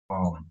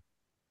on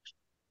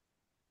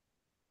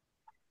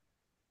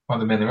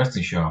the Made the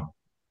Wrestling Show.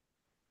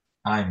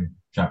 I'm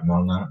Jack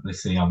Milner.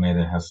 Lizzie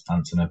Almeida has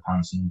pants in her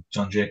pants, and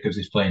John Jacobs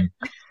is playing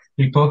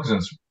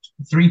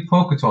three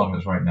poker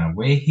tournaments right now.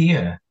 We're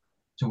here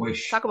to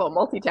wish Talk about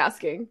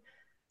multitasking.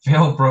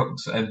 Phil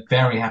Brooks a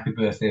very happy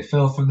birthday.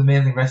 Phil, from the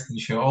Mainly Wrestling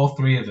Show, all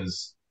three of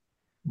us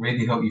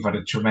really hope you've had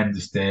a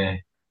tremendous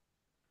day.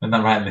 Isn't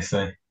that right,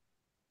 Lizzie?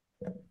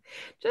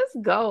 Just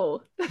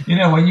go. You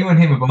know, when you and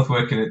him are both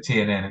working at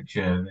TNN at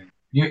Sherman,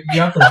 you're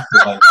gonna have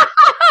to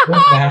you're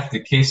gonna have to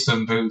kiss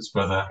some boots,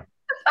 brother.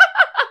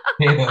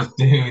 Pay those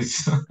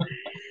dues.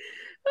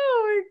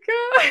 Oh my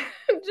God.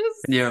 Can you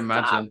Just stop.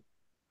 imagine?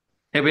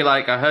 He'll be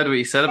like, I heard what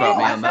you said Oh, about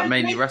me I on that heard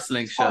mainly great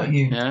wrestling things about show.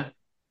 you. Yeah.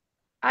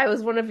 I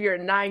was one of your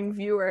 9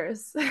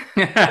 viewers.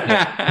 What's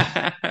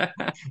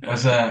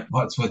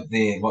with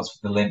the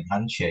limp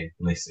handshake,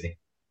 Lissy?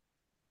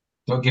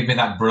 Don't give me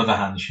that brother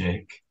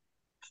handshake.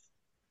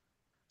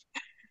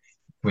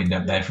 Coming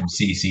up there from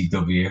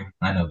CCW.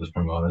 I know those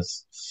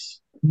promoters.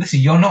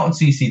 Listen, you're not on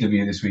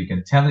CCW this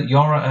weekend. Tell it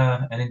you're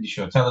at an indie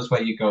show. Tell us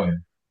where you're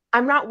going.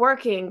 I'm not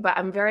working, but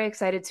I'm very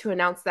excited to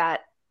announce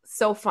that.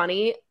 So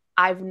funny.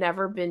 I've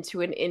never been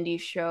to an indie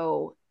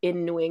show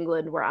in New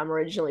England where I'm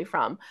originally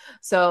from.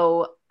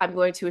 So I'm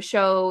going to a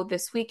show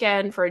this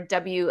weekend for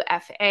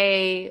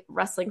WFA,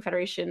 Wrestling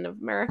Federation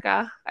of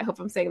America. I hope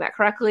I'm saying that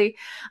correctly.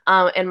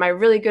 And my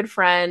really good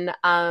friend,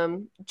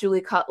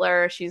 Julie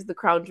Cutler, she's the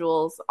Crown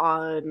Jewels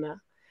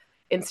on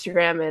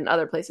Instagram and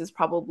other places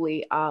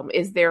probably,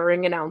 is their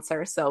ring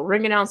announcer. So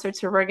ring announcer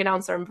to ring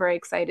announcer. I'm very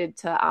excited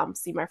to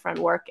see my friend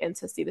work and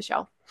to see the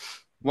show.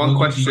 One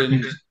Will you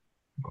be? question,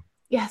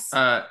 Yes.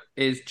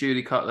 is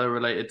Julie Cutler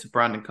related to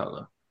Brandon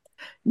Cutler?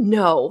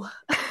 No,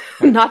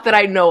 not that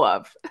I know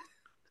of.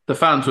 The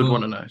fans would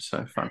want Will to know,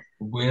 so fun.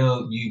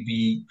 Will you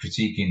be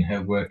critiquing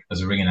her work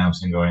as a ring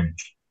announcer and going,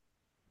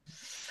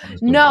 "That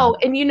was good, No, man."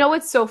 and you know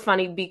it's so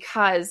funny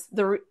because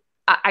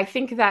I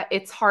think that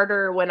it's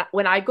harder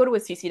when I go to a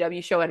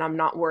CCW show and I'm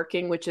not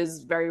working, which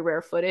is very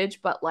rare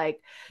footage, but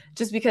like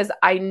just because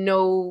I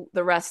know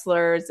the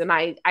wrestlers and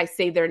I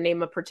say their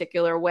name a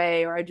particular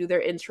way or I do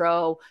their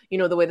intro,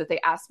 the way that they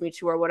ask me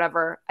to or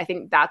whatever, I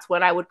think that's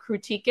when I would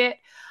critique it.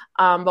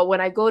 But when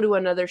I go to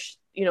another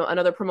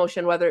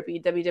promotion, whether it be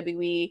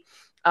WWE,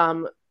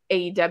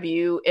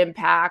 AEW,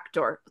 Impact,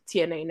 or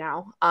TNA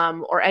now,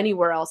 or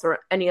anywhere else, or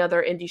any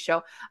other indie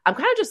show, I'm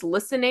kind of just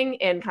listening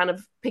and kind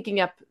of picking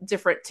up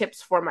different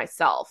tips for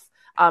myself.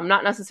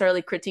 Not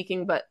necessarily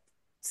critiquing, but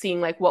seeing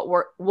like what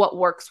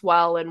works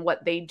well and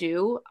what they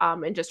do,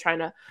 and just trying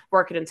to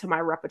work it into my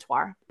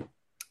repertoire.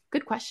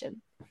 Good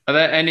question. Are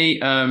there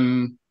any, I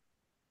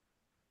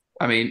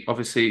mean,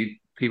 obviously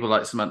people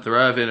like Samantha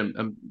Irvin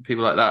and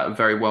people like that are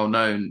very well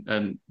known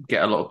and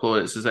get a lot of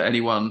plaudits. Is there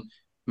anyone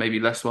maybe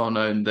less well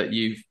known that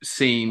you've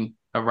seen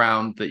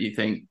around that you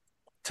think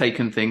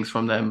taken things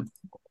from them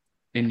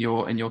in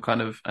your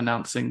kind of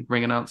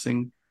ring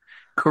announcing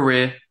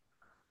career?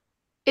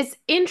 It's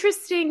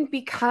interesting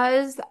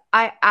because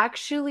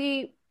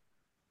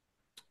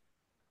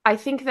I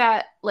think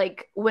that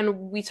like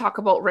when we talk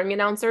about ring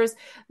announcers,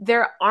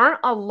 there aren't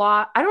a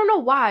lot. I don't know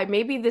why.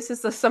 Maybe this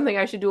is something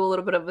I should do a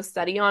little bit of a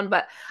study on,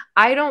 but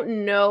I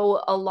don't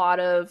know a lot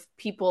of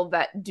people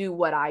that do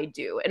what I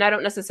do, and I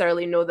don't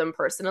necessarily know them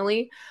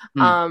personally.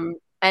 Hmm.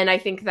 And I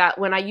think that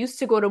when I used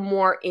to go to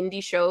more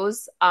indie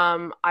shows,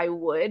 I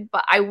would,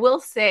 but I will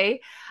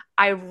say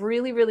I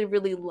really, really,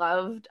 really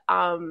loved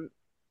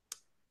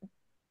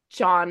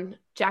John,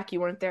 Jack,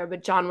 you weren't there,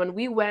 but John, when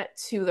we went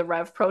to the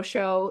Rev Pro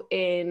show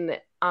in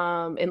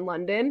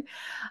London,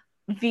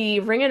 the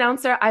ring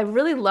announcer, I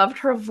really loved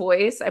her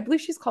voice. I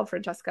believe she's called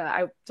Francesca.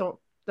 I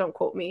don't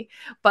quote me,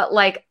 but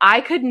like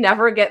I could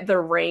never get the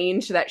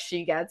range that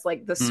she gets,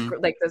 like Hmm.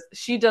 like this.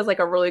 She does like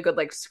a really good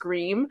like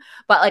scream,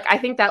 but like I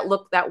think that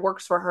look that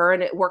works for her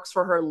and it works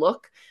for her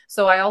look.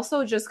 So I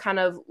also just kind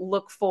of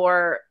look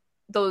for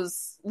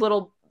those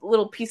little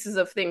pieces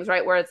of things,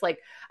 right? Where it's like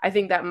I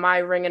think that my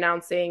ring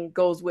announcing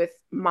goes with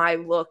my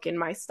look and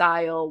my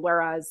style,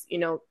 whereas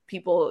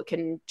people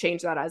can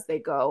change that as they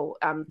go,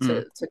 Hmm.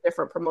 to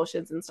different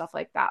promotions and stuff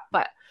like that.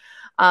 But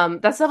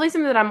that's definitely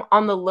something that I'm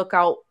on the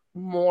lookout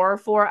more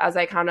for as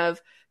I kind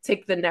of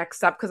take the next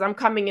step because I'm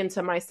coming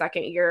into my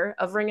second year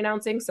of ring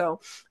announcing.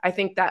 So I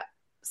think that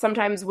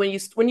sometimes when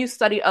you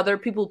study other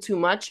people too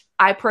much,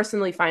 I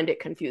personally find it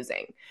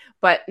confusing.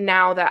 But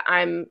now that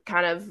I'm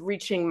kind of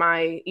reaching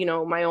my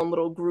own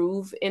little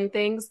groove in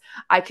things,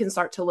 I can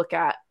start to look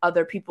at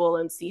other people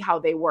and see how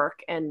they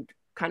work and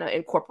kind of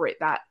incorporate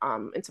that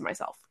into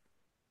myself.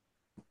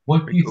 What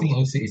do Very you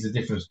cool. think is the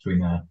difference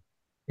between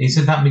is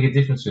it that big a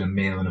difference between a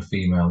male and a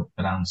female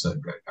announcer?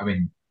 I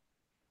mean,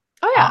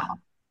 Oh I,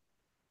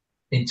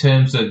 yeah. in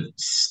terms of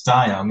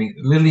style, I mean,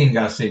 Lillian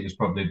Garcia was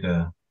probably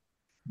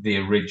the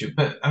original,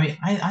 but I mean,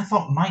 I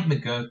thought Mike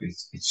McGurk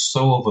is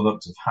so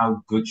overlooked of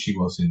how good she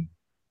was in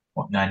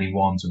what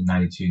 91 to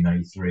 92,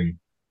 93,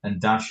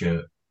 and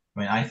Dasha. I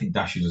mean, I think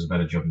Dasha does a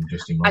better job than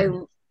Justin I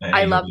Roderick at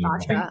I love AEW.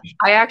 I think Dasha.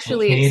 I her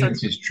actually so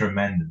cadence is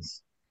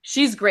tremendous.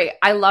 She's great.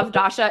 I love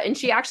Dasha, and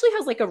she actually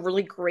has like a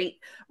really great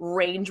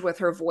range with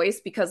her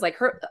voice because like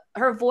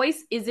her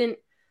voice isn't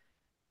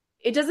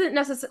it doesn't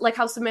necessarily like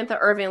how Samantha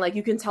Irvin, like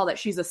you can tell that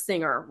she's a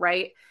singer,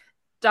 right?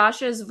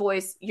 Dasha's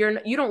voice, you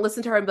don't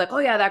listen to her and be like, oh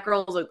yeah, that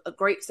girl's a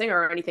great singer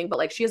or anything, but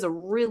like she has a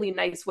really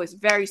nice voice,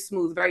 very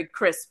smooth, very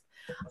crisp.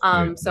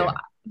 So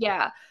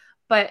yeah,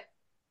 but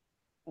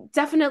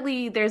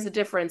definitely there's a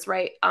difference,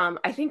 right?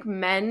 I think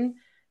men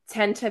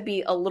tend to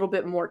be a little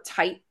bit more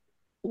tight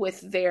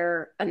with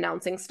their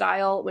announcing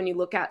style. When you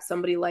look at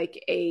somebody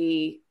like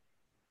the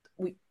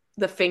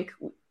Fink,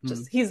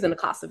 just he's in a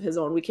class of his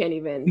own. We can't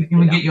even. Can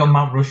we get your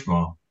Mount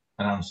Rushmore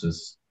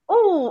announcers?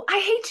 Oh, I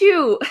hate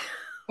you.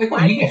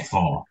 Why you get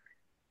 4?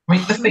 I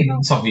mean, the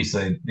Fink's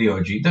obviously the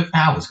OG. The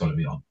Howard's got to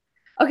be on.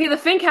 Okay, the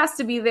Fink has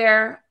to be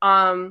there.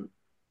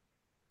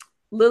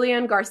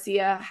 Lillian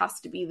Garcia has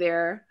to be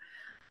there.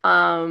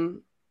 Oh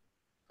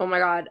my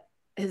God,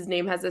 his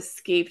name has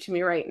escaped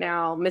me right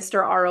now.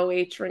 Mr.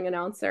 ROH ring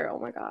announcer. Oh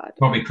my God.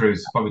 Bobby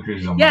Cruz. Bobby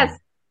Cruz is on. Yes,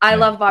 I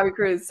love Bobby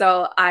Cruz.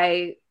 So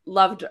I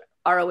loved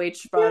ROH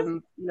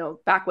from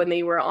back when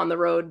they were on the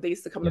road. They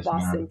used to come to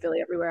Boston,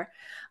 Philly, everywhere.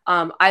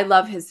 I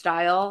love his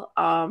style,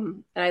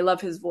 and I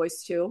love his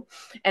voice too.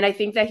 And I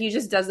think that he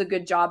just does a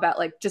good job at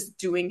like just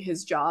doing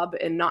his job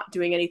and not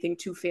doing anything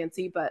too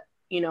fancy, but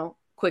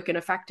quick and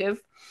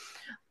effective.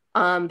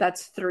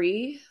 That's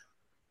 3.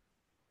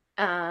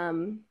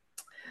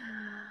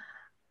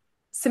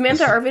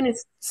 Samantha Irvin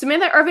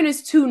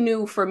is too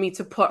new for me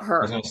to put her.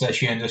 I was going to say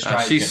she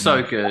understands. She's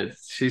so good.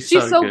 She's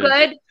so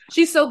good.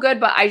 She's so good,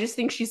 but I just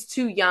think she's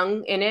too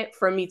young in it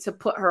for me to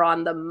put her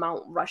on the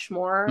Mount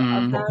Rushmore.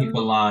 What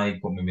people like,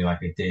 maybe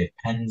like a Dave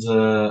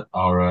Penza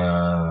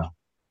or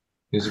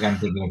who's again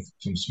thinking of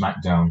from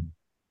SmackDown.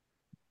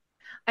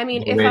 I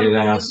mean, if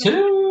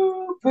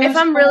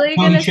I'm really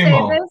going to say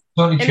this,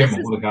 Tony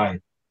Chimel, what a guy.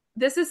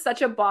 This is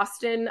such a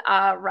Boston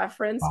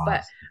reference,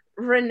 but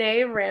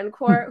Renee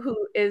Rancourt, who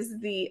is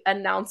the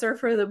announcer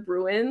for the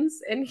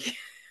Bruins, and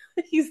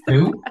he's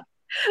the best.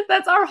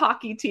 That's our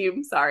hockey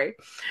team. Sorry.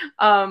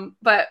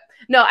 But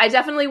no, I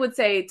definitely would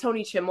say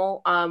Tony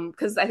Chimel,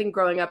 because I think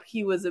growing up,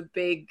 he was a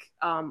big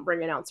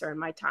ring announcer in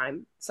my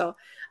time. So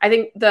I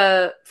think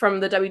from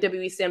the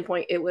WWE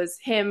standpoint, it was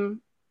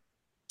him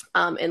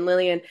and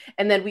Lillian.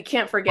 And then we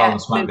can't forget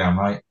SmackDown,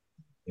 right?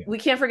 Yeah. We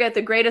can't forget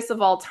the greatest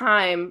of all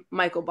time,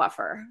 Michael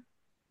Buffer.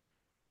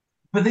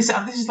 But this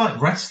is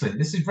like wrestling.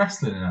 This is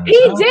wrestling.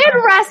 He did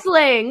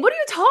wrestling. What are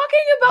you talking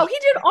about? He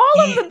did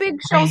all of the big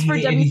shows for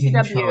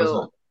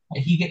WCW.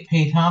 He get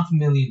paid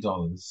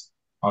 $500,000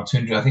 or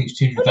 200. I think it's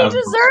 200,000.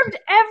 He deserved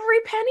every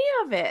penny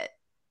of it.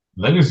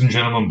 Ladies and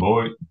gentlemen,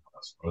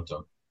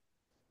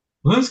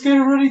 let's get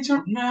ready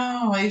to.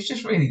 No, it's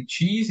just really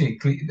cheesy.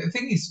 The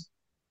thing is,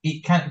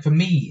 it can't. For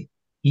me,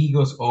 he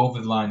goes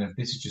over the line of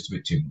this is just a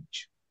bit too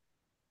much.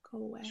 Go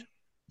away.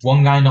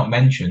 One guy not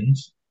mentioned,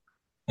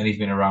 and he's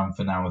been around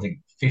for now, I think,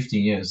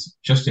 15 years.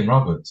 Justin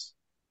Roberts.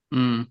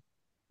 I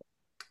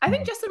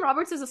think Justin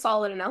Roberts is a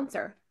solid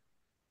announcer.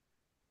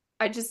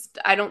 I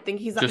don't think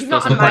he's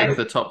not on like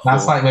the top 4.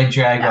 That's like when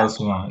Jay goes,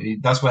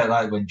 that's where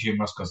like when Jim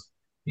Ross goes,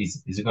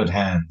 he's a good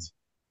hand.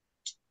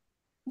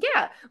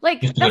 Yeah,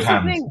 like just a good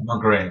hand,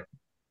 not great.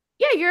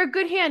 Yeah, you're a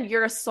good hand.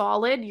 You're a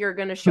solid. You're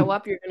going to show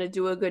up. You're going to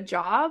do a good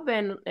job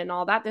and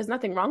all that. There's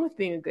nothing wrong with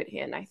being a good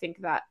hand. I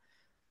think that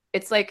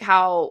it's like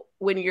how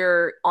when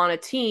you're on a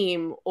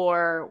team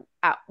or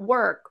at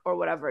work or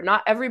whatever,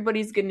 not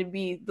everybody's going to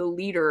be the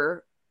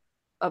leader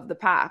of the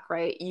pack,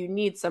 right? You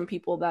need some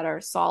people that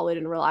are solid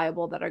and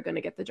reliable that are going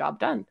to get the job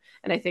done.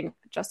 And I think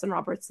Justin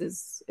Roberts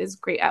is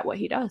great at what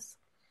he does.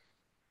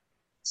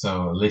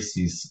 So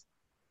Lissy's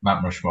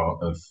Mount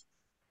Rushmore of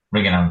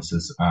ring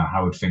announcers are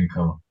Howard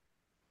Finkel,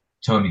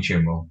 Tony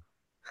Chimel,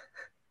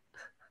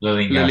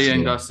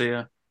 Lillian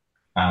Garcia,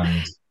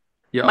 and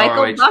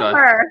Michael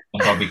Buffer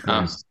and Bobby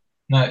Cruz.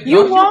 No,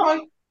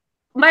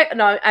 I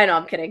know,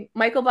 I'm kidding.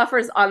 Michael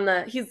Buffer's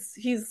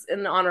he's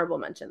an honorable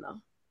mention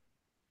though.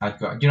 I'd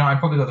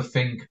probably got the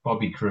Fink,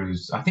 Bobby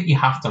Cruz. I think you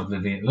have to have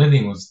Lillian.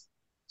 Lillian was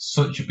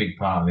such a big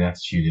part of the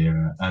Attitude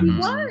Era, and he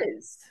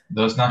was.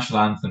 Those national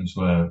anthems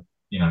were,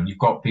 you've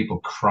got people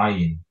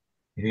crying.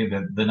 You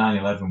think the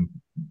 9/11,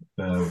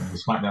 the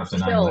SmackDown after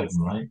 9/11,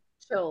 right?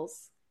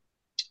 Chills.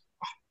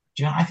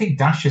 I think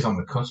Dash is on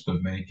the cusp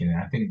of making it.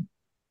 I think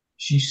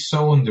she's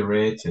so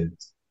underrated,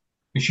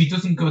 but she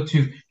doesn't go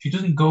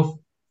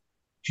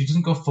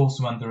full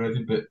Samantha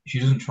Irvin, but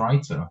she doesn't try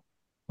to.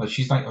 Like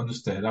she's like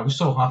understated. I was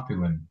so happy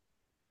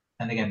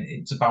and again,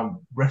 it's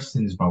about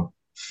wrestling is about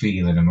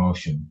feel and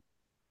emotion.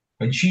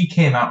 When she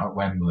came out at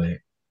Wembley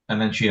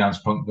and then she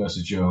announced Punk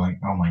versus Joe, like,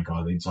 oh my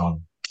God, it's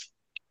on.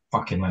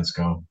 Fucking let's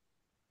go.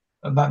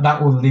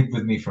 That will live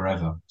with me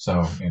forever.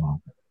 So,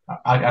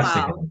 I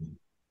stick it.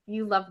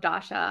 You love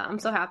Dasha. I'm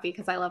so happy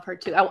because I love her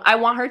too. I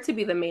want her to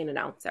be the main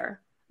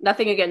announcer.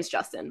 Nothing against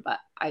Justin, but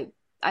I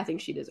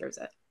think she deserves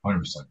it.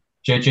 100%.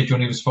 JJ, do you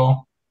want to leave us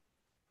 4?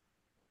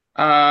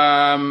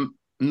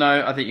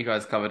 No, I think you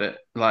guys covered it.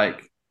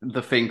 Like,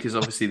 The Fink is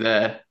obviously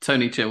there.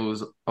 Tony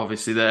Chimmel's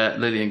obviously there.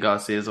 Lillian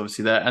Garcia is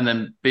obviously there. And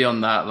then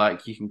beyond that,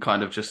 like you can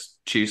kind of just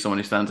choose someone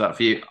who stands out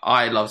for you.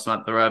 I love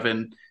Samantha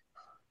Irvin.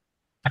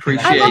 I love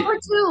Appreciate. her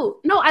too.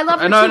 No, I love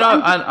her No, too. no,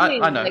 I'm just I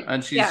saying, know, like,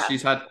 and yeah.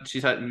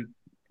 she's had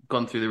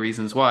gone through the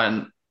reasons why,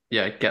 and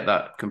yeah, get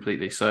that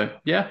completely. So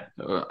yeah,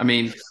 I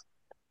mean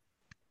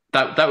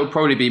that would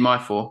probably be my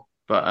four,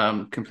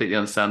 but completely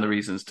understand the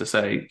reasons to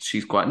say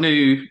she's quite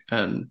new,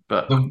 and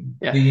but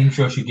yeah, The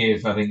intro she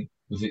gave, I think,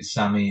 was it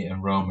Sammy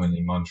and Roman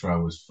in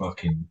Montreal was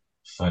fucking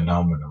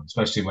phenomenal,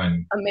 especially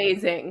when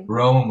Amazing.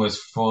 Roman was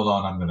full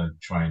on. I'm gonna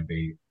try and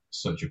be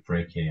such a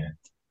prick here,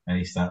 and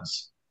he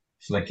starts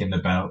flicking the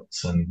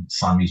belts, and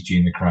Sammy's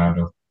geeing the crowd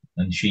up,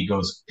 and she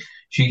goes,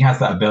 she has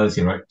that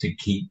ability, right, to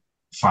keep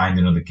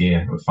finding another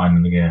gear or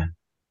finding the gear.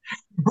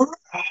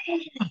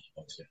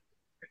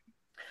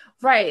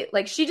 Right.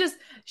 Like she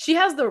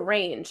has the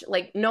range.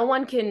 Like no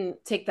one can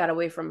take that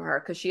away from her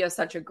because she has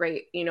such a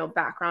great,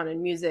 background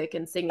in music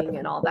and singing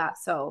and all that.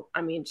 So,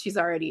 I mean, she's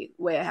already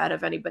way ahead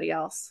of anybody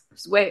else.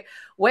 She's way,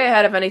 way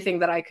ahead of anything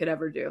that I could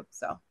ever do.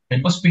 So,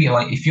 It must be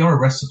like if you're a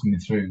wrestler coming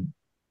through,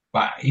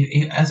 but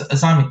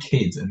as I'm a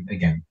kid, and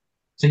again,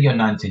 say you're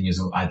 19 years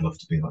old, I'd love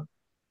to be like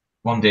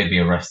one day be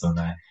a wrestler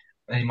there.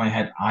 And in my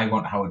head, I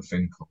want Howard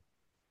Finkel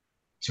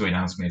to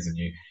announce me as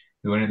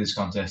the winner of this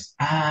contest.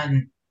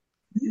 And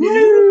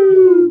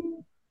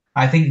no,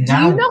 I think do you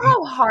now, know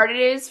how hard it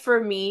is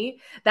for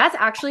me? That's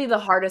actually the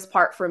hardest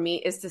part for me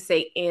is to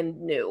say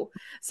and new.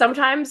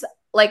 Sometimes,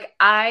 like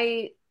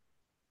I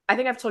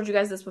think I've told you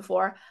guys this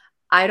before.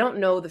 I don't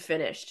know the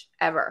finished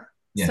ever.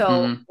 yeah,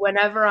 So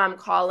whenever I'm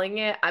calling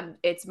it,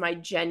 it's my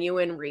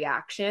genuine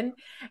reaction,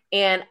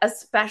 and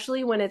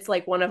especially when it's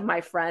like one of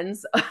my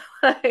friends,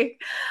 like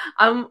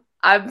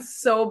I'm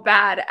so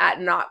bad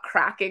at not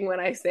cracking when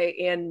I say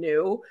and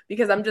new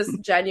because I'm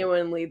just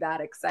genuinely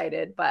that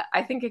excited. But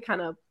I think it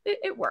kind of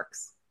it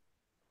works.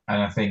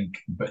 and I think,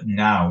 but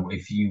now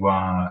if you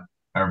are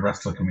a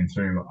wrestler coming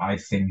through, I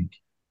think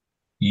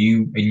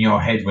you in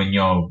your head when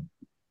you're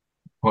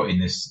put in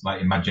this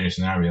like imaginary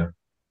scenario,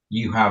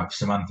 you have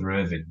Samantha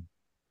Irvin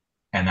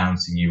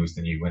announcing you as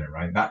the new winner,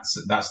 right? That's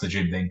the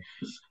dream thing.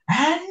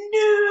 And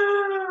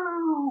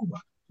no,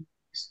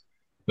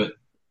 but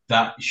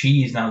that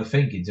she is now the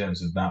thing in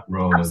terms of that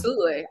role of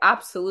Absolutely, so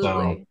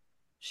absolutely.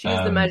 She's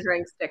the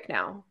measuring stick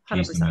now,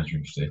 she's the 100%.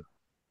 measuring stick.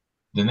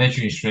 The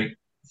measuring stick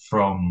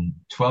from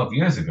 12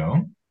 years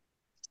ago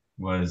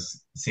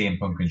was CM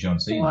Punk and John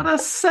what Cena. a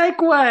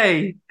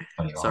segue.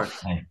 Sorry,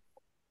 hey,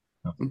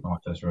 not my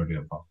first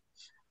rodeo, pal.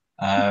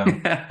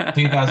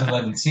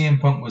 2011, CM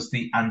Punk was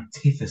the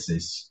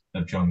antithesis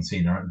of John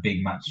Cena. At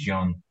Big Match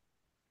John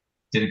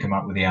didn't come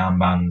up with the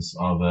armbands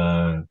or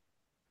the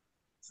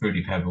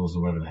Fruity Pebbles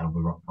or whatever the hell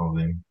the Rock called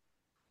him.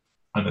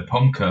 And the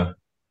Punker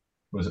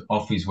was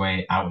off his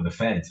way out of the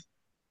Fed.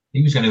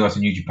 He was going to go to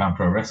New Japan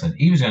Pro Wrestling.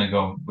 He was going to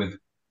go with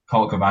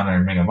Colt Cabana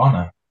and Ring of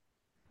Honor.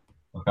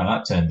 Look how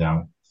that turned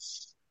out.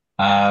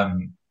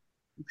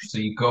 So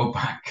you go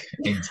back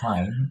in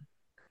time.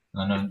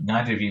 I know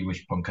neither of you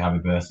wish Punk a happy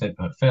birthday,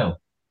 but Phil,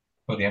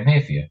 buddy, I'm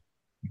here for you.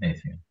 I'm here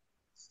for you.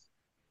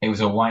 It was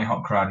a white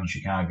hot crowd in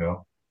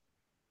Chicago.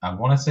 I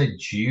want to say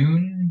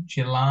June,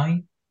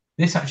 July.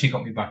 This actually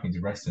got me back into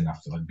wrestling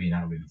after like being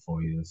out of it for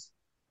 4 years.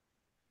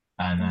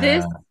 And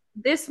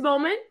This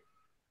moment,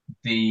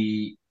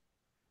 the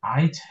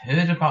I'd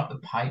heard about the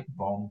pipe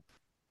bomb,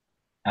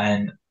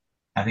 and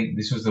I think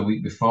this was the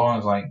week before. I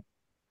was like,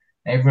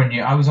 everyone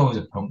knew I was always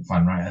a Punk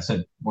fan, right? I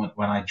said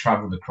when I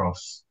travelled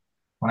across,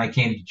 when I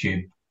came to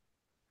Jib,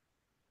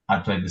 I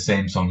played the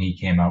same song he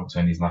came out to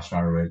in his last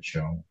ROH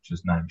show, which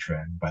was Night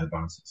Train by the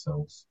Bouncing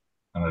Souls.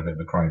 I had a bit of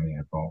a cry in the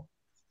airport.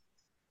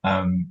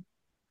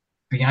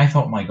 But yeah, I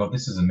thought, my God,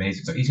 this is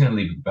amazing. So he's going to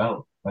leave with the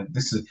belt. Like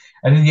this is,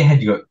 and in your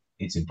head you go,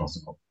 it's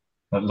impossible.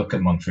 Like look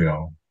at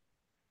Montreal.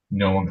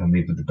 No one can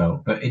leave with the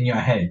belt. But in your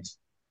head,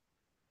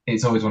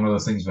 it's always one of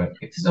those things where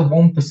if there's a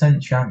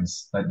 1%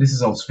 chance, like this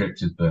is all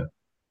scripted, but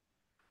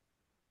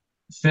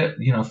Phil,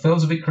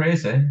 Phil's a bit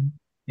crazy.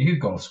 You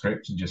could go off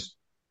script and just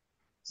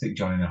stick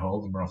John in a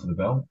hold and we're off with the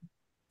belt.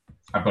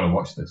 I've got to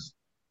watch this.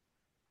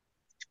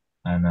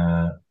 And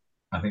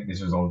I think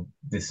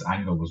this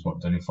angle was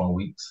done in 4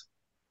 weeks.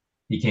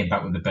 He came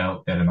back with the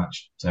belt, they had a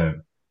match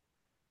to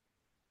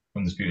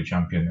Undisputed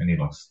Champion, and he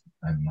lost.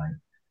 And like,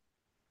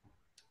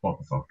 what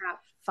the fuck? that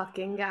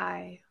fucking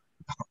guy.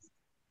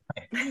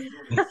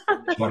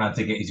 John had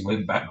to get his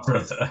win back,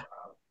 brother.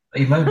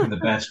 He learned from the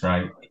best,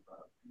 right?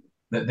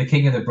 The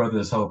king of the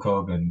brothers, Hulk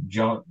Hogan.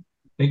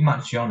 Big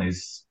Match John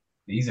he's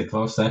a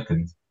close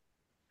second.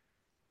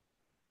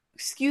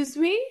 Excuse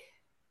me?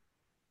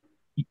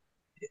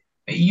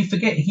 You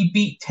forget he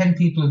beat 10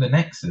 people in the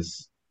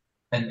Nexus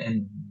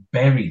and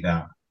buried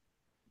that.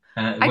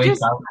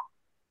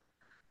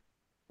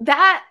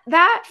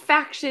 That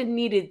faction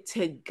needed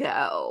to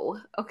go.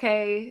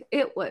 Okay,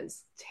 it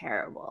was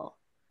terrible.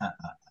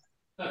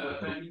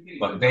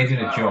 But they did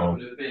a job,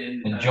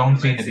 and John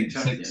Cena beat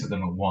 6 of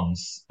them at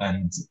once,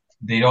 and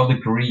they all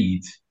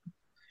agreed.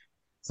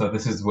 So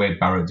this is Wade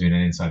Barrett doing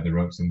it inside the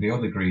ropes, and they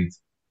all agreed.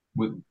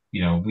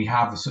 we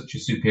have such a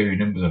superior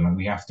number of them and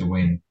we have to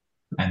win.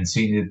 And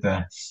seeing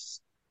that's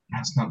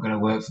not going to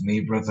work for me,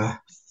 brother.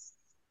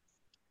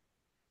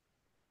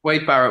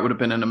 Wade Barrett would have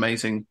been an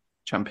amazing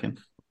champion.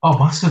 Oh,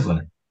 massively.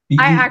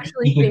 I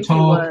actually could think he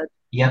talk. would.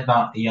 He had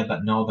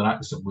that northern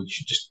accent,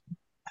 which just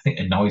I think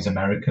annoys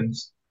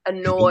Americans.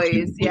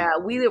 Annoys, yeah.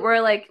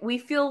 We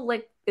feel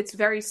like it's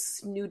very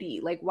snooty.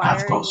 Like, why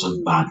I've got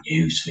some bad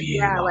news for you.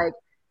 Yeah, like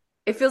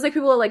it feels like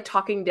people are like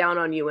talking down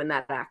on you in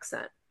that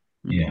accent.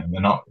 Yeah,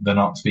 they're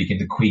not speaking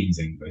the Queen's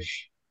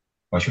English.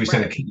 Or should we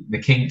say the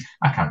King?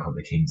 I can't call it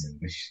the King's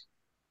English.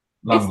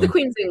 It's the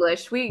Queen's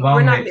English. We're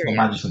not there yet. yet.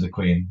 Majesty of the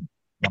Queen.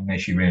 Long may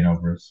she reign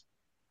over us.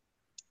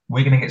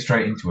 We're going to get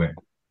straight into it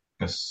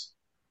because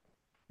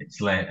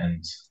it's late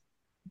and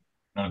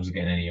none of us are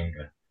getting any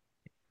younger.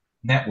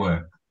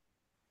 Network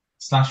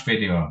 /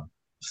 video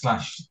 /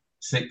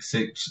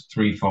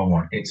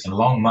 66341. It's a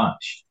long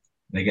match.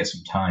 They get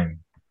some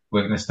time.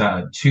 We're going to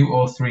start at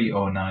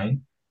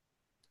 2:03:09.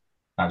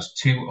 That's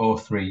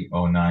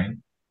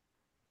 2:03:09.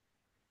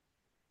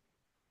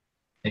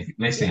 If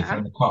you're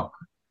on the clock,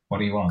 what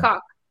do you want?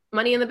 Cock.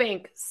 Money in the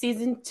Bank,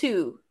 season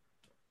 2,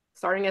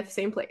 starting at the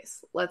same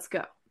place. Let's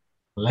go.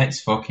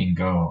 Let's fucking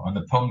go. And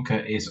the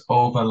punker is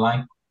over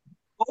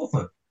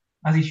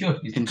as he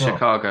should. In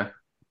Chicago.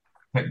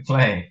 Quick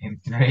play in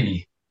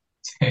 3,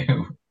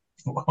 2,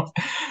 1.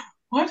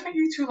 Why don't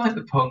you two like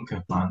the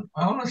punker, man?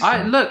 Honestly.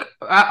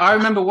 I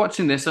remember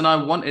watching this and I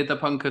wanted the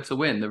punker to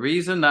win. The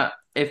reason that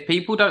if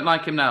people don't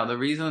like him now, the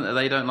reason that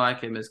they don't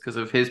like him is because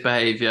of his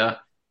behavior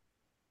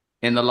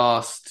in the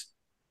last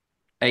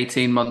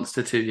 18 months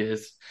to 2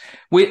 years.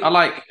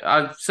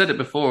 I've said it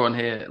before on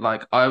here,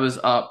 like I was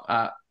up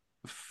at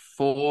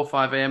 4 or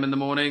 5 a.m. in the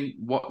morning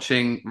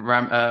watching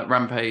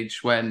Rampage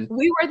when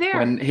we were there,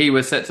 when he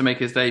was set to make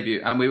his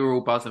debut, and we were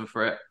all buzzing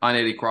for it. I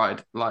nearly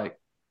cried. Like,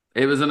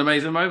 it was an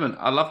amazing moment.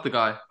 I love the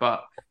guy,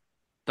 but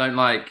don't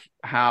like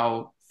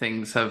how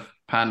things have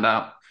panned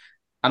out.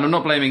 And I'm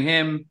not blaming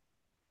him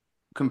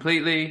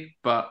completely,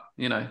 but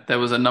there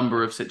was a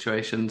number of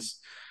situations.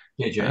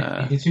 Yeah, Jay.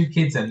 If the two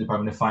kids end up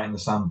having a fight in the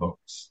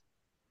sandbox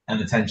and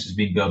the tension's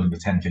been building for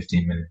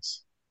 10-15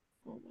 minutes,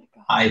 oh my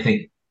God. I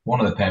think one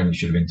of the parents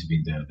should have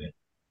intervened early.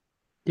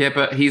 Yeah,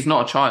 but he's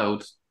not a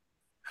child.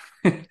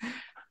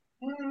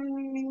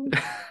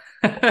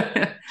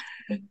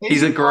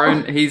 He's a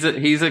grown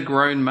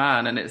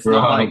man, and it's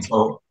not like it's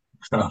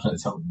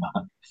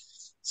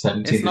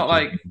not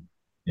like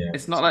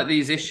it's not like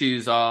these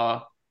issues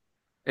are.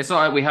 It's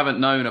not like we haven't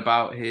known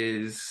about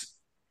his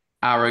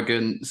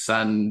arrogance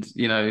and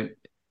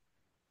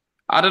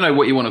I don't know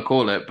what you want to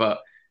call it, but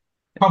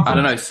I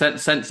don't know,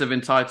 sense of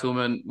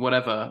entitlement,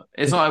 whatever.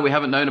 It's not like we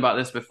haven't known about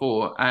this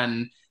before,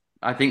 and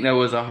I think there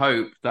was a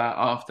hope that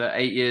after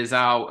 8 years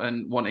out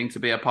and wanting to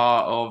be a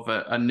part of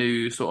a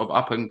new sort of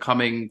up and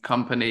coming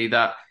company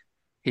that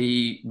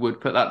he would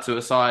put that to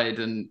a side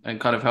and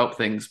kind of help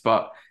things.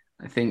 But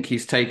I think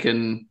he's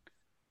taken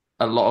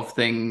a lot of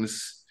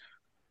things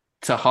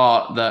to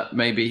heart that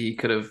maybe he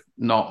could have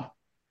not.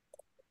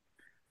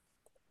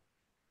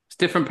 It's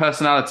different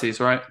personalities,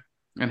 right?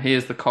 And he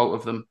is the cult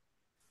of them.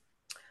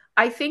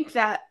 I think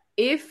that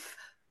if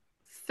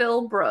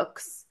Phil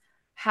Brooks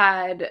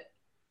had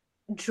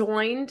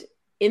joined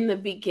in the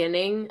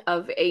beginning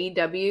of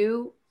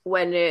AEW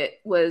when it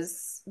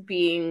was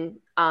being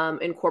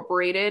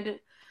incorporated,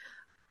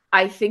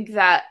 I think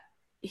that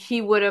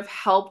he would have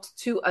helped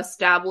to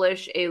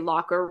establish a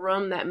locker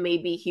room that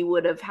maybe he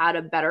would have had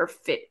a better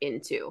fit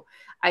into.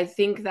 I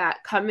think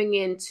that coming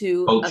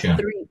into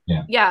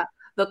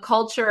the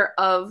culture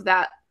of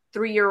that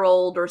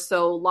 3-year-old or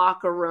so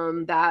locker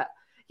room that,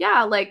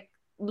 like,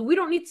 we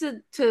don't need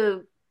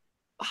to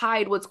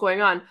hide what's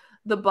going on.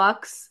 The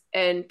Bucks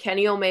and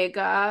Kenny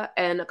Omega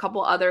and a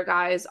couple other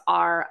guys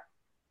are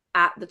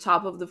at the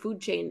top of the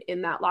food chain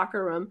in that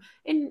locker room.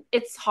 And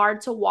it's hard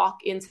to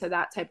walk into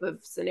that type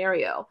of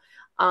scenario.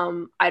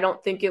 I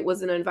don't think it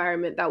was an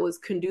environment that was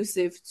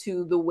conducive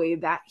to the way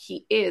that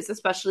he is,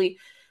 especially.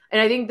 And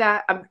I think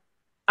that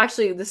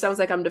this sounds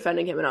like I'm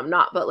defending him and I'm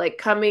not, but like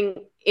coming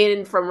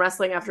in from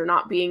wrestling after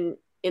not being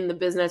in the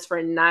business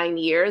for 9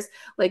 years,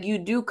 like you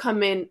do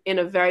come in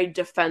a very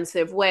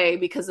defensive way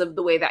because of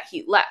the way that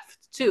he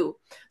left too.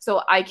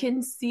 So I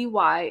can see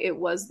why it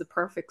was the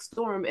perfect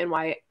storm and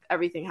why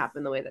everything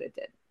happened the way that it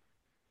did.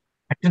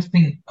 I just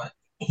think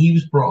he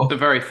was brought up. A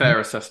very fair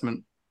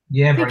assessment.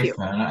 Yeah, very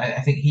fair. And I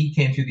think he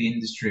came through the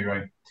industry,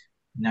 right?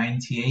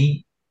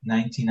 98,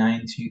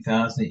 99,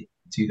 2000,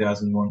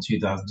 2001,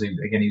 2002.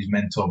 Again, he was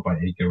mentored by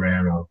Eddie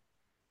Guerrero.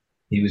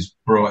 He was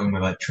brought in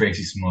with like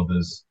Tracy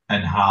Smothers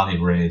and Harley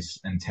Race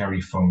and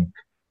Terry Funk.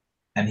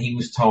 And he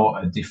was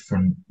taught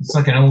it's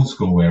like an old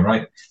school way,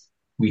 right?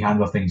 We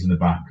handle things in the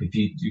back. If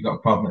you got a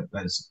problem,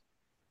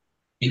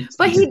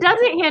 But he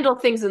doesn't handle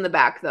things in the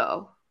back,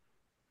 though.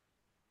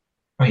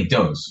 I mean, he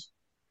does.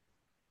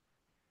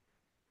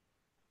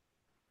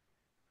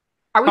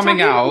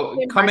 Coming out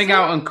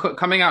and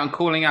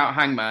calling out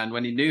Hangman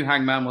when he knew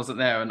Hangman wasn't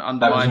there and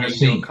undermining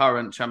your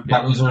current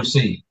champion. That was a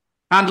receipt.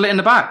 Handle it in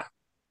the back.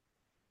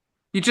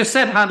 You just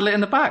said handle it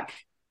in the back.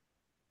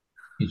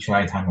 You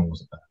tried Hangman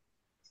wasn't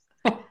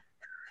there.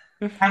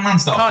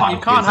 Hangman's not a Can't you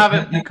fight. can't have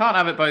it? You can't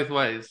have it both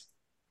ways.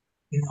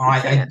 You know, You I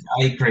can't.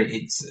 I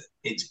agree.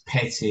 It's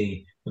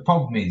petty. The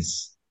problem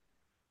is,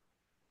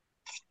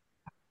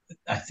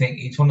 I think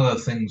it's one of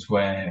those things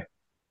where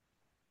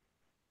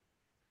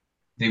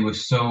they were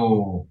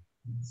so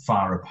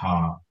far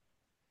apart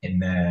in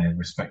their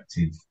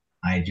respective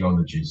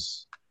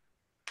ideologies.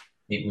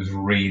 It was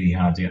really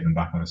hard to get them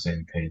back on the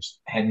same page.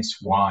 Hence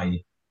why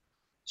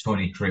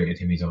Tony created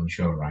him his own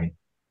show, right?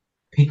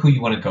 Pick who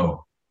you want to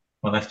go.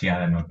 Well, left you out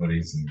there, my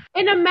buddies.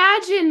 And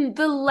imagine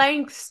the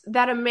lengths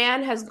that a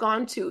man has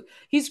gone to.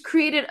 He's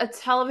created a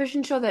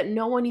television show that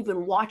no one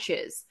even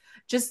watches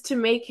just to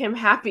make him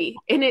happy.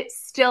 And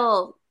it's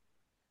still.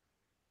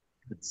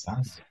 It's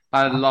sad.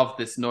 I love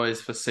this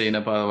noise for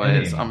Cena, by the way.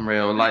 It's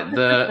unreal. Like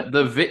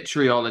the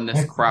vitriol in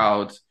this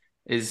crowd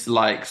is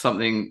like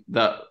something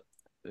that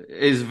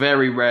is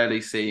very rarely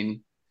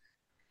seen.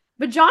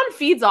 But John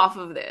feeds off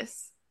of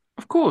this.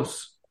 Of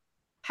course.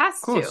 Has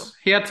Of course. to.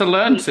 He had to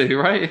learn to,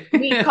 right?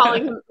 me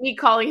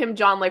calling him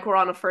John like we're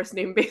on a first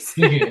name basis.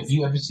 Have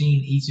you ever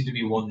seen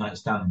ECW One Night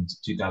Stand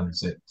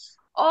 2006?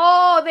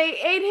 Oh, they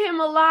ate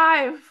him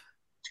alive.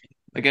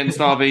 Against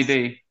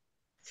RVD.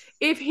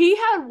 If he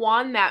had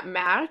won that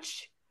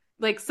match,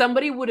 like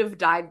somebody would have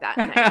died that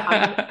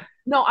night.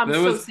 I'm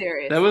so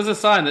serious. There was a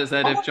sign that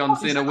said, if John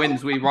Cena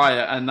wins, we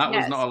riot. And that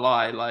was not a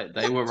lie. Like,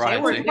 they were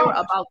rioting. They were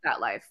about that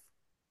life.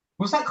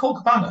 Was that Colt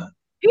Cabana?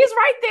 He's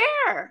right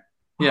there.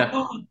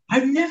 Yeah.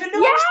 I've never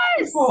noticed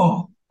that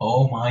before.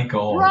 Oh my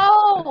God.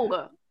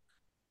 Bro.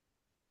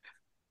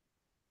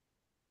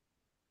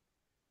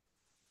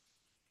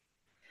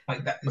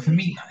 Like that, for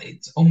me,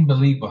 it's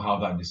unbelievable how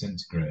that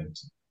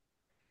disintegrates.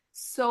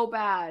 So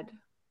bad.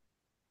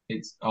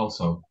 It's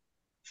also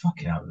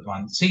fucking out,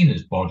 man.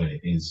 Cena's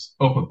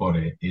upper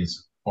body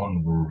is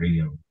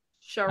unreal.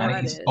 Sure,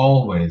 and it's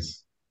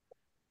always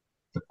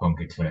the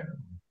Punk Eclair.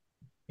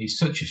 He's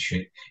such a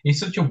shit. He's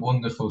such a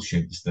wonderful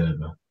shit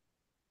disturber.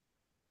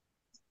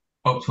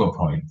 Up to a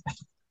point.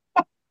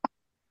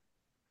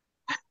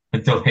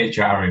 Until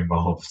HR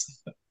involved.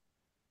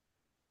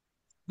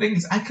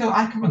 Things I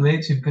can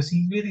relate to him because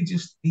he really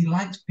he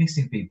likes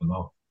pissing people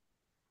off.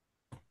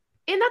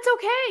 And that's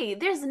okay.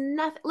 There's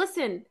nothing.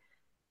 Listen,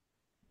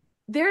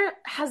 there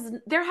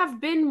have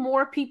been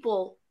more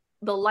people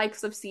the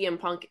likes of CM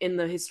Punk in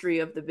the history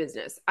of the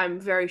business. I'm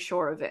very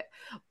sure of it.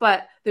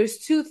 But there's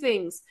two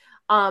things.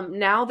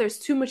 Now there's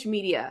too much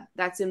media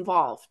that's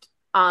involved.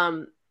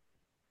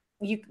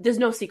 There's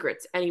no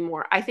secrets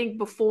anymore. I think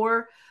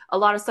before a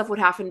lot of stuff would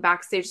happen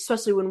backstage,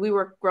 especially when we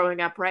were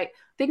growing up, right?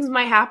 Things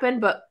might happen,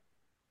 but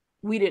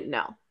we didn't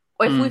know.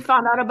 If we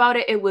found out about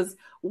it, it was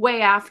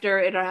way after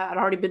it had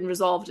already been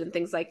resolved and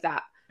things like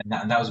that.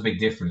 And that was a big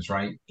difference,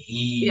 right?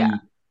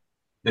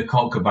 The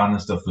Colt Cabana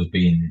stuff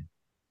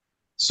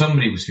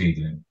somebody was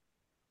feeding him.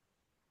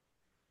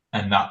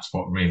 And that's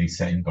what really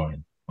set him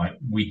going. Like,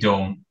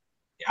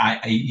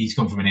 he's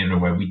come from an era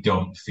where we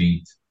don't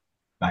feed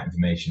that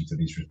information to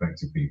these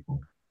respective people.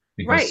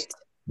 Because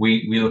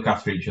we look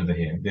after each other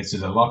here. This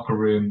is a locker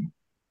room.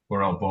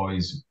 We're all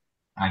boys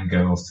and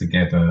girls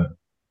together.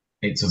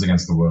 It's us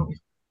against the world.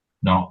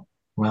 Not,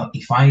 well,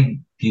 if I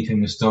give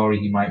him a story,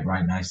 he might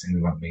write nice things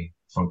about me.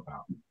 Fuck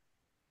that.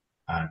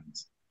 And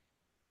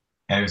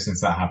ever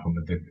since that happened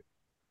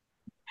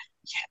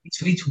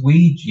it's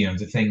weird,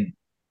 to think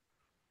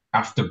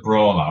after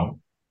Brawl Out,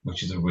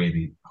 which is a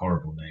really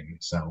horrible name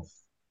itself,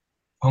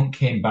 Punk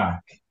came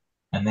back,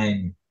 and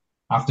then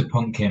after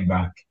Punk came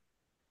back,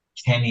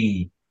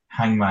 Kenny,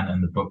 Hangman,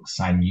 and the Bucks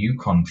signed new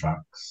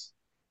contracts.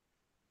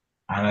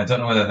 And I don't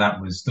know whether there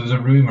was a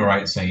rumor,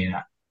 right, saying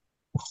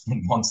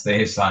once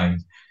they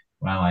signed,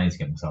 well, I need to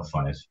get myself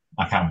fired.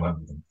 I can't work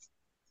with them.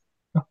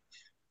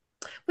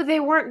 But they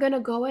weren't going to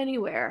go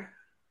anywhere.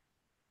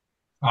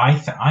 I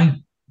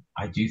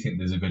do think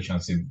there's a good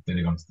chance they'd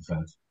have gone to the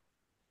Fed.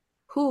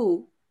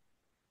 Who?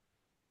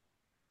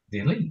 The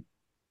Elite.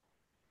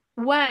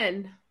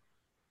 When?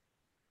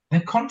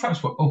 Their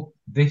contracts were up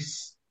at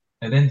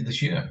the end of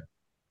this year.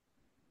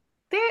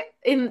 They're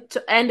in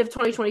end of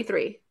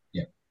 2023.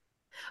 Yeah.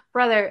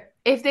 Brother,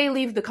 if they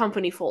leave the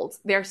company folds,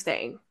 they're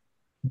staying.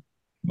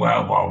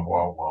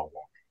 Whoa.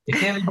 If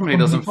the company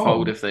doesn't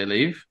fold if they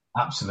leave.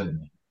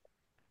 Absolutely.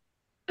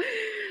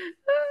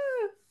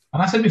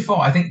 And I said before,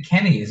 I think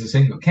Kenny is a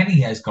single. Kenny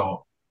has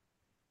got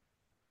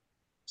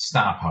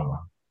star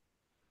power.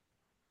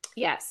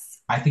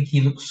 Yes. I think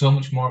he looks so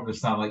much more of a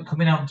star. Like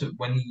coming out to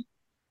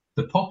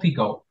the pop he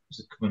got was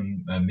to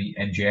come and meet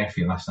MJF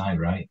here last night,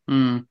 right?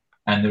 Mm.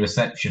 And the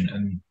reception,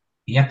 and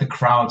he had the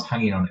crowds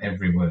hanging on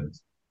every word.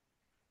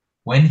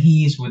 When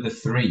he's with the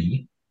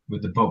three,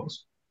 with the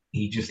Bucks,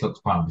 he just looks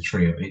part of the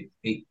trio.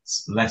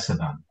 It's lesser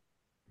than.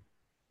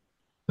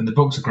 And the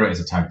Bucks are great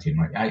as a tag team.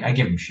 Like I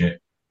give them shit.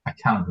 I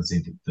can't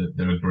concede that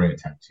they're a great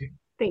tag team.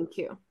 Thank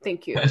you.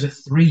 But as a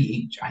three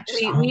each, I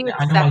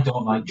know I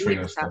don't like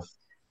trio stuff.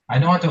 I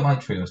know I don't like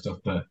trio stuff,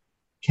 but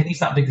Kenny's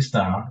that big a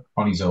star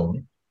on his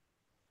own.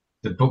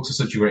 The Bucks are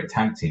such a great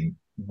tag team.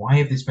 why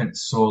have they spent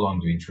so long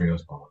doing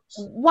trios bollocks?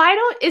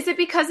 is it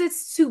because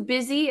it's too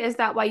busy? Is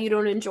that why you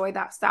don't enjoy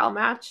that style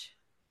match?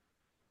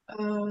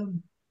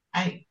 Um,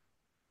 I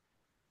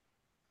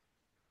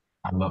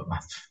I love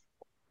that.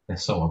 They're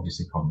so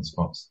obviously common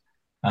spots.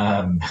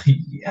 A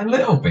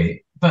little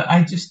bit, but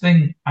I just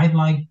think I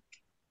like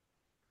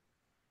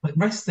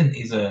wrestling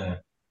is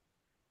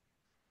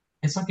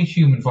it's like a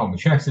human form of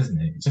chess,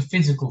 isn't it? It's a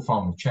physical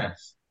form of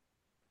chess.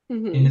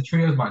 In the Hmm.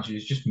 trios matches,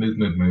 it's just move,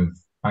 move, move,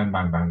 bang,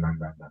 bang, bang, bang,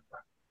 bang, bang,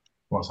 bang.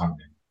 What's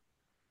happening?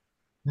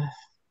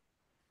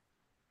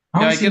 I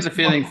Yeah, want I to see get the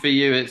feeling some. for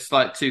you it's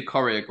like too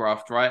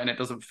choreographed, right? And it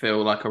doesn't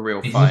feel like a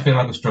real It doesn't fight. feel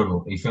like a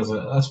struggle. It feels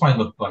like that's why I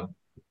look like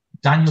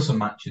Danielson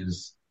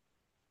matches,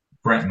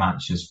 Brett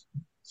matches,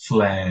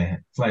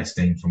 Flair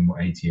Sting from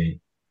ATA.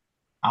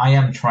 I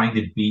am trying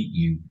to beat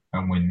you,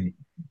 and when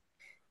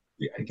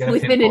I get a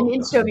Within an pinfall or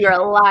inch of submission, your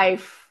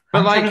life.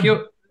 But I'm trying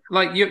to.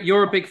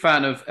 you're a big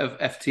fan of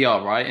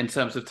FTR, right? In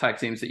terms of tag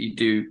teams that you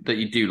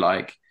do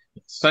like.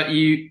 Yes,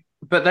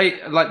 But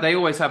they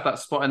always have that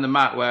spot in the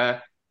mat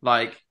where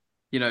like,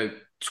 you know,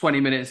 20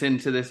 minutes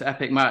into this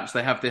epic match,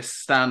 they have this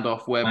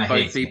standoff where I both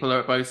hate it. people are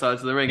at both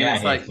sides of the ring. And Yeah, I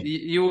it's like hate it.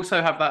 you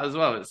also have that as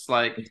well. It's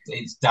like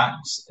It's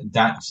Dax.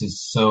 Dax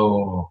is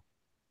so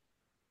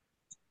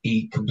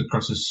he comes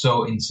across as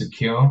so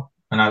insecure,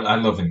 and I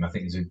love him. I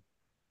think he's a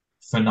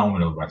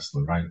phenomenal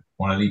wrestler, right?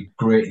 One of the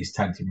greatest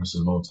tag team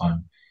wrestlers of all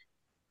time.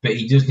 But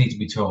he does need to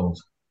be told,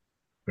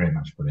 "Great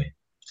match, buddy.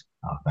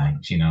 Oh,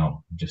 thanks.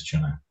 I'm just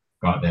trying to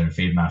go out there and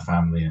feed my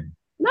family and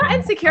Not make more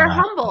insecure,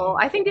 money." humble.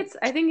 I think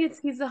it's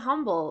he's a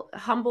humble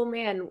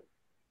man,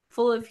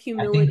 full of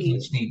I think he humility.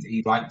 just needs.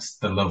 He likes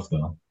the love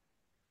though.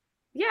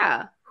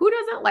 Yeah. Who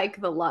doesn't like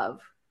the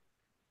love?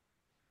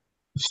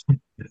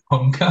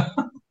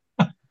 Punker.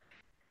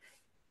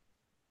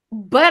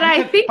 But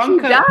I think he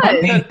does.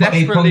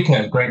 Hey,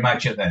 Punker, great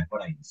match up there.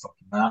 What are you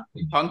fucking mad?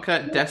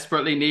 Punker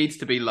desperately needs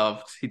to be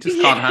loved. He just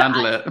Yeah, can't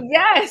handle it.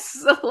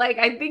 yes. Like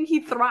I think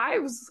he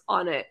thrives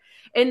on it.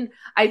 And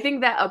I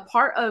think that a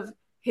part of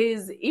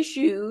his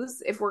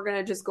issues, if we're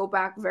gonna just go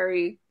back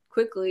very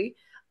quickly,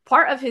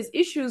 part of his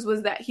issues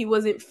was that he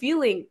wasn't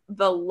feeling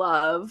the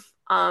love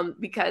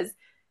because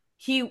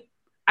he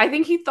I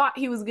think he thought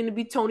he was gonna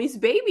be Tony's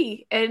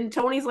baby. And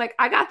Tony's like,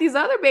 I got these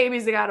other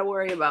babies I gotta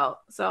worry about.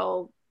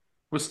 So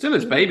Was still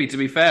his baby, to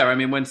be fair. I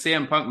mean, when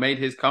CM Punk made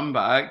his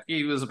comeback,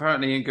 he was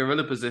apparently in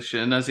gorilla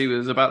position as he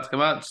was about to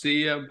come out to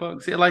CM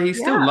Punk. Like, he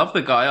still yeah, loved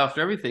the guy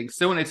after everything,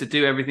 still wanted to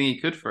do everything he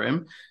could for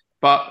him.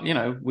 But, you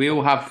know, we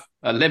all have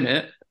a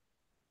limit.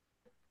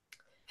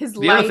 his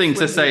The other life thing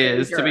to was in say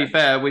is, to be danger.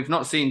 fair, we've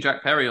not seen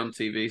Jack Perry on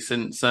TV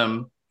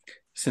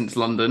since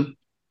London.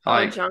 Oh,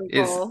 Like,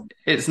 Jungle.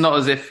 it's not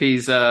as if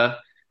he's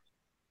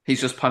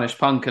just punished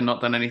Punk and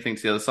not done anything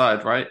to the other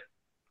side, right?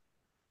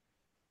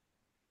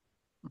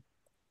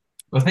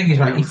 The thing is,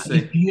 We right, will if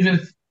see. you'd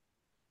have,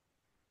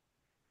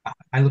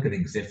 I look at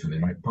things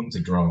differently, right? Punk's a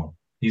draw.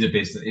 He's a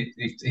business.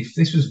 If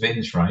this was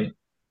Vince, right,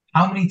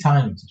 how many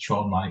times did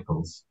Shawn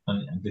Michaels,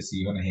 and this,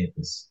 you're going to hate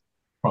this,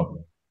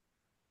 probably.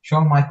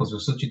 Shawn Michaels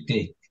was such a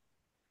dick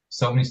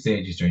so many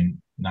stages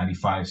during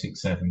 95,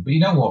 6, 7. But you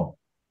know what?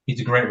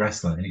 He's a great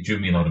wrestler and he drew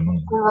me a lot of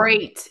money.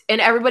 Great. And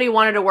everybody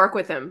wanted to work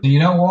with him. So you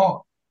know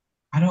what?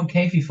 I don't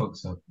care if he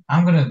fucks up.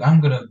 I'm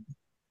gonna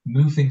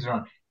move things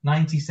around.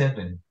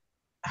 97.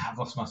 I've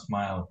lost my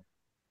smile.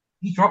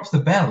 He drops the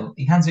bell,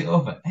 he hands it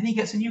over, and he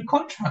gets a new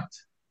contract.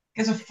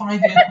 He gets a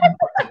 5-year contract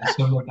at the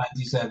summer of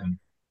 97.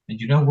 And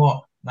you know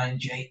what?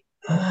 98.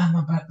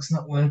 My back's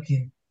not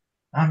working.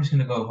 I'm just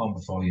gonna go home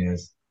for 4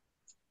 years.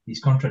 His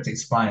contract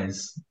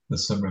expires the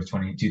summer of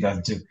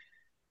 2002.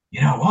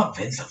 You know what,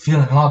 Vince? I'm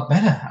feeling a lot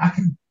better. I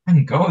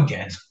can go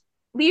again.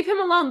 Leave him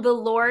alone. The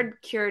Lord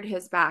cured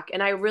his back.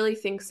 And I really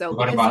think so.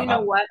 Forgot Because about you know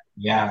that. what?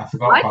 Yeah,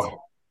 What?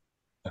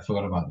 I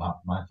forgot about that.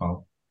 My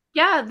fault.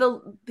 Yeah,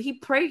 he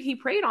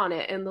prayed on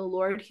it and the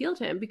Lord healed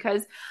him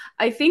because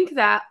I think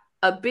that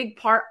a big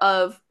part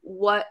of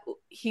what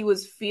he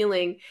was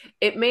feeling,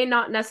 it may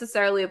not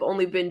necessarily have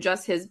only been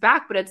just his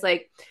back, but it's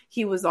like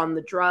he was on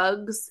the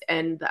drugs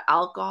and the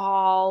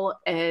alcohol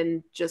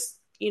and just,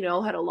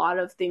 had a lot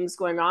of things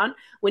going on.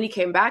 When he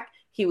came back,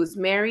 he was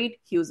married,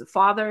 he was a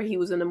father, he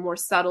was in a more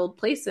settled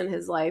place in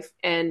his life,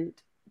 and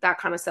that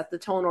kind of set the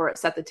tone or it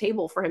set the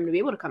table for him to be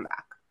able to come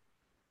back.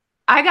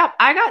 I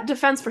got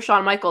defense for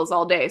Shawn Michaels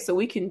all day, so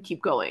we can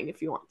keep going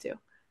if you want to.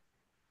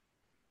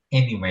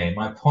 Anyway,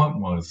 my point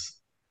was,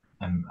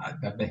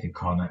 I'd make a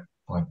corner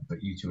point,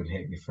 but you two would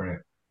hate me for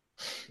it.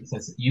 It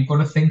says you've got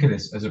to think of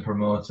this as a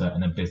promoter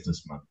and a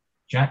businessman.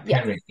 Jack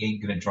Yes. Perry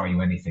ain't going to draw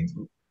you anything.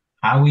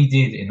 How he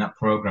did in that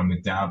program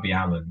with Darby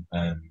Allin,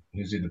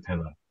 who's in the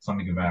pillar,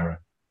 Sammy Guevara,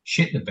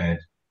 shit the bed.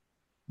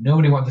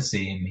 Nobody wanted to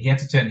see him. He had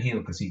to turn heel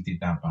because he did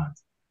that bad.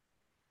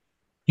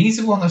 He's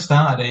the one that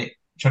started it,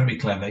 trying to be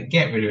clever.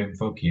 Get rid of him.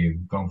 Fuck you.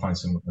 Go and find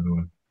some other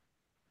one.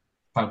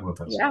 Find one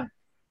person. Yeah.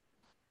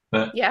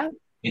 But Yeah.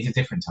 it's a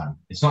different time.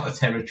 It's not a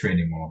territory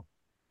anymore.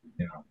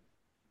 You know.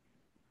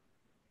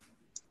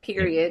 Yeah.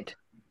 Period.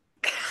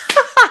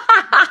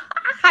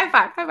 High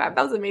five. High five.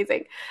 That was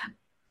amazing.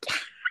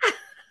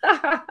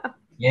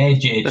 Yeah,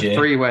 The JJ.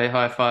 three-way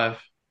high five.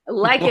 I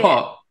like it.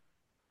 What?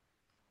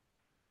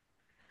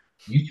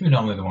 You two are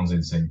normally the ones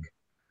in sync.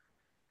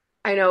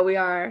 I know we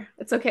are.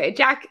 It's okay.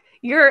 Jack,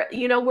 we're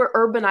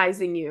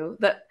urbanizing you.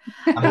 I'm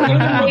We're gonna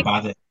gonna be make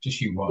bad at it.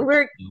 Just you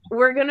watch.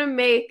 we're gonna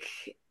make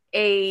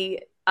a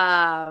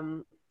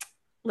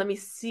let me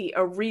see,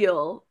 a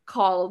reel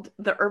called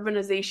The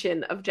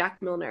Urbanization of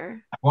Jack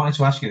Milner. I wanted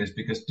to ask you this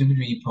because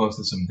WWE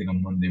posted something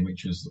on Monday,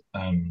 which was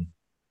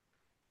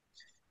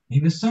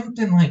it was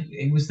something like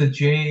it was the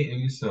Jey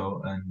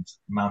Uso and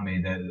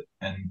Mami that,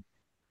 and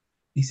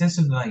he said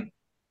something like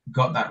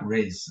got that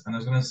Riz, and I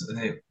was gonna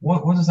say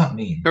what does that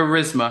mean?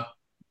 Charisma.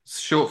 It's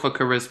short for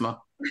charisma.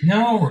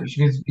 No,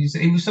 because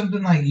it was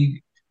something like you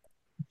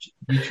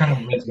trying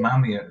to Riz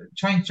Mami,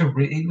 trying to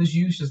it was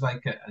used as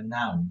like a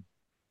noun.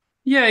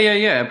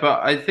 Yeah.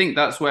 But I think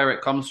that's where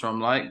it comes from.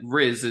 Like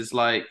Riz is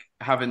like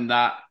having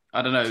that,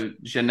 I don't know,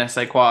 je ne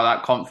sais quoi,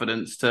 that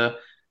confidence to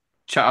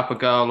chat up a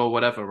girl or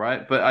whatever,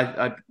 right? But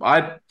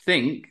I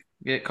think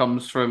it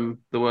comes from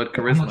the word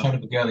I'm not charisma. trying to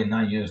be a girl in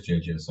 9 years,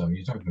 JJ. So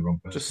you're talking to the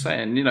wrong Just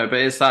person. saying, but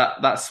it's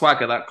that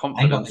swagger, that I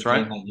ain't got the confidence, game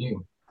right? like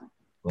you,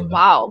 brother.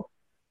 Wow.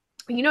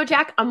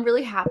 Jack, I'm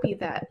really happy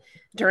that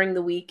during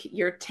the week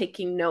you're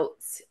taking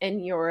notes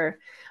and you're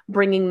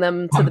bringing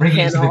them to I'm the bringing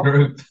it to the panel.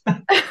 group.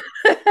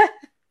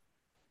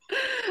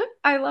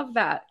 I love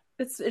that.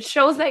 It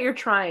shows that you're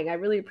trying. I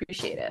really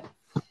appreciate it.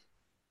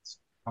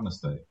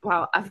 Honestly.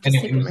 Wow, I've just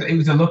Anyway, it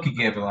was a lucky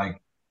game, but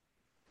like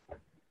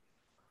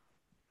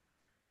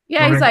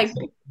yeah, he's like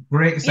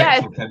great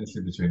sexual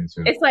chemistry between the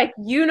two. it's like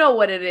you know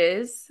what it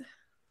is.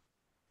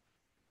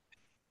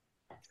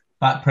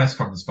 That press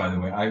conference, by the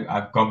way,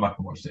 I've gone back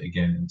and watched it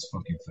again, and it's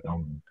fucking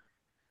phenomenal.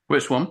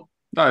 Which one?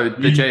 Oh,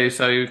 the Jey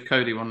Uso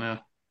Cody one, yeah.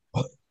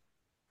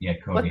 Yeah,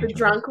 Cody. What, the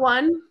drunk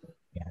one?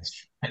 Yeah,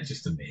 it's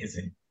just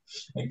amazing.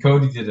 And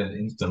Cody did an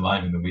Insta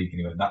live in the week, and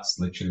he went, "That's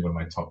literally one of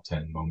my top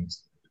 10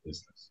 moments in the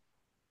business."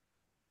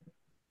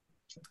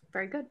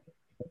 Very good.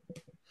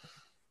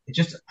 It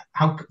just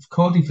how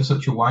Cody for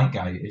such a white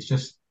guy, it's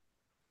just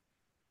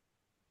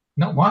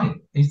not white.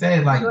 He's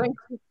there like.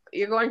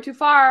 You're going too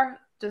far.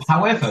 Just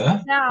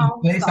however, now.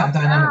 he plays that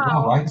dynamic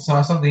well, right? So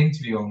I saw the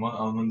interview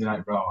on Monday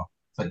Night Raw.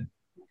 It's like,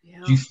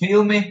 do you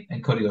feel me?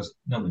 And Cody goes,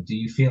 no, but do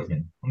you feel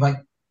him? I'm like,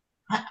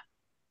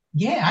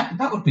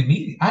 that would be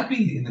me. I'd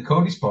be in the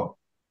Cody spot.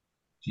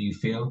 Do you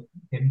feel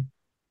him?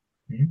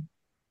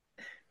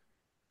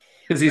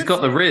 Because he's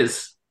got the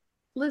Riz.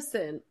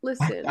 Listen.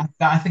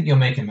 I think you're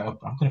making that up.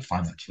 I'm going to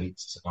find that tweet.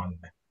 It's annoying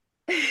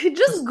me.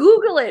 Just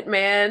Google it,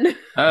 man.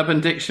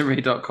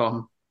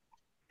 UrbanDictionary.com.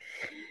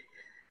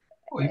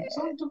 Oh, it's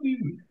on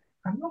W.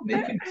 I'm not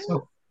making this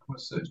up. I'm going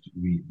to search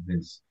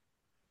this.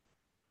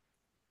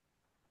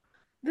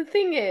 The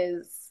thing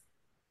is,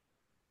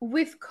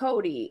 with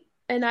Cody,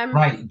 and I'm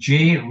right.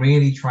 Jey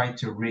really tried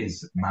to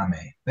Riz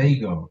Mame. There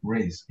you go,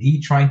 Riz.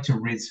 He tried to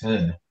Riz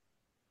her.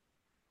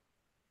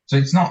 So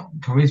it's not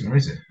charisma,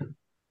 is it?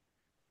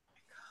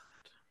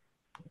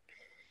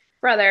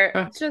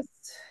 Brother, just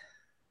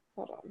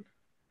hold on.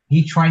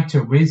 He tried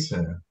to Riz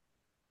her.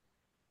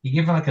 He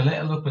gave her like a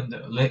little up and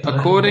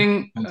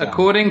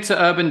according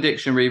to Urban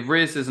Dictionary,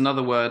 Riz is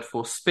another word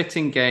for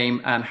spitting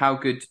game and how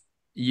good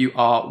you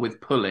are with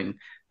pulling.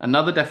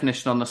 Another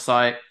definition on the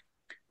site,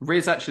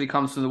 Riz actually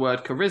comes from the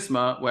word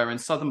charisma, where in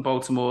Southern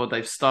Baltimore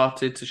they've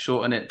started to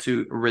shorten it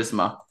to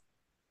Rizma.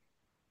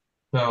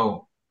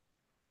 So,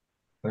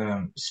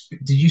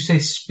 did you say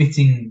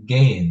spitting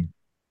game?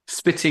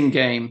 Spitting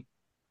game.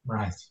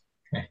 Right.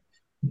 Okay.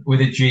 With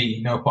a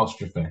G, no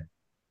apostrophe.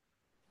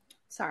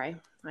 Sorry,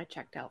 I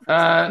checked out.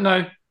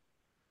 No.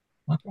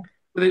 Okay.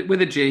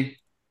 With a G.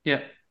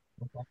 Yeah.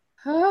 Okay.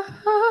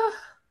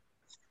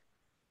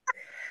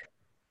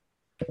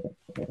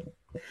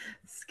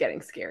 It's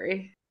getting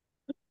scary.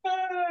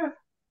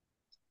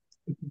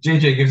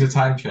 JJ gives a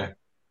time check.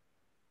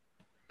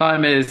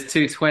 Time is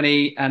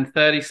 2:20 and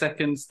 30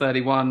 seconds,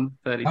 31,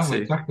 32. Oh,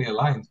 exactly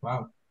aligned.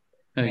 Wow.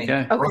 There you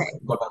go. Okay.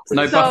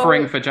 No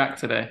buffering for Jack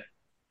today.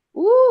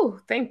 Ooh,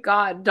 thank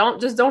God.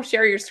 Don't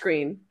share your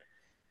screen.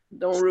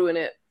 Don't ruin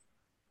it.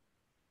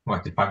 I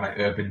have to find my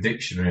Urban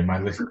Dictionary in my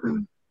list.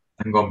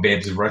 I'm going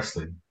Babes of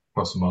Wrestling.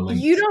 Cross my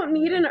links. You don't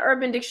need an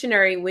Urban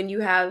Dictionary when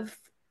you have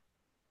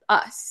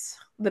us,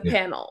 the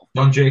panel.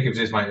 John Jacobs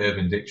is my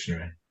Urban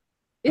Dictionary.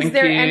 Is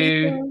there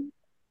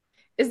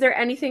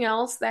anything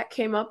else that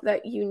came up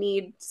that you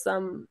need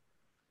some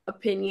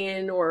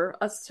opinion or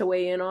us to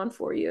weigh in on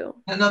for you?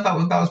 No, that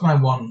was my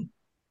one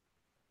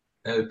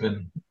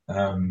urban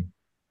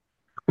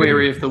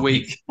query of the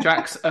week.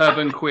 Jack's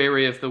urban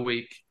query of the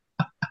week.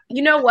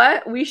 You know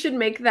what? We should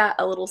make that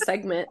a little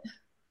segment.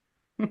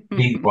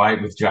 Beat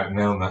White with Jack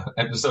Milner,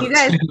 episode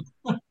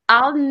 2.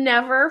 I'll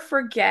never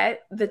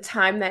forget the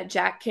time that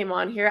Jack came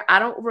on here. I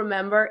don't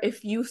remember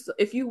if you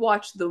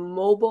watched the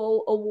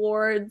Mobile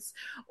Awards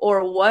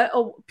or what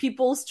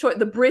People's Choice,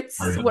 the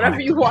Brits, whatever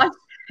you watched,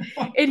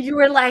 and you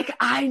were like,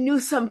 I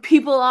knew some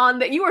people on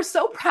that. You were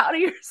so proud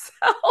of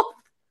yourself.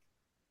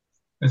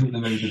 He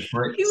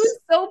was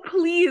so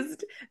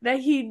pleased that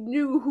he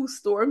knew who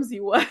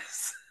Stormzy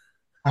was.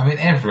 I mean,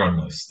 everyone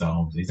knows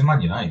Storms. He's a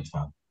Man United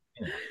fan.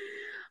 You know.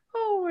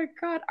 Oh my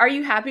God. Are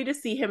you happy to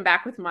see him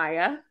back with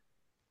Maya?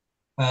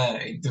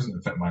 It doesn't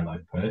affect my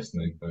life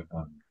personally, but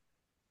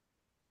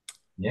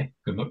yeah,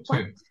 good luck to What?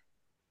 him.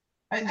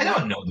 I What?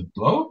 don't know the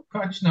bloke.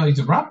 I just know he's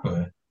a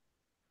rapper.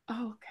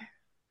 Oh, okay.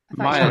 I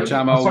thought you Maya were.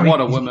 Sorry, oh, Jama, sorry. what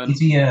a Is woman.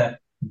 he a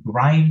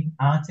grime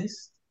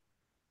artist?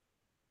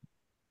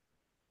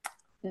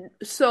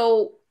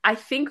 So I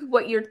think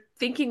what you're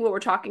thinking, what we're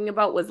talking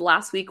about was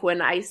last week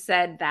when I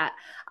said that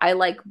I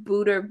like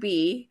Booter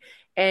B,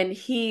 and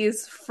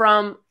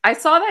I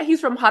saw that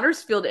he's from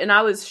Huddersfield, and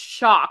I was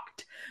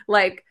shocked.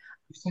 Like,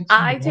 You said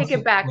I something take else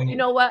it back. when You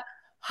know what?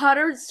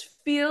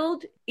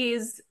 Huddersfield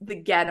is the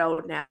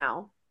ghetto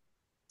now.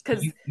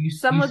 Because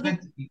some you of the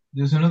said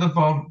there's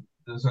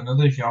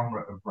another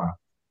genre of rap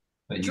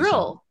that you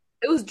said drill,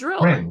 it was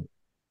drill, drill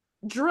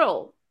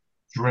drill.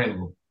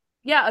 drill.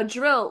 Yeah, a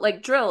drill,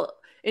 like drill.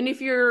 And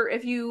if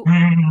you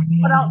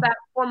put out that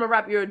form of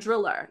rap, you're a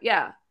driller.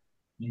 Yeah.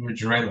 You're a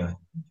driller.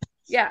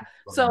 Yeah.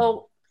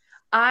 So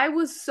I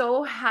was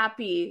so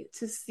happy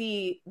to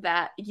see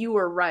that you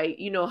were right.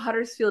 You know,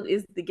 Huddersfield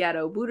is the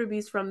ghetto.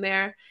 Booterby's from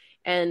there.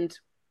 And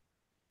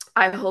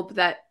I hope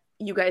that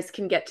you guys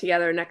can get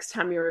together next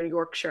time you're in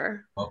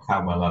Yorkshire. Look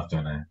how well I've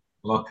done it.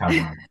 Look how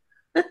well.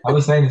 I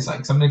was saying it's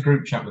like some in a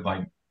group chat with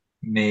like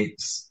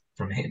mates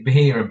from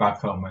here and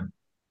back home, and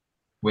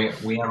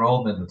we are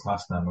all middle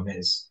class now. And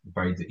it's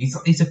very.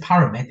 He's a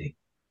paramedic.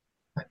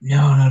 Like,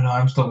 no, no, no.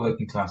 I'm still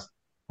working class.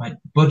 Like,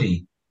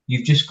 buddy,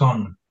 you've just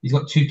gone. He's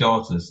got two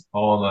daughters,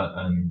 Orla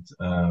and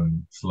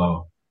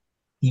Flo.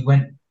 He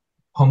went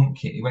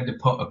pumpkin. He went to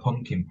put a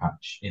pumpkin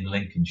patch in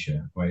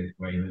Lincolnshire, where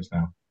he lives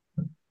now.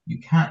 You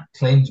can't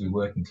claim to be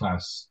working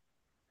class,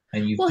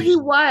 and you've Well, he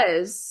just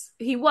was.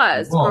 He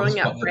it was was. growing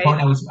up, But the right?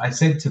 point I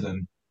said to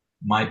them,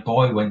 my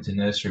boy went to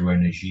nursery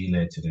wearing a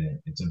gilet today.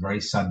 It's a very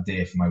sad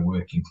day for my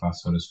working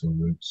class Huddersfield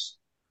roots.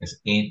 There's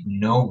ain't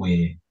no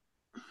way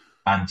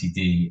Auntie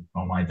D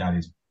or my dad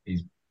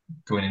is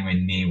going anywhere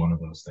near one of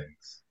those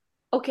things.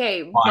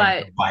 Okay, Why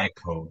but buy a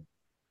coat?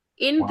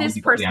 in Why have this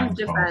you got the person's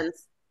arms off?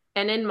 defense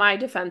and in my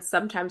defense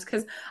sometimes,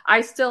 because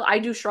I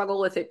do struggle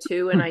with it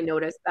too, and I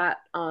notice that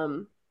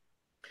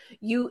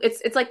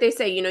it's like they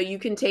say, you know, you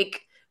can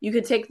take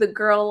the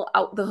girl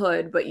out the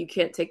hood, but you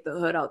can't take the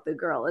hood out the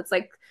girl. It's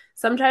like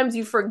sometimes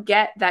you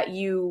forget that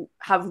you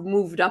have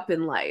moved up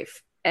in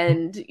life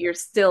and you're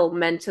still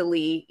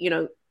mentally, you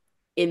know,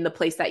 in the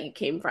place that you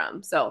came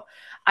from. So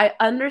I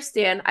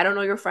understand. I don't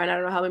know your friend. I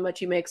don't know how much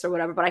he makes or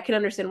whatever, but I can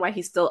understand why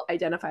he still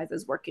identifies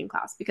as working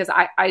class because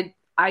I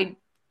am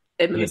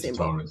in the He's a same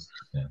boat. tourist.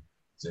 Yeah,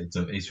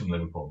 he's from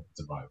Liverpool.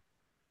 It's a vibe.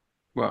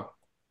 Well,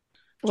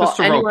 Well, just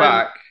to roll anyone.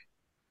 back,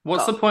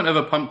 what's the Oh, point of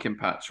a pumpkin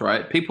patch,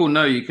 right? People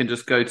know you can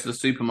just go to the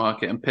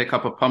supermarket and pick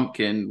up a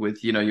pumpkin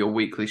with, your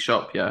weekly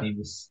shop, yeah?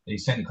 He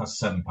said it cost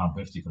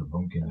 £7.50 for a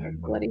pumpkin oh, there.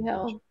 bloody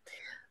hell!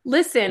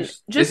 Listen,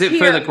 Is just it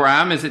for the here.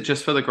 gram? Is it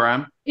just for the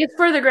gram? It's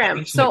for the It gram.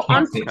 makes for the So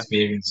kids the Okay,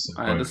 experience of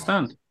I going out.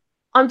 understand.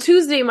 on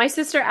Tuesday, my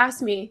sister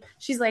asked me.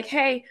 She's like,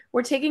 "Hey,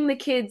 we're taking the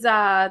kids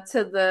to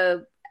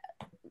the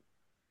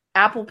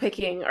apple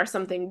picking or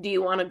something. Do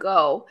you want to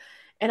go?"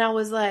 And I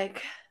was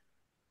like,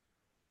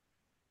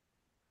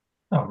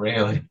 Not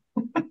really.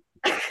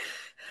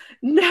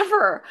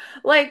 never.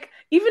 Like,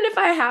 even if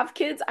I have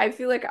kids, I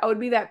feel like I would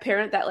be that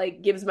parent that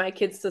like gives my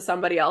kids to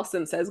somebody else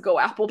and says, "Go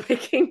apple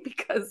picking,"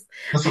 because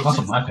That's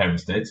what my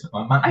parents did.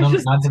 I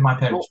just Neither of my don't,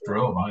 parents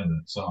drove either.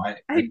 So I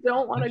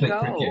don't want we to played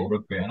cricket and go.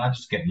 rugby, and I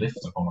just get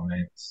lifted up on my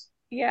mates.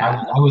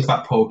 Yeah. I was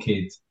that poor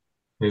kid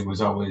who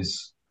was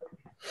always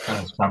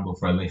trying to scramble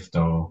for a lift,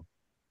 or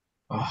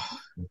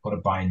we've got to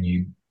buy a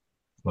new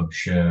club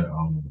shirt,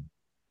 or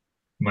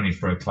money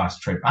for a class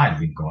trip. I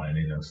didn't go on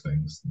any of those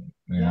things.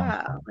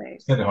 Yeah,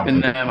 like Instead of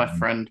Been hopping, there, my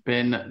friend.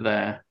 Been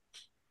there.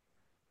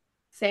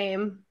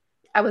 same.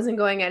 I wasn't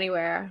going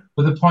anywhere.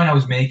 but the point I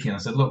was making, I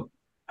said, look,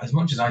 as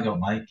much as I don't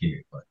like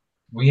it, but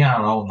we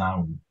are all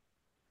now,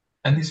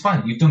 and it's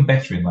fine. You've done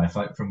better in life,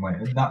 like from where,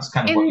 and that's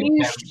kind of what And your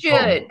you parents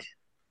told you. should.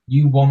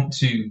 You want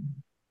to,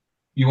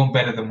 you want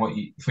better than what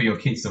you for your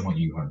kids than what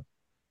you had.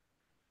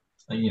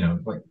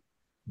 And like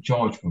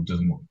George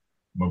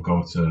will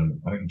go to,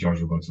 I think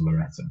George will go to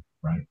Loretta,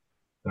 right?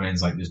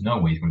 Lorraine's like, there's no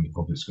way he's going to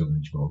public school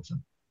in Gibraltar.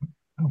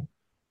 Oh,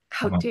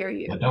 How I'm like, dare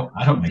you?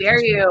 I How don't make dare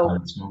kids go to you?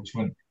 private school. She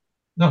went,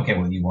 I don't get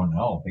what you want at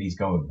all, but he's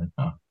going.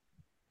 Oh,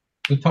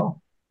 good talk.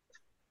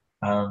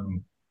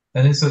 Um,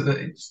 and it's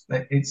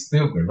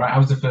still good, right? I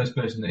was the first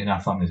person in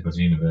our family to go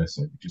to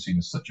university, which was seen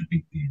as such a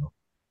big deal.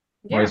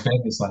 Yeah, Whereas for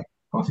him, it's like,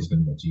 of course he's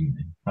going to go to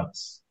uni.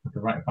 That's like a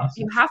rite of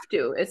you passage. have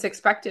to. It's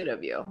expected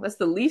of you. That's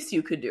the least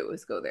you could do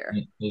is go there.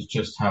 It's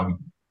just how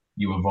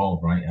you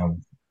evolve, right?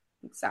 And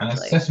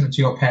that's a Exactly. testament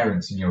to your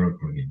parents and your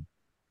upbringing.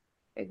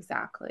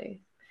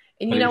 Exactly.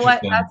 And But you it know was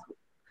just what?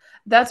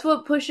 That's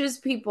what pushes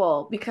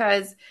people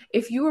because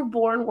if you were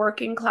born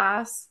working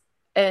class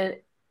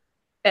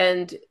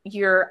and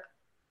you're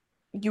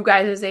you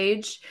guys'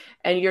 age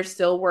and you're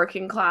still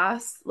working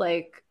class,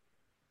 like,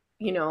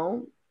 you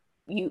know,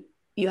 you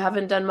You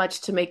haven't done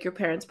much to make your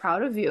parents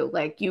proud of you.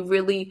 Like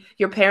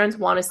your parents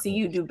want to see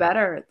you do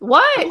better.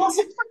 What?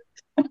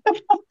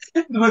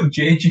 Look,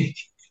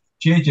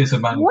 JJ's a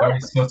man who What? very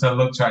subtle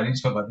looks right.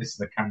 He's got like this is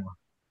the camera.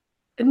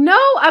 No,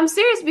 I'm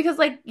serious because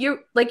like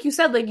you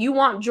said, like you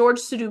want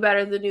George to do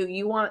better than you.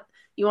 You want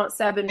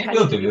Seb and He Penny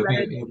will to do. do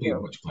better He'll than be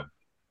you. much clever.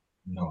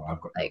 No,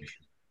 I've got no Like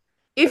issue.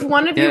 if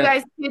one of you Yeah.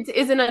 guys kids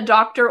isn't a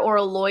doctor or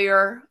a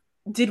lawyer,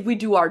 did we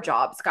do our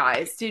jobs,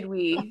 guys? Did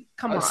we?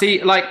 Come on.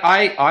 See, like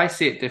I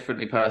see it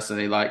differently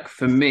personally. Like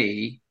for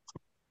me,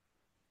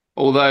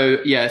 although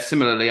yeah,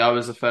 similarly, I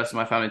was the first in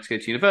my family to go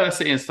to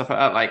university and stuff like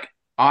that. Like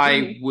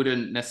I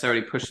wouldn't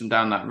necessarily push them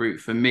down that route.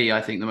 For me,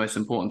 I think the most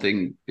important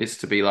thing is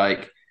to be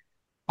like,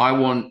 I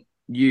want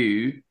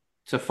you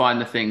to find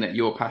the thing that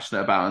you're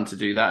passionate about and to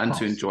do that and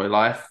to enjoy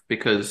life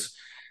because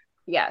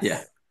Yes.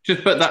 yeah,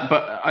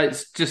 but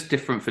it's just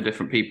different for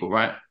different people,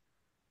 right?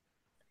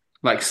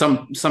 Like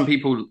some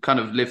people kind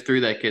of live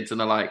through their kids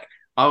and are like,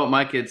 I want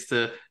my kids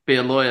to be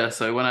a lawyer,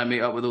 so when I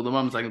meet up with all the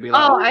mums, I can be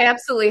like, Oh, I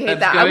absolutely hate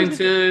Seb's that. going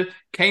to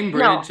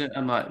Cambridge. No. And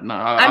I'm like, no,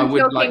 I I'm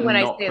would like joking when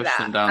I not say push that.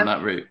 them down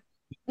that route.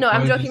 No,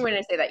 I'm Well, joking just- when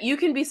I say that. You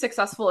can be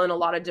successful in a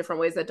lot of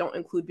different ways that don't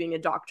include being a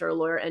doctor, a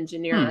lawyer,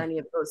 engineer, or any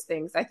of those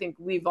things. I think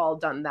we've all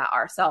done that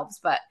ourselves,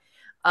 but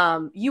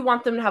you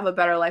want them to have a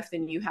better life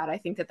than you had. I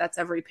think that that's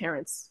every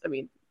parent's. I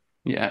mean,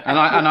 Yeah,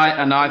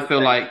 and I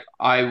feel like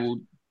I will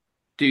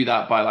do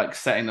that by like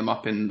setting them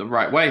up in the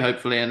right way,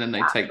 hopefully, and then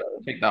they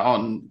take that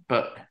on.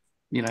 But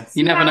you know,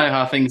 you never know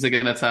how things are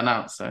going to turn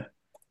out. So,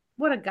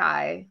 what a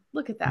guy!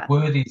 Look at that. The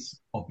word is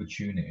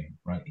opportunity,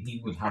 right?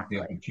 He would have the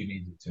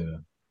opportunity to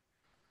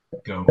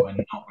go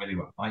and not really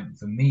like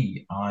for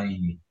me.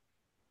 I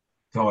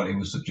thought it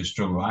was such a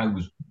struggle. I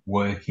was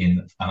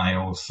working, and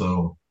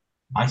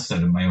I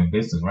started my own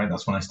business, right?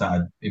 That's when I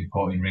started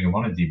importing Ring of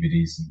Honor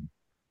DVDs and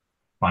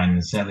buying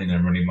and selling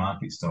and running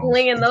market stalls.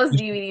 Slinging those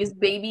DVDs,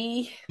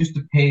 baby. Just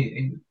to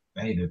pay,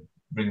 the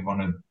Ring of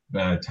Honor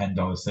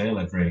 $10 sale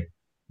I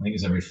think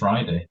it's every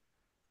Friday.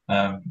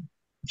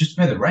 Just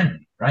to pay the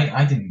rent, right?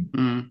 I didn't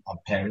have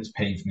parents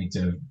paying for me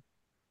to.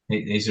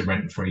 Here's a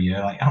rent for a year.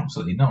 Like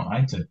absolutely not. I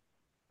had to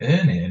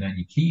earn it and then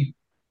you keep.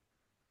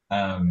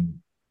 And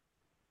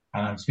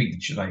I'm speaking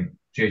to like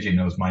JJ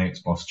knows my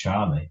ex-boss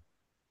Charlie.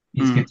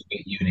 He's get to be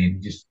at uni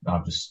and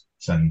I'll just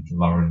send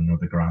Lauren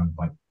another grand.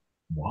 Like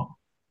what?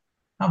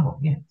 Oh well,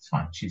 yeah, it's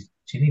fine. She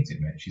needs it,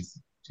 mate. She's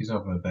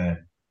over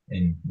there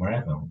in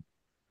wherever.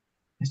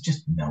 It's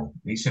just no.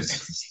 It's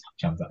just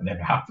chance that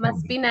never happened.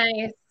 Must be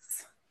nice.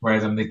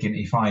 Whereas I'm thinking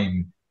if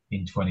I'm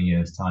in 20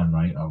 years' time,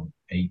 right, or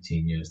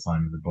 18 years'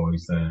 time, the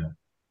boys there,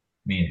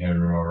 me and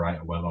her are all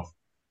right, well off.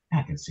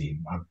 I can see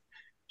him. I've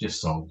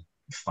just sold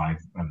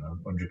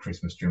 100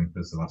 Christmas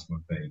jumpers the last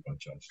month. There you go,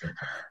 George.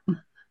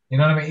 You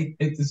know what I mean?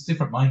 It's a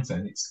different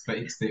mindset. It's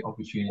the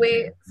opportunity.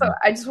 Wait, so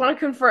I just want to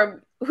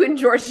confirm when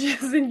George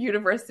is in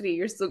university,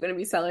 you're still going to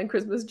be selling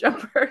Christmas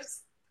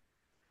jumpers.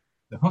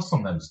 The hustle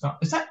never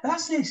stops.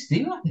 That's Ace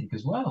Steel, I think,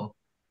 as well.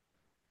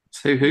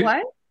 So who?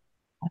 What?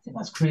 I think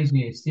that's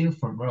Crazy Ace Steel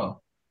front row.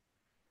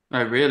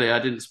 Oh, really? I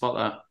didn't spot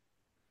that.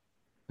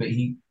 But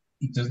he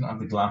doesn't have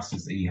the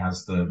glasses. He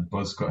has the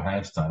buzz cut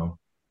hairstyle.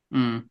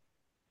 I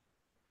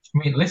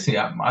mean, listen,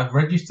 I've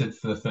registered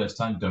for the first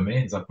time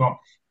domains.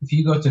 If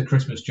you go to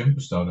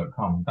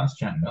christmasjumperstore.com, that's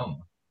Jack Milner.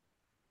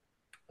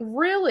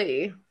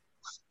 Really?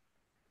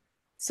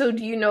 So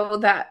do you know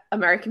that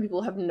American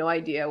people have no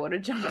idea what a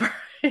jumper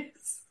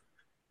is?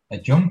 A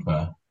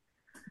jumper?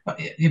 But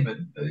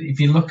if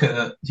you look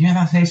at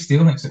that's Ace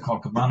Steel next to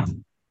Colt Cabana.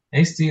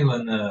 Ace Steel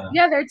and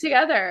yeah, they're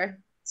together.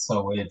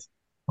 So weird.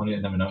 I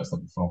never noticed that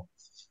before.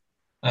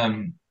 But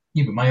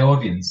my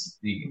audience,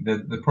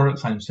 the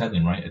products I'm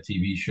selling, right, are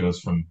TV shows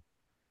from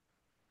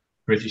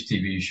British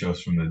TV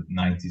shows from the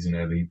 90s and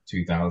early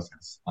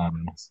 2000s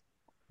and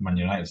Man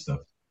United stuff.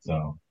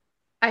 So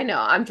I know.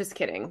 I'm just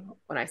kidding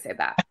when I say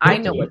that. I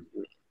know what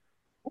you mean.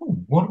 Oh,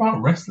 what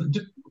about wrestling?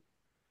 Do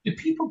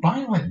people buy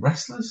like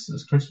wrestlers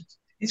as Christmas?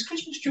 Is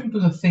Christmas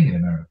jumpers a thing in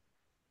America?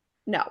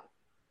 No.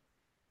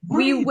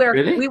 Really?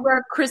 We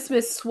wear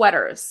Christmas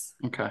sweaters.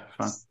 Okay,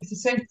 fine. It's the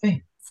same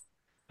thing.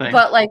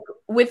 But like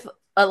with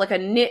like a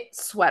knit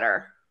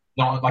sweater.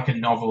 Not like a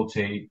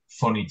novelty,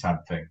 funny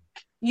type thing.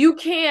 You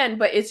can,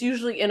 but it's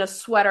usually in a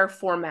sweater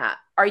format.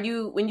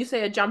 When you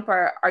say a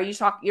jumper,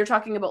 you're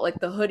talking about like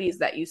the hoodies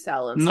that you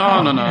sell and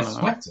stuff? No.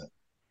 Sweater.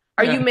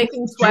 Are you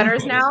making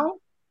sweaters now?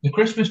 The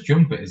Christmas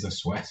jumper is a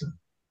sweater.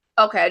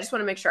 Okay, I just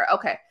want to make sure.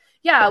 Okay.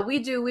 Yeah, we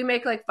do. We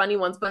make like funny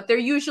ones, but they're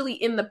usually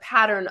in the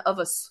pattern of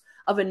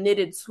a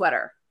knitted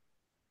sweater.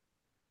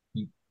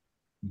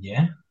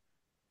 Yeah.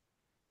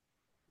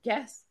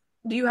 Yes.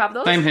 Do you have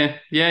those? Same here.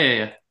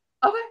 Yeah.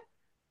 Okay.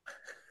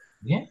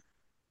 Yeah.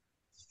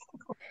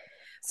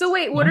 So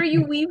wait, what are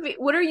you weaving?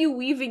 What are you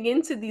weaving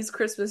into these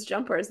Christmas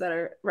jumpers that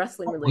are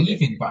wrestling related?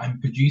 Weaving, but I'm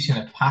producing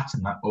a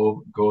pattern that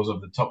goes over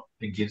the top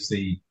and gives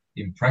the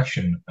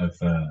impression of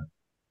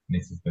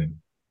knitted thing.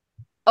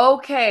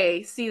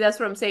 Okay, see, that's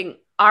what I'm saying.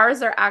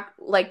 Ours are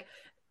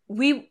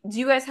do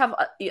you guys have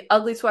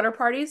ugly sweater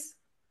parties?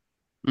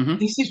 Mm-hmm.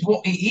 This is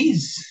what it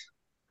is.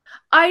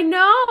 I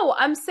know,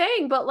 I'm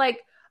saying, but like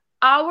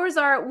ours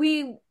are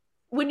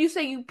when you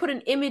say you put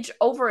an image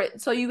over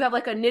it, so you have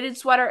like a knitted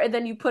sweater and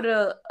then you put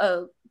a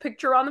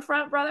picture on the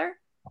front, brother.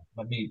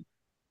 Let me.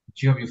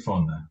 Do you have your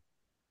phone there?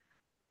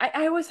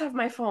 I always have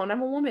my phone.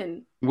 I'm a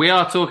woman. We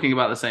are talking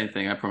about the same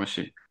thing, I promise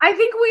you. I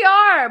think we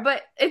are,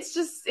 but it's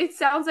just it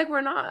sounds like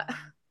we're not.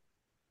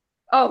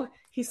 Oh,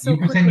 he's so You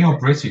quick pretend with you're it.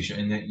 British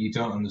and that you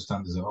don't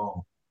understand us at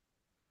all.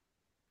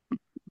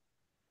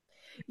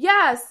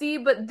 Yeah, see,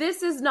 but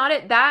this is not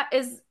it. That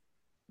is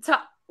to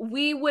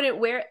we wouldn't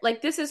wear it.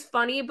 Like this is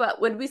funny, but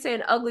when we say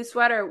an ugly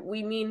sweater,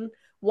 we mean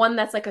one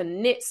that's like a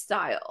knit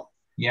style,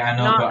 Yeah, I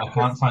know, not but I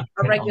can't just find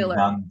a print on regular.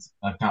 demand.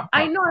 I can't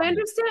I know, I find it.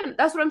 understand.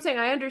 That's what I'm saying.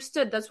 I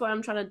understood. That's why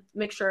I'm trying to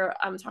make sure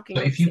I'm talking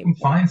So about the if you same can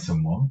thing. find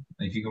someone,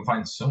 if you can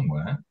find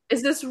somewhere,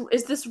 Is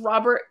this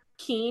Robert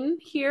Keane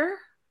here?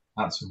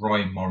 that's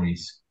Roy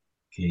Morris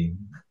Keane,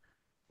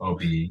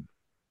 OBE.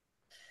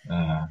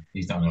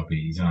 He's not an OBE,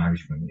 he's an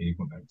Irishman. He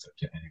wouldn't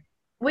accept it anyway.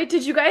 Wait,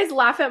 did you guys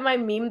laugh at my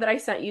meme that I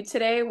sent you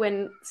today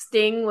when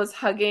Sting was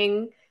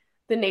hugging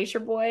the Nature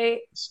Boy?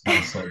 It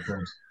smells so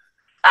good.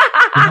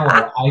 You know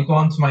what? I go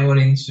onto my own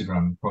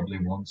Instagram probably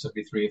once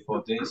every 3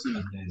 or 4 days,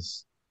 and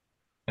there's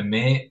a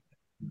mate,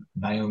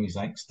 Naomi's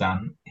ex,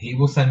 Dan. He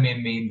will send me a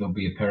meme. There'll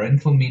be a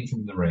parental meme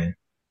from Lorraine.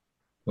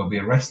 There'll be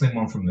a wrestling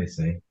one from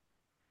Lissy,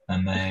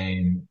 and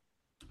then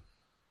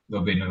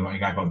there'll be another one, a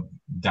guy called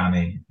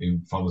Danny who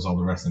follows all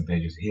the wrestling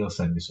pages. He'll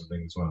send me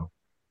something as well.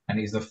 And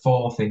it's the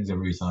four things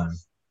every time.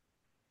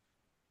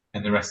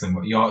 And the wrestling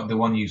one, the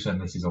one you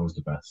send this is always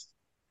the best.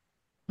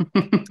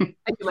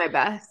 I do my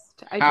best.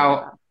 I do my How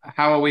best.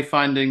 how are we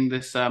finding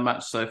this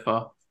match so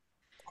far?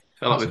 I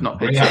feel like That's we've not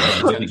paid great, too much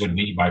actually. Really attention. good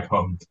knee by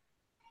Pond.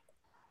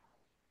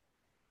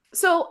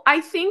 So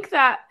I think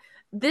that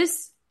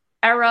this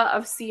era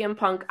of CM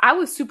Punk, I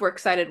was super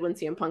excited when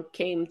CM Punk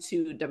came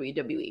to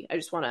WWE. I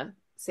just want to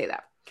say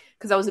that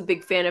because I was a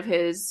big fan of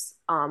his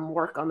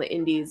work on the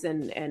Indies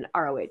and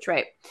ROH,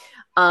 right?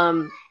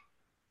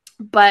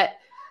 But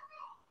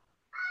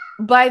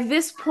by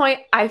this point,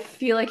 I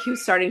feel like he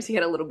was starting to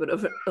get a little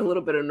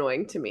bit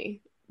annoying to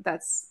me.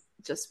 That's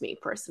just me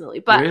personally,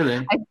 but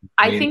Really?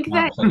 I think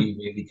that You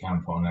really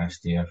can't put on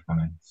SDF, can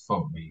I?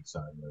 Fuck me,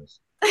 sideways.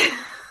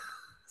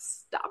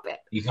 stop it.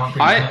 You can't.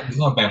 I He's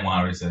not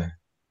Benoit, is it?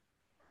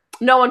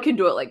 No one can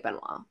do it like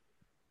Benoit.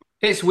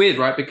 It's weird,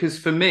 right? Because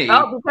for me,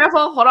 Oh, be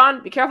careful. Hold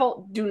on. Be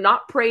careful. Do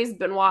not praise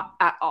Benoit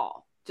at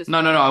all. Just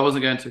no, no, no, I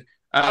wasn't going to.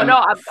 oh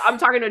no, I'm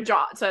talking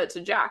to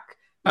to Jack.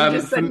 You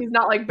just said For, he's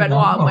not like Benoit. No,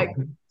 I'm like,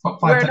 top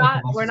five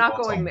technical we're masters of not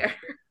all going time. there.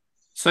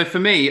 so for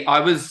me,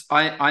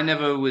 I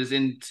never was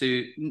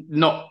into,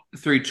 not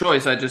through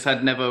choice. I just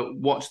had never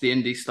watched the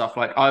indie stuff.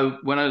 Like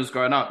when I was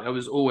growing up, it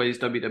was always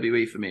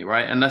WWE for me,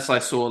 right? Unless I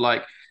saw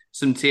like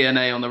some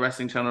TNA on the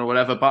wrestling channel or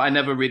whatever, but I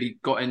never really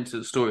got into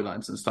the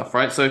storylines and stuff,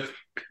 right? So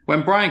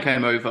when Brian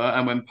came over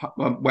and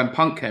when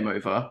Punk came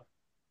over,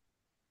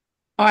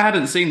 I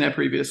hadn't seen their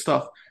previous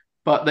stuff,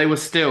 but they were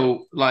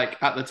still like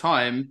at the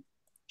time,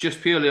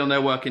 just purely on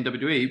their work in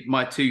WWE,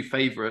 my two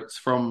favorites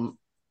from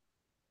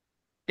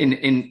in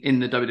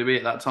the WWE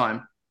at that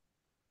time.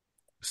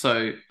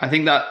 So I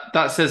think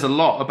that says a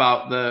lot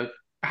about the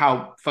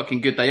how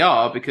fucking good they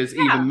are, because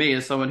Yeah, even me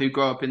as someone who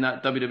grew up in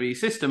that WWE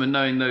system and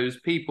knowing those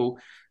people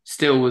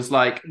still was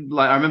like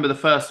I remember the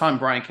first time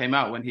Brian came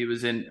out when he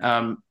was in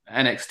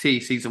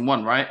NXT season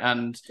 1, right?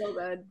 And so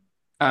good.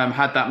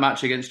 had that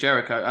match against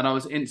Jericho, and I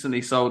was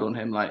instantly sold on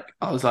him. Like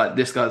I was like,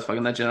 this guy's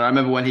fucking legend. And I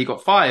remember when he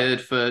got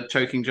fired for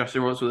choking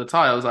Justin Ross with a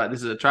tie, I was like,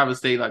 this is a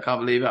travesty. Like, can't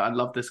believe it. I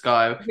love this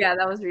guy. Yeah,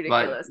 that was Like,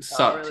 ridiculous. Oh, it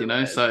sucked, really you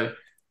know. was. So,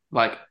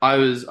 like, I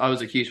was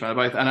a huge fan of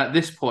both. And at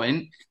this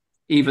point,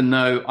 even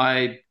though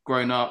I'd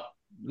grown up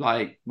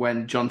like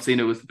when John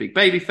Cena was the big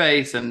baby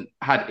face and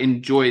had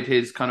enjoyed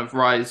his kind of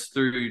rise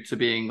through to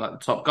being like the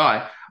top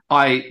guy,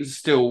 I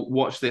still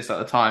watched this at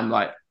the time,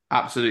 like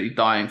absolutely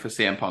dying for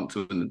CM Punk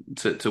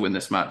to win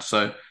this match.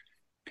 So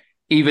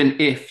even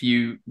if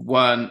you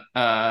weren't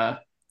a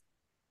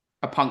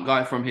Punk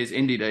guy from his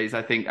indie days,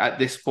 I think at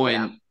this Yeah.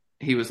 point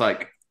he was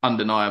like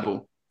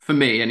undeniable for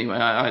me.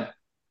 Anyway,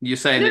 you're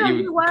saying No, that no,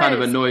 you he were kind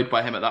of was. annoyed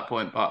by him at that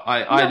point, but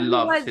I No, he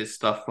loved was. his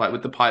stuff, like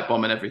with the pipe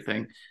bomb and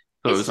everything.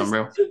 Thought it It's was just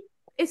unreal.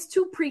 it's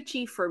too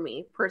preachy for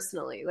me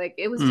personally. Like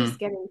Mm.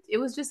 it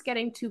was just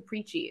getting too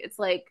preachy. It's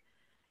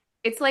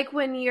like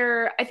when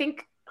you're I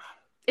think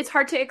it's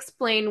hard to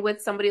explain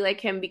with somebody like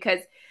him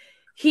because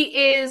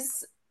he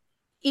is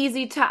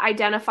easy to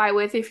identify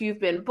with if you've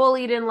been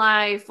bullied in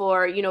life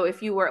or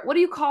if you were what do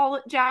you call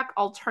it, Jack?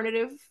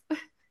 Alternative?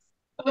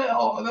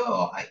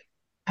 No,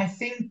 I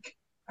think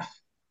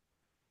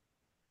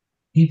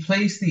he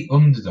plays the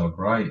underdog,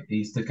 right?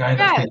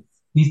 Yes.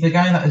 He's the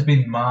guy that has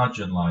been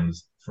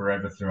marginalized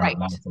forever throughout Right.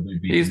 life. Whether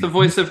it be He's from the his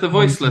voice of the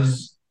choices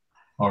voiceless.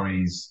 or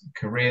his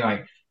career.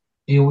 Like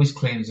he always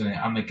claims in it,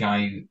 I'm a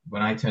guy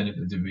when I turned up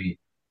to WWE,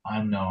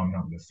 I know I'm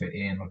not gonna fit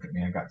in. Look at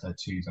me, I got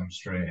tattoos, I'm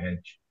straight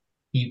edge.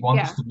 He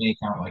wants Yeah. to make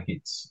out like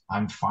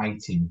I'm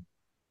fighting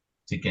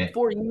to get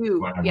For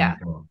you. where I want Yeah.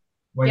 to go.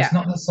 Well, Yeah. it's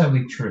not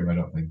necessarily true, I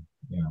don't think.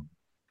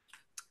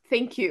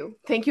 Thank you.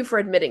 Thank you for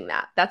admitting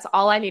that. That's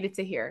all I needed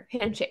to hear.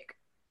 Handshake.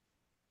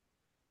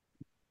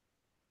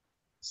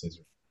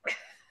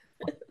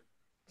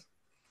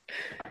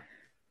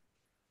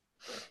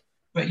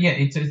 But yeah,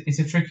 it's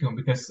a tricky one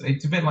because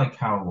it's a bit like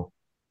how,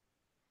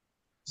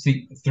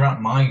 see,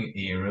 throughout my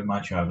era,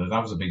 my childhood, I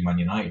was a big Man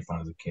United fan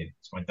as a kid.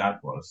 So my dad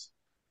was,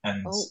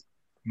 and Oh,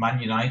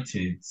 Man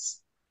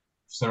United's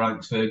Sir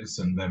Alex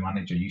Ferguson, their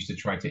manager, used to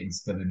try to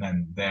instill in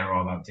them they're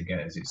all out to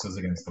get us. It's us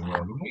against the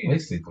world. And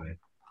realistically,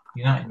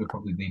 United would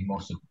probably be the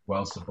most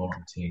well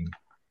supported team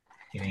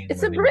in England in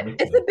it's a Britain.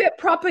 bit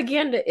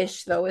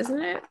propaganda-ish though,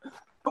 isn't it? Of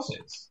course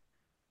it's,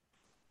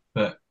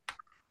 but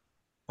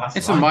that's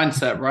It's a life.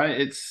 mindset, right?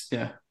 It's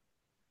yeah.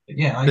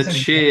 Yeah, like I The said,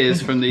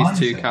 cheers from these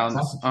two mindset, counts,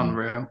 it's attitude.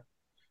 unreal.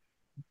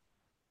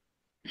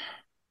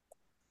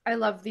 I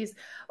love these.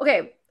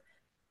 Okay,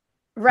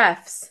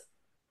 refs.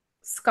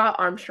 Scott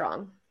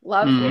Armstrong.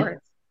 Love Mhm.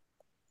 or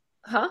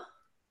huh?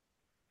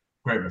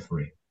 Great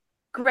referee.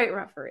 Great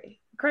referee.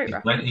 Great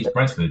referee. He's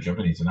bred for the job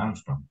and he's an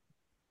Armstrong.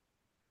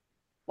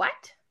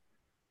 What?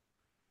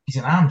 He's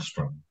an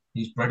Armstrong.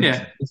 He's bred Yeah.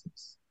 into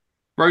business.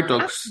 Road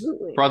Dogg's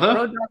Absolutely. brother.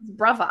 Road Dogg's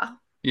brother.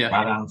 Yeah.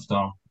 Brad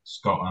Armstrong,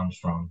 Scott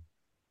Armstrong,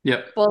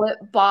 Yep.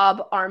 Bullet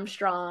Bob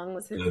Armstrong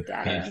was his the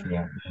dad.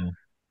 Patriot. Yeah.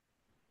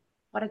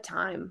 What a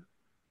time.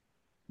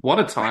 What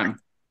a time.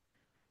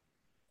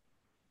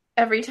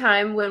 Every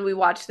time when we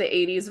watch the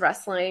 80s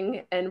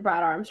wrestling and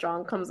Brad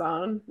Armstrong comes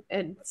on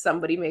and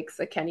somebody makes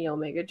a Kenny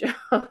Omega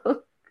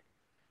joke.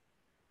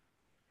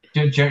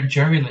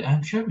 Jerry Lynn,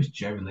 I'm sure it was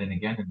Jerry Lynn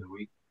again in the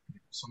week.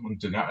 Someone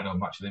dug out an old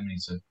match of him and he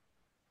said,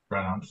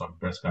 Brad Armstrong,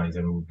 best guy he's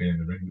ever been in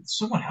the ring with.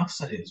 Someone else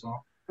said it as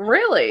well.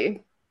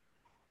 Really?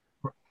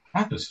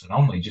 Brad was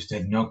phenomenal. He just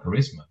had no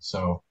charisma.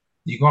 So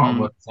you go out and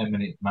work a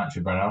 10-minute match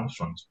with Brad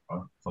Armstrong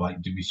for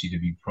like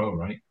WCW Pro,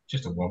 right?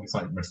 Just a walk. It's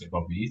like wrestling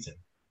Bobby Eaton.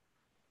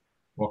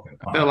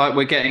 I feel like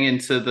we're getting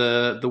into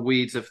the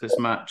weeds of this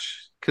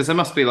match because there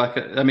must be like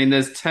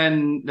there's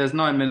 9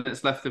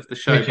 minutes left of the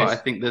show, but I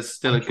think there's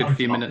still a good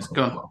few minutes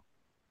gone.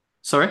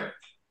 Sorry?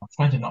 I'm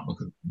trying to not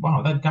look at,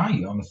 wow, that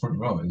guy on the front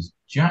row is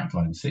jacked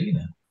like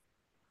Cena.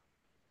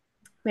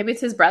 Maybe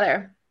it's his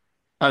brother.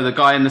 Oh, the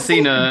guy in the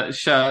Cena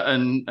shirt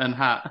and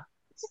hat.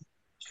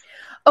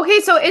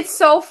 Okay, so it's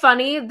so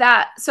funny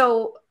that,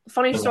 so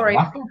funny story.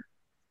 Laughing?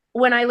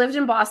 When I lived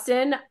in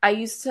Boston, I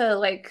used to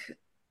like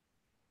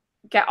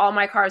get all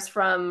my cars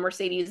from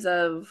Mercedes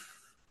of,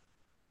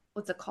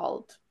 what's it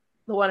called?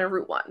 The one in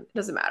Route 1. It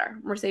doesn't matter.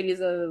 Mercedes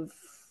of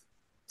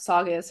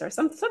Saugus or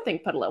something,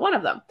 Peddler, one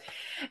of them.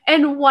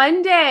 And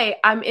one day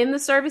I'm in the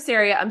service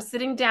area, I'm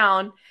sitting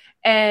down,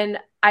 and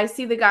I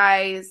see the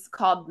guys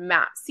called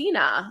Matt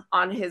Cena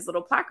on his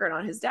little placard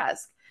on his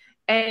desk.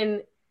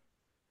 And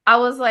I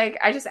was like,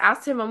 I just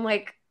asked him, I'm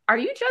like, are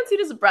you John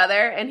Cena's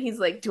brother? And he's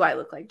like, do I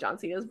look like John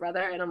Cena's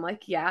brother? And I'm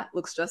like, yeah,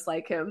 looks just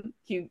like him.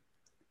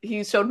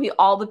 He showed me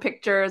all the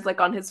pictures like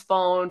on his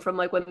phone from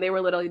like when they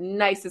were little.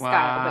 Nicest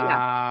guy. But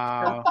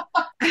yeah.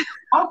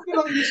 How can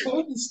I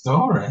understand the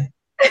story?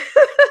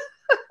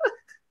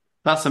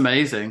 That's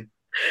amazing.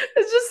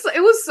 It's just, it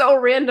was so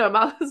random.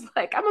 I was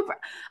like, I'm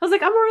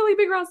a really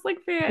big wrestling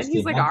fan. And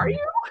he's like, are you?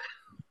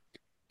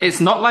 It's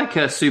not like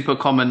a super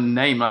common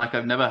name. Like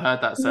I've never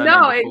heard that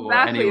surname before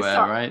anywhere,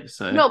 right?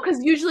 So no,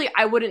 because usually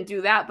I wouldn't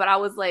do that. But I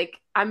was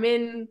like, I'm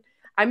in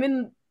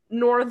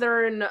north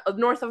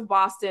of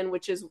Boston,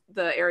 which is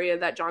the area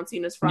that John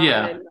Cena's from.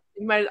 Yeah.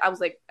 And I was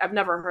like, I've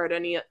never heard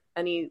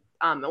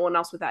anyone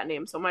else with that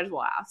name, so I might as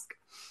well ask.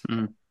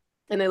 Mm.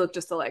 And they look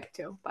just alike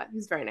too, but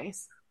he's very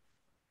nice.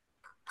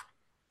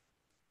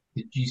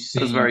 Did you see?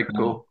 That's very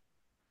cool.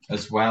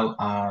 As well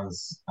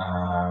as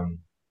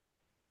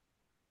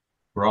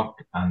Brock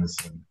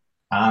Anderson.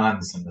 Arn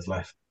Anderson has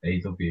left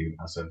AEW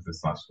as of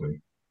this last week.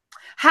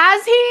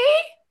 Has he?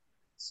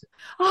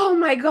 Oh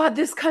my God,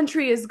 this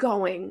country is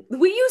going.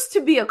 We used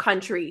to be a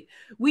country.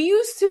 We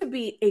used to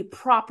be a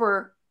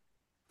proper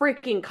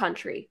freaking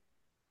country.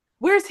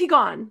 Where's he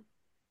gone?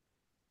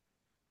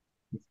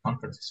 His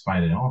contract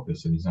expired in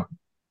August, and he's not.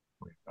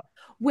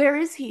 Where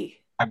is he?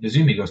 I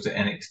presume he goes to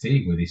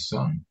NXT with his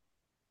son.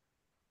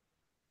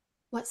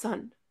 What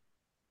son?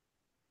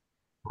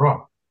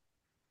 Brock.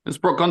 Has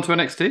Brock gone to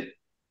NXT?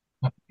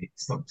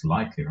 It's not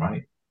likely,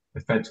 right? The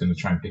Fed's going to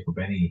try and pick up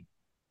any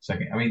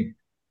second. I mean,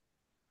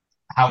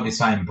 how they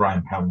signed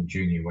Brian Pillman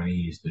Jr. when he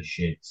used the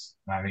shits.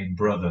 I mean,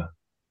 brother,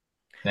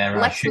 there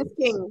are Lexus shits.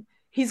 King.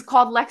 He's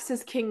called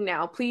Lexus King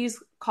now.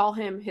 Please call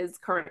him his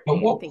current name.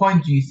 At what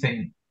point do you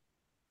think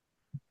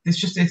this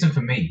just isn't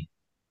for me?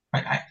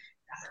 I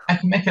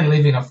can make a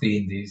living off the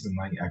indies, and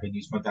like I can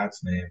use my dad's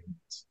name.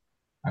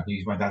 I can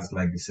use my dad's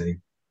legacy.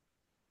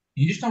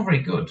 You're just not very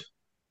good.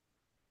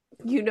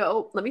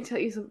 Let me tell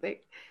you something.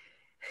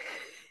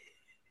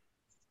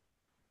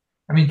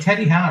 I mean,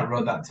 Teddy Hart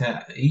wrote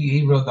that.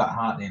 He wrote that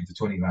Hart name for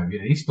 25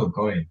 years. He's still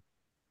going.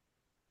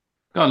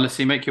 Go on,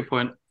 Lissy, make your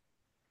point.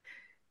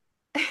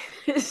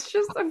 It's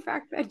just the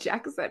fact that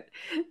Jack said,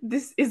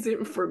 "This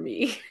isn't for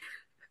me."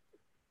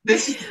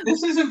 This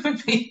isn't for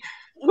me.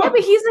 Yeah, but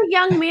he's a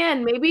young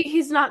man. Maybe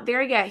he's not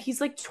there yet.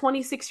 He's like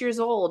 26 years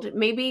old.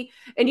 Maybe,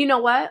 and you know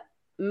what?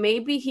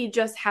 Maybe he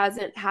just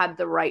hasn't had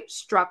the right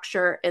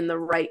structure and the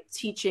right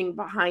teaching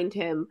behind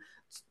him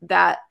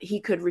that he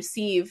could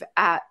receive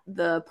at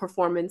the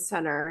Performance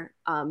Center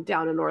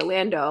down in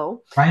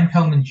Orlando. Brian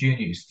Pillman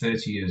Jr. is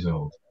 30 years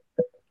old.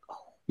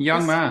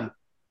 Young man.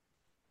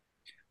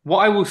 What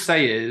I will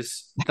say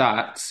is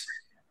that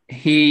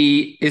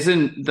he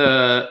isn't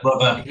the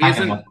Brother, he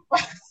isn't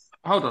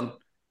hold on.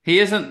 He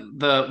isn't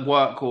the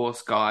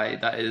workhorse guy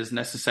that is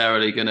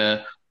necessarily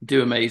gonna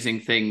do amazing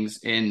things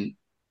in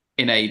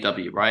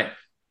AEW, right?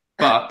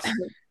 But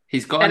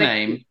he's got a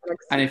name,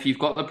 and if you've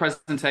got the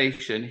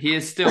presentation, he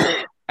is still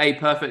a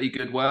perfectly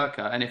good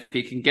worker. And if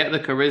he can get the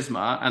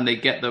charisma and they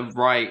get the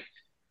right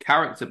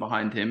character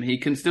behind him, he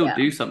can still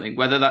do something,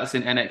 whether that's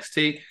in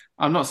NXT.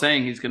 I'm not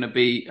saying he's going to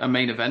be a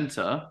main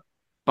eventer,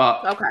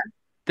 but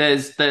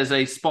there's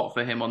a spot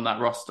for him on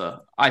that roster.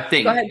 I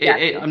think.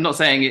 I'm not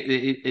saying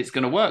it's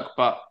going to work,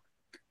 but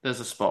there's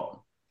a spot.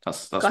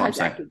 That's what I'm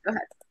saying. Go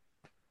ahead.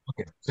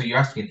 Okay, so you're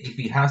asking if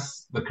he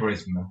has the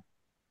charisma,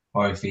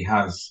 or if he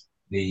has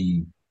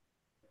the.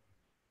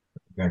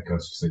 That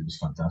goes was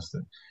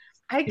fantastic.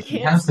 If he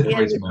has the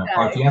charisma,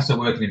 or if he has the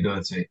working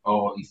ability,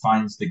 or he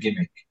finds the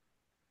gimmick,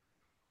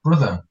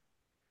 brother,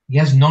 he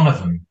has none of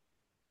them.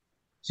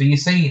 So you're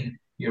saying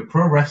you're a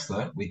pro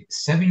wrestler with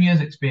 7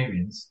 years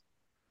experience,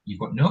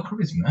 you've got no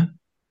charisma,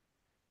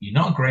 you're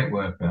not a great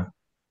worker, and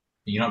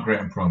you're not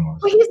great on promos.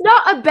 Well, he's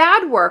not a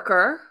bad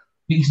worker.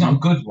 He's not a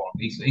good one.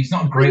 He's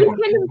not a great one.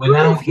 We're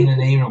now in an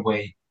era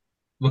where,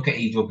 look at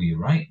EW,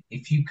 right?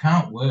 If you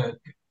can't work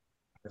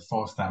a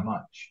 4-star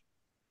match,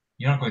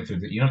 you're not going up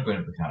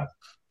the card.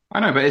 I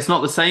know, but it's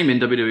not the same in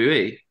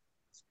WWE.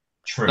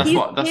 True.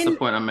 That's the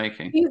point I'm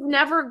making. He's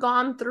never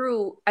gone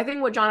through. I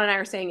think what John and I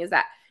are saying is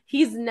that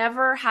he's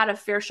never had a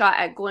fair shot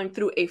at going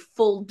through a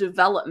full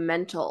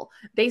developmental.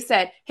 They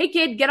said, "Hey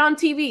kid, get on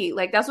TV."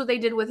 Like that's what they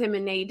did with him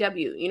in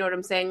AEW. You know what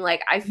I'm saying?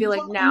 Like I feel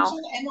like now he's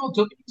on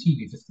MLW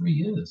TV for 3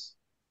 years.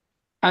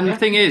 And the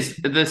thing is,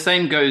 the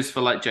same goes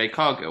for like Jade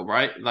Cargill,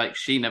 right? Like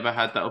she never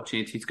had that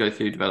opportunity to go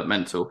through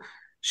developmental.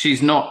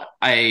 She's not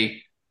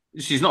a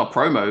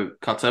promo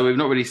cutter. We've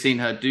not really seen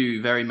her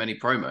do very many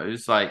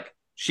promos. Like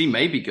she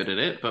may be good at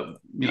it, but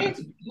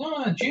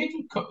Jade,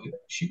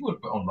 she would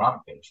have on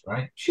Rampage,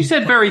 right? She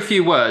said very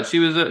few words. She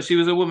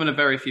was a woman of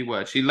very few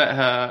words. She let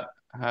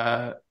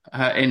her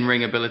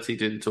in-ring ability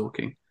do the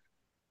talking.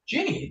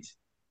 Jade?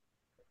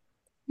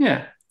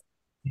 Yeah.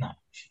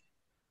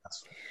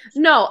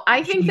 No,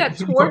 I think that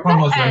toward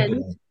the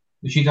end,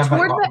 she'd have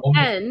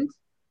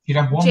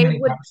one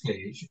minute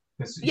backstage.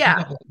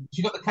 Yeah.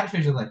 She got the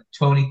catchphrase of like,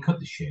 Tony, cut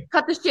the shit.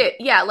 Cut the shit.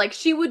 Yeah, like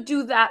she would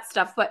do that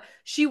stuff, but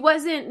she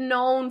wasn't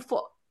known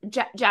for...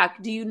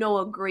 Jack, do you know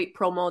a great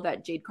promo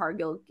that Jade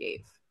Cargill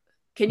gave?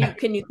 Can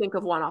you think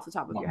of one off the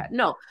top of your head?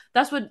 No,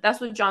 that's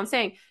what John's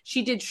saying.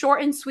 She did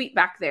short and sweet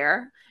back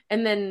there,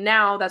 and then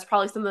now that's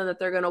probably something that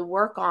they're going to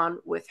work on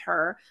with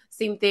her.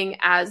 Same thing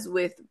as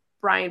with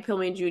Brian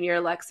Pillman Jr.,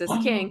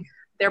 Lexis King.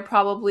 They're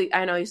probably,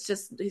 I know he's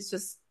just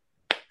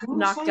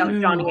knocked out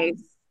Johnny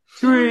Ace.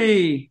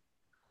 3.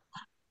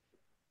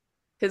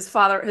 His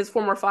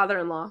former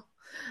father-in-law,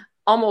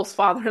 almost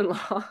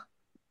father-in-law.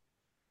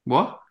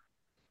 What?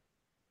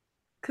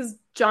 Because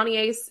Johnny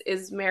Ace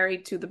is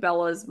married to the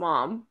Bella's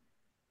mom.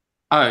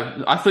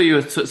 Oh, I thought you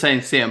were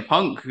saying CM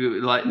Punk,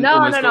 like no,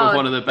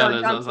 one of the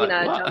Bellas. I was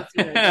like, what?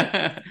 Did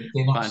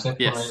they not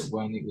separate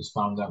when it was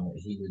found out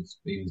that he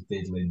was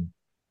diddling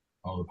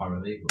all the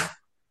paralegals?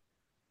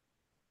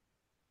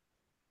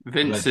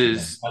 Vince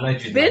is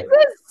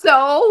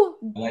so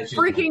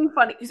freaking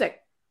funny. He's like,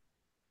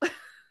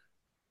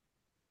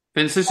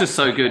 Vince is just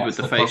so good with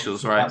the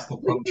facials, right? That's the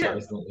puncher,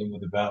 isn't it,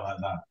 with the belt like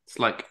that. It's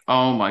like,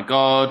 oh my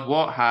God,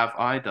 what have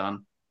I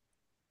done?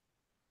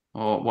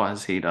 Or what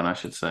has he done, I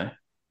should say.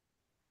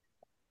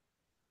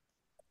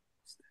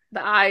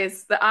 The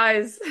eyes.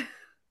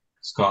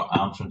 Scott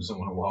Armstrong doesn't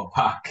want to walk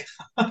back.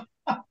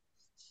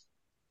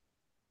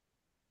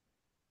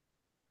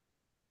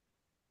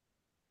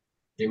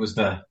 It was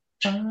the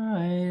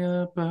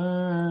fire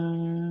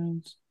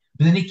burns.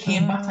 But then he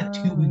came back like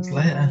 2 weeks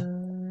later.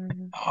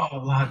 Oh,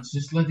 lads,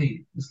 just let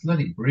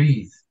it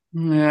breathe.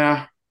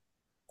 Yeah.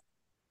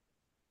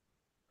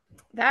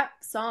 That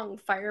song,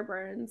 Fire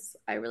Burns,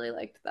 I really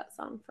liked that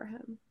song for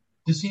him.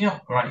 Does he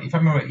not? Right, if I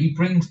remember, he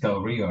brings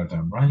Del Rio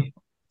down, right?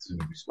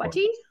 What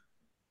he?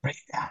 Bring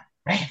it down.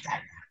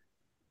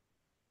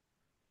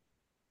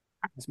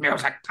 This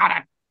music, cut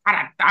it,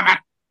 damn it.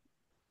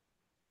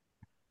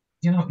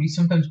 You know, he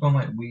sometimes go on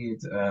like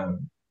weird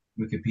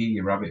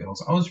Wikipedia rabbit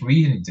holes. I was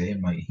reading into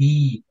him, like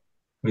he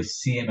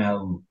was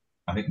CML,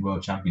 I think,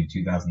 world champion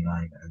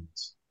 2009 and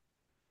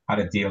had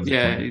a deal.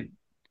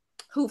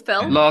 Who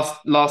fell?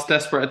 Last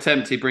desperate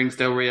attempt, he brings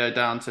Del Rio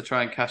down to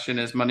try and cash in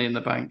his Money in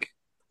the Bank.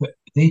 But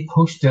they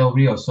pushed Del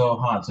Rio so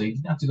hard, so he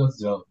didn't have to go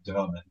to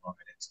development on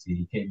NXT.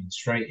 He came in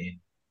straight in,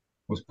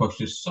 was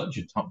pushed as such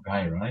a top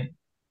guy, right?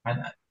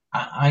 And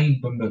I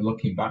remember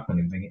looking back on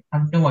him thinking, I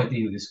have no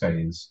idea who this guy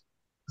is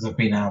because I've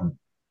been out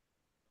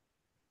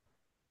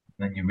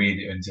then you read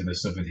it into the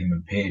stuff with him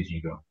and Paige, and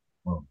you go,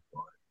 oh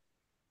boy.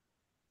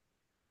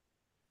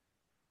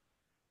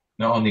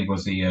 Not only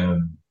was he,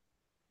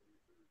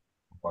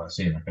 what I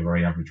say, like a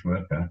very average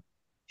worker,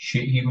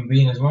 shit human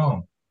being as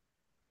well.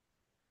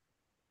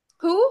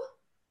 Who?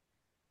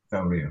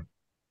 Del Rio.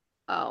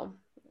 Oh,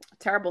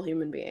 terrible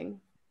human being.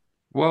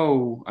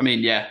 Whoa. I mean,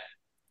 yeah,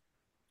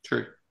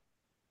 true.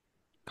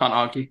 Can't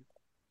argue.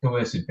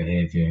 Coercive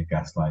behaviour,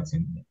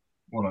 gaslighting.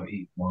 One of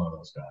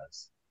those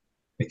guys.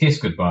 The kiss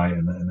goodbye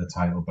and the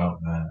title belt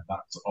there,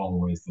 that's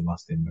always the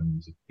lasting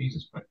memories of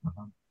Jesus Christ.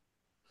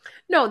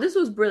 No, this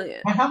was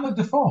brilliant. I hammered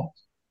the fault.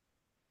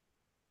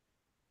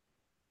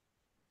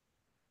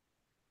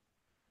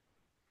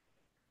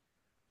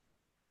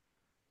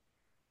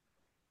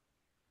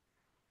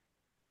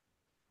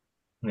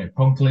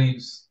 Punk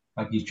leaves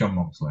like he's John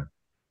Moxley.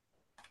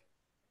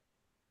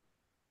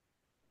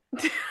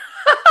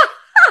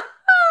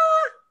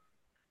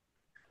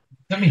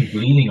 I mean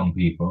bleeding on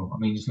people. I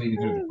mean just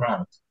leading through the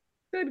crowd.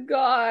 Good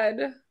God.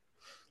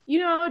 You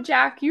know,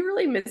 Jack, you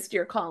really missed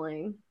your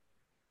calling.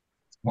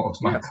 What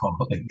was my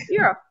calling?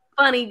 You're a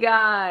funny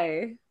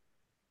guy.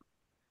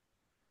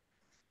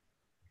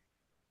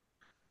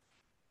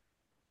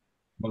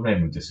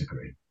 Lorraine would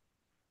disagree.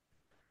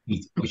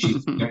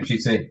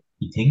 She'd say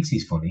he thinks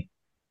he's funny.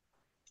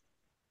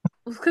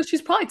 Because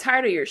she's probably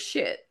tired of your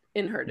shit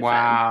in her defense.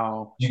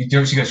 Wow. She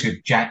goes,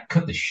 Jack,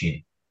 cut the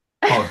shit.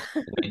 Oh,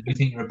 you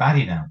think you're a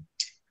baddie now?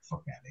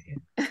 Fuck out of here.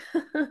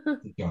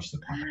 Josh the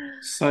Pan.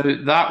 So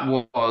that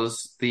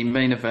was the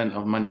main event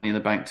of Money in the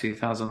Bank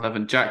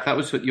 2011. Jack, that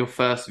was your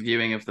first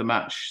viewing of the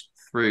match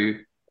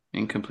through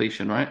in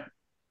completion, right?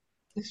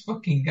 This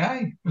fucking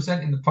guy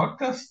presenting the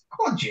podcast.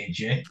 Come on,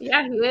 JJ.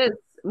 Yeah, he is.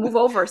 Move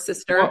over,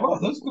 sister. Well,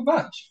 that was a good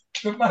match.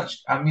 Good match.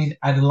 I mean,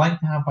 I'd like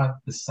to have had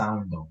the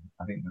sound on.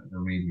 I think that they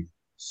really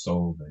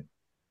sold it.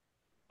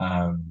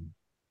 I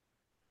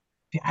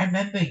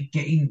remember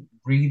getting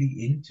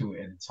really into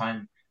it at the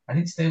time. I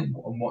didn't stay and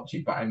watch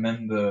it, but I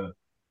remember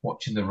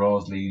watching the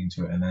Raws leading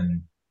to it, and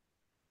then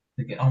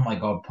thinking, "Oh my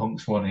God,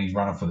 Punk's won and he's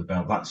run off for the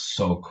belt. That's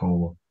so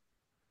cool."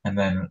 And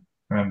then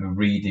I remember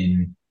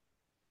reading.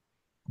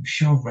 I'm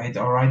sure read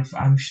or I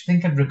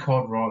think I'd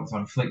record Raw at the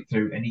time, flick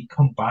through, and he'd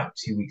come back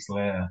 2 weeks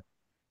later.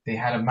 They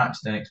had a match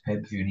the next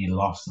pay-per-view and he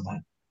lost. I'm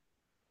like,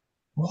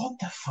 what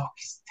the fuck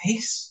is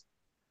this?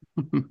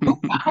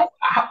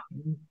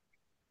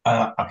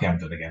 Okay, I'm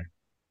done again.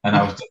 And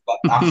I was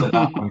after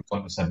that, I was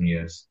done for 7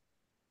 years.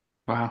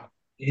 Wow.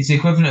 It's the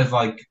equivalent of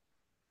like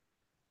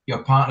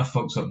your partner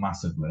fucks up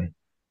massively,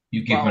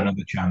 you give them Wow.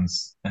 another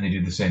chance, and they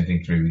do the same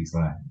thing 3 weeks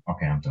later.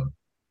 Okay, I'm done.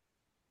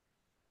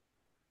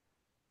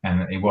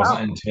 And it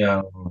wasn't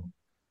until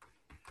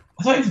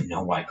I don't even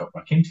know why I got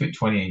back into it.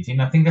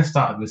 2018. I think I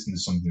started listening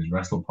to some of his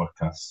wrestle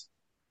podcasts,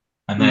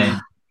 and then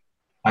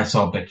I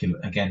saw Becky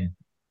again,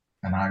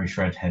 an Irish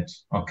redhead.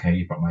 Okay,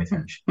 you've got my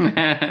attention.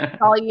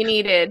 That's all you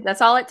needed.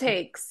 That's all it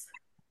takes.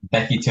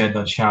 Becky turned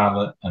on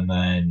Charlotte, and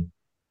then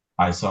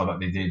I saw that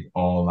they did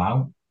All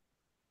Out,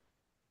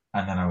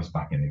 and then I was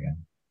back in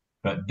again.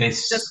 But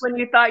this Just when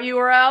you thought you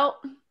were out,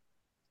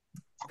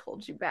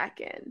 pulled you back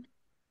in.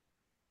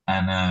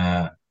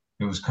 And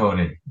it was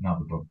Cody, not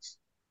the Bucks,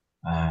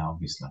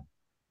 obviously.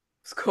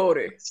 It's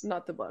Cody,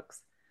 not the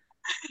Bucks.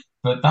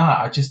 But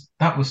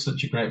that was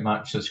such a great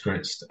match, such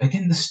great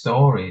again, the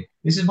story.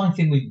 This is my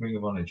thing with Ring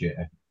of Honor,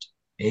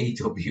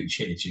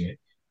 AWJJ.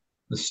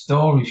 The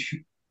story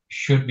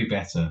should be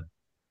better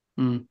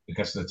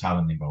because of the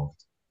talent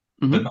involved.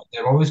 Mm-hmm. But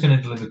they're always going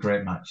to deliver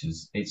great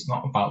matches. It's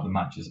not about the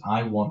matches.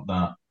 I want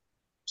that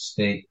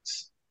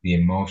stakes, the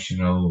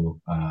emotional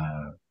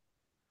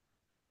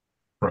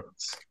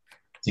crux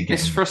to get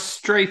It's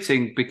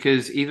frustrating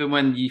because even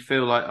when you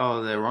feel like,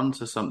 oh, they're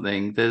onto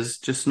something, there's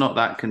just not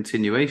that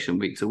continuation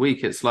week to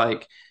week. It's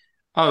like,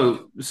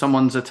 oh,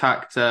 someone's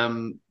attacked,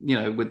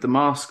 with the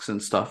masks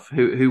and stuff.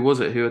 Who was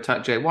it? Who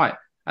attacked Jay White?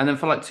 And then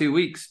for like 2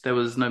 weeks, there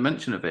was no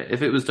mention of it.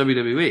 If it was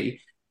WWE,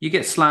 you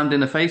get slammed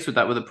in the face with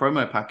that with a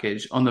promo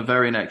package on the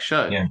very next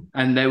show,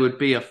 and there would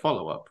be a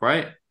follow-up,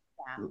 right?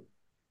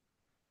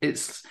 Yeah.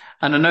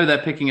 And I know they're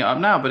picking it up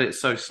now, but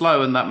it's so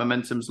slow and that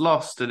momentum's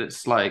lost, and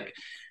it's like,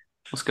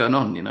 what's going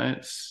on? You're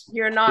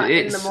not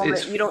in the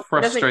moment. You don't.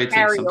 Frustrating it doesn't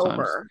carry sometimes.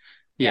 Over.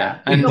 Yeah,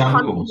 and no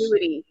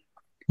continuity.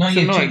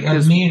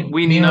 No,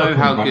 we know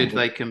how good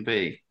they can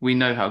be. We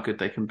know how good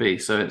they can be.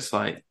 So it's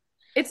like,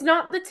 it's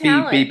not the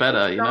talent. Be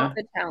better, it's not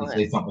the talent.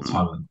 It's not the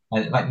talent.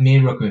 Like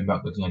Miro coming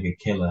back looking like a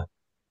killer.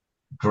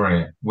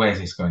 Great. Where's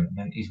this going? And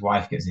then his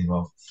wife gets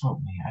involved. Fuck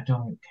me, I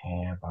don't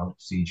care about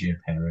CJ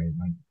Perry.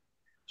 Like,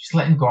 just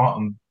let him go out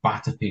and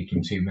batter people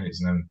in 2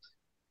 minutes, and then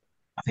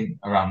I think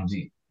around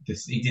he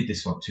did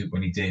this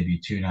when he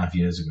debuted 2.5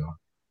 years ago.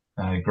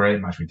 A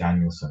great match with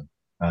Danielson.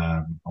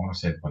 I want to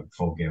say like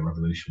Full Gear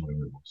Revolution,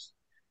 whatever it was.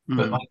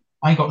 But like,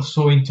 I got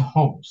so into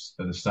Hobbs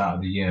at the start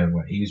of the year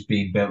where he was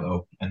being built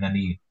up, and then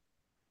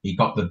he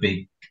got the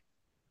big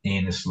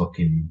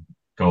anus-looking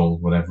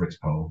gold, whatever it's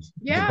called.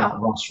 Yeah. That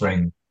Ross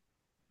ring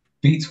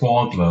beats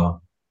Wardlow,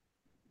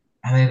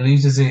 and then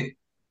loses it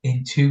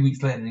in 2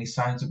 weeks later, and he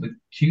signs up with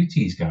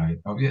QT's guy.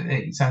 Oh, yeah,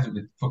 he signs up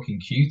with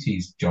fucking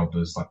QT's job.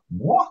 It's like,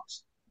 what?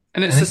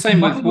 And And it's the then he's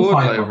same with nothing for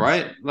 5 Wardlow, months.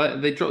 right?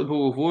 Like they dropped the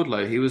ball with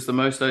Wardlow. He was the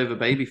most over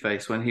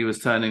babyface when he was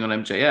turning on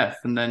MJF,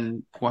 and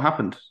then what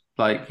happened?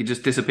 Like he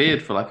just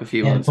disappeared for like a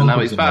few Yeah, months, and Punk now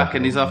was he's in love back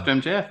and with he's him. after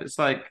MJF. It's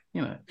like,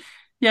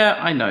 yeah,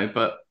 I know,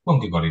 but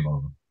Punk got him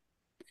over.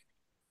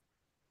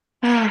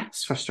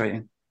 it's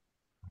frustrating.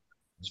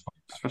 It's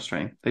fine. It's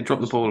frustrating. They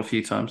dropped the ball a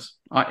few times,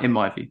 in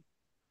my view.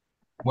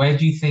 Where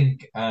do you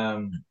think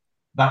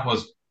that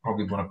was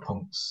probably one of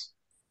Punk's,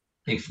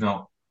 if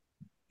not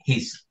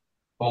his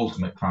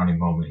ultimate crowning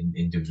moment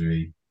in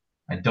WWE?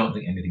 I don't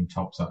think anything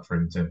tops that for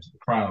him in terms of the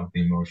crowd,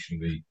 the emotion,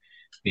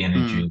 the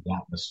energy, Mm, the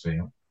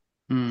atmosphere.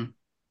 mm.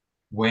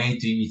 Where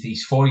do you think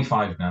he's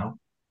 45 now?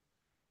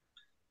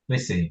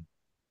 Listen,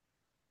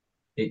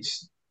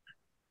 it's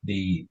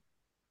the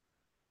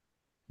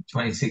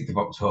 26th of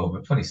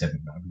October,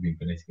 27th now, being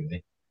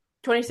politically.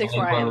 26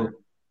 Where where I am. will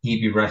he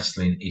be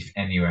wrestling, if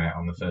anywhere,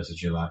 on the 1st of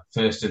July?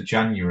 1st of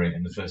January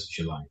and the 1st of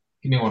July.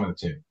 Give me one of the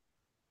two.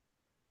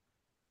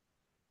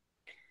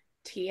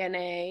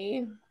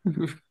 TNA.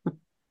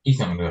 He's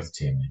not going to go to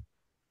TNA.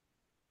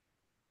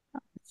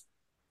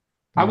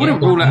 I You can get a wouldn't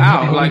good, rule it you can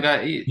get out. a Like,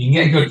 good, you can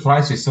get a good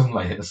price with some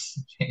layers.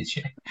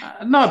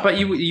 no, but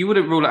you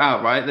wouldn't rule it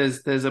out, right?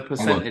 There's a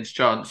I would. percentage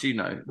chance,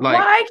 Like,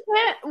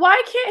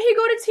 Why can't he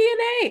go to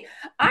TNA?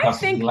 I Because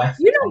he think left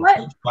you know on what?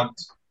 such bad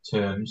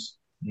terms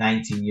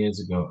 19 years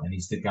ago, and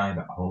he's the guy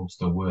that holds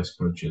the worst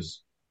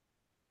grudges.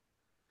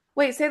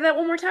 Wait, say that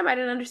one more time. I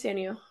didn't understand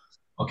you.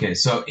 Okay,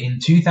 so in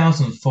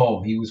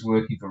 2004, he was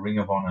working for Ring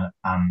of Honor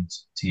and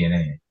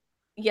TNA.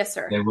 Yes,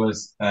 sir. There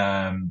was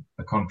a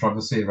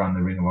controversy around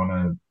the Ring of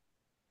Honor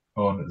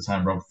owner at the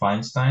time, Rob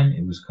Feinstein.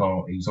 He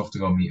was off to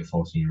go meet a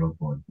 14-year-old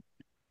boy.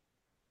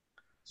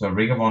 So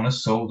Ring of Honor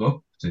sold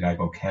up to a guy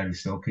called Kerry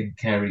Silkin.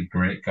 Kerry,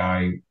 great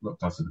guy,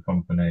 looked after the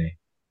company.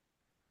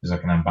 He's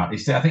like an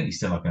ambassador. I think he's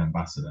still like an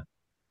ambassador.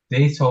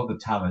 They told the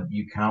talent,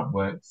 you can't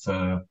work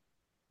for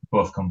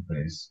both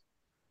companies.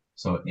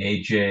 So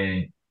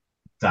AJ,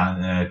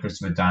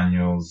 Christopher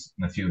Daniels,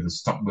 and a few others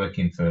stopped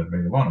working for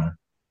Ring of Honor.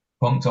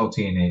 Punk told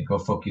TNA, go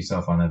fuck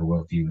yourself, I'll never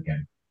work for you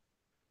again.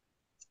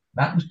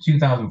 That was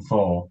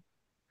 2004.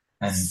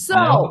 And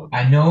So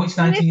I know it's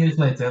 19 years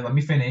later. Let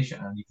me finish.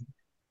 And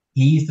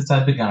he's the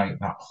type of guy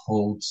that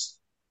holds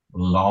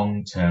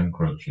long-term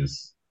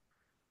grudges.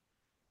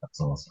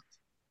 That's awesome.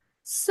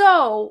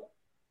 So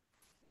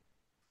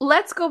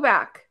let's go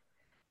back.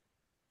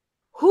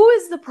 Who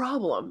is the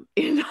problem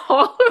in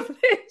all of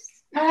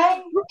this?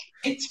 Hey,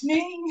 it's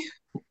me.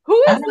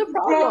 Who is I'm the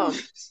problem?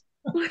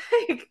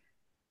 Like,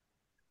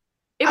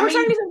 if we're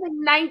talking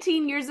something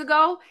 19 years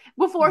ago,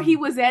 before he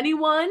was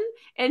anyone,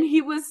 and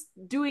he was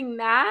doing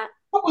that,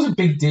 what was a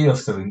big deal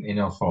still in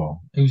 04?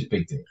 It was a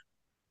big deal.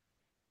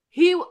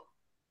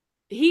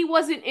 he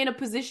wasn't in a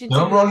position to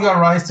Don't roll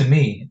your eyes to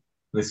me,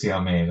 Lissy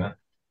Almeida.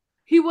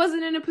 he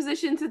wasn't in a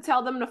position to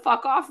tell them to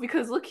fuck off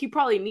because look, he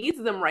probably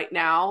needs them right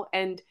now.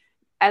 And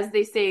as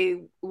they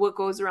say, what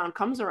goes around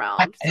comes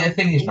around. I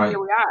think he's right. Here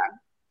we are.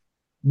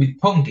 With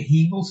Punk,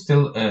 he will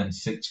still earn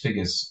six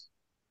figures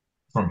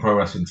from pro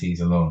wrestling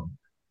tees alone.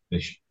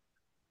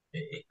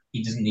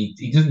 He doesn't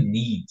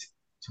need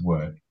to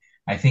work.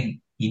 I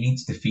think he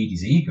needs to feed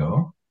his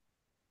ego,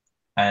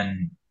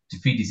 and to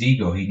feed his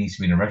ego, he needs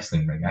to be in a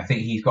wrestling ring. I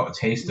think he's got a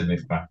taste of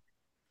it back,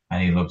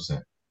 and he loves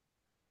it.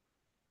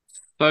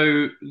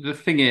 So the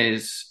thing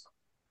is,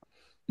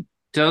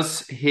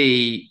 does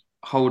he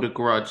hold a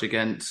grudge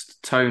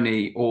against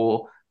Tony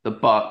or the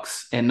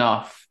Bucks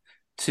enough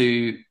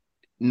to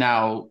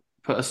now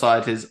put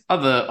aside his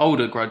other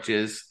older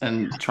grudges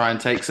and try and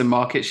take some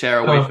market share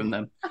away from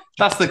them?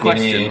 That's the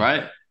question,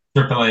 right?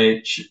 Triple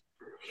H,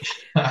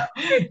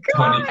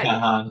 Tony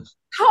Khan.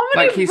 How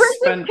many Like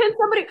can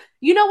somebody?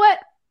 You know what?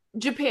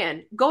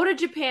 Japan. Go to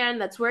Japan.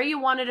 That's where you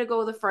wanted to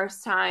go the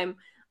first time.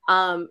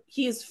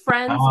 He's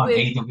friends with.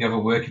 AEW have a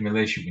working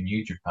relationship with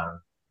New Japan.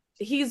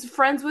 He's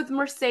friends with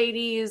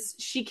Mercedes.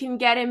 She can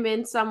get him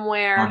in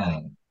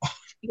somewhere.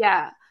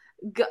 Yeah,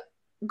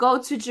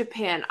 go to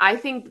Japan. I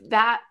think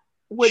that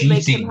would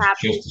make him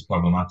happy. Just as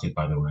problematic,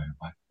 by the way.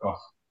 Like, oh.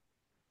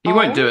 He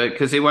won't do it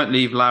because he won't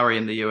leave Larry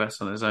in the US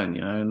on his own,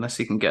 unless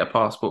he can get a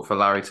passport for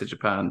Larry to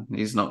Japan.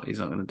 He's not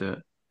going to do it.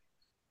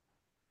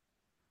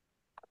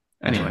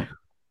 Anyway,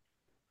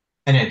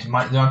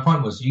 my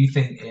point was, you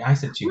think I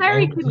said to you,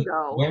 Larry can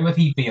go. Where would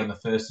he be on the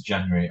 1st of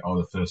January or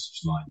the 1st of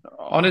July?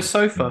 On his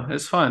sofa,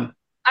 it's fine.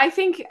 I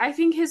think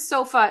his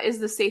sofa is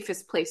the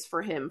safest place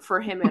for him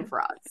and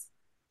for us.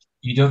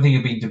 You don't think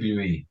he'll be in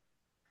WWE?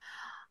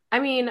 I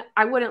mean,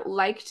 I wouldn't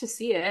like to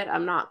see it.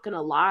 I'm not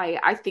gonna lie.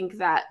 I think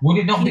that would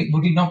it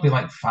not be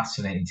like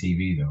fascinating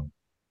TV though?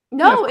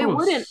 No, it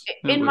wouldn't.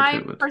 In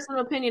my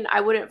personal opinion,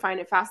 I wouldn't find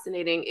it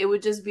fascinating. It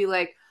would just be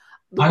like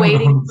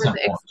waiting for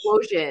the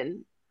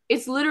explosion.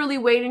 It's literally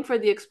waiting for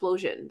the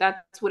explosion.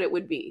 That's what it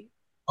would be.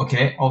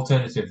 Okay.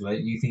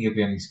 Alternatively, you think he'll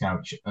be on his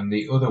couch, and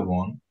the other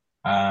one,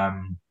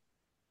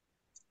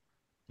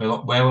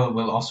 where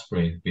will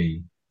Ospreay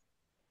be?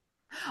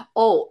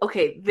 Oh,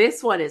 okay.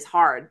 This one is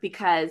hard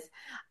because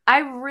I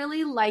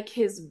really like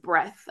his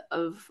breadth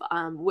of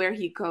where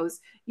he goes.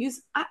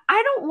 I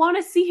don't want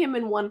to see him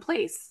in one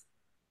place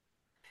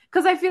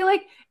because I feel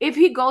like if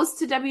he goes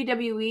to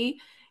WWE,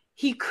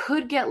 he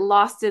could get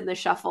lost in the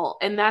shuffle,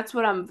 and that's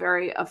what I'm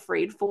very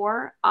afraid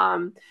for.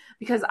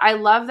 Because I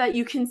love that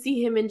you can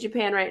see him in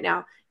Japan right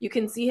now. You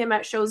can see him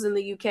at shows in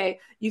the UK.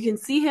 You can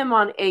see him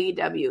on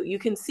AEW. You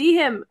can see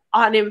him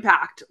on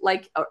Impact,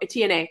 like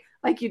TNA,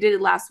 like you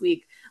did last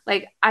week.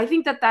 Like I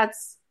think that that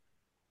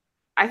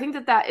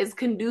is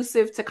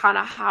conducive to kind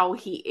of how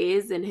he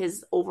is and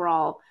his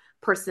overall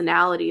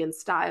personality and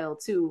style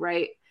too,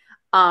 right?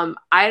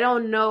 I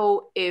don't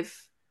know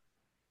if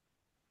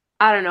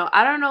I don't know.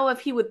 I don't know if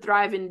he would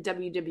thrive in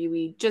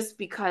WWE just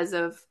because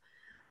of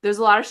there's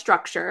a lot of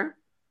structure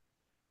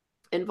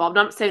involved.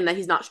 I'm not saying that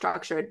he's not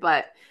structured,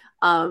 but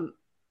um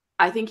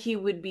I think he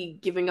would be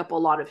giving up a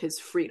lot of his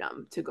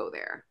freedom to go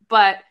there.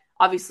 But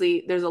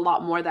obviously there's a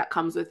lot more that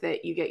comes with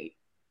it. You get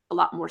a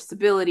lot more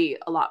stability,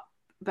 a lot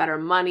better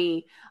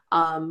money.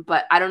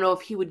 But I don't know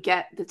if he would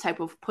get the type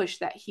of push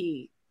that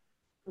he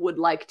would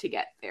like to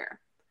get there.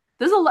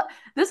 There's a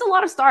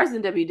lot of stars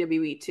in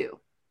WWE too.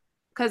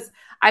 Because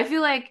I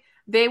feel like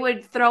they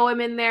would throw him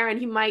in there and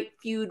he might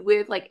feud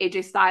with like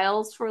AJ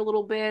Styles for a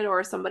little bit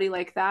or somebody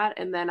like that.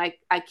 And then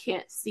I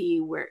can't see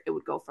where it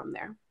would go from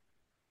there.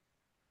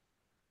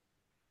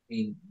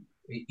 mean,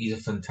 he's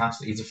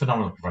a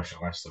phenomenal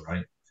professional wrestler,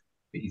 right?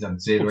 But he's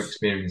had zero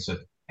experience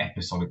of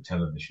episodic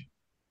television,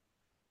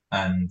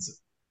 and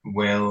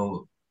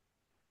will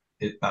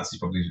that's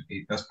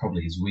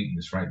probably his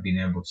weakness, right? Being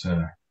able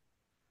to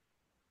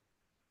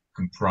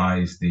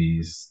comprise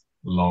these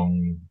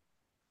long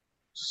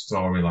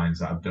storylines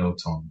that are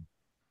built on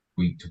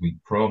week to week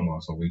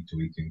promos or week to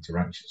week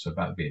interactions. So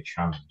that'd be a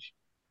challenge.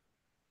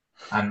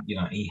 And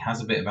he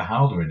has a bit of a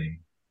howler in him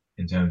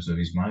in terms of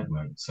his mic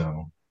work.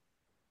 So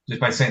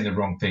just by saying the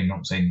wrong thing,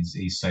 not saying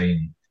he's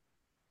saying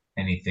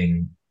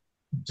anything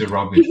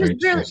derogatory.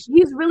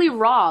 He's really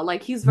raw.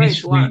 Like he's very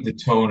blunt. The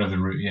tone of the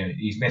room. Yeah,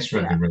 he's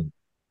misread the room.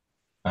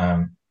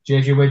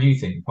 JJ, where do you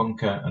think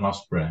Punk and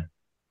Ospreay?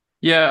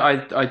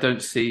 Yeah, I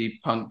don't see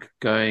Punk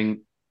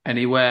going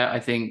anywhere. I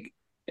think,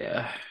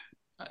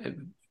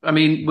 I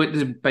mean,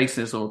 with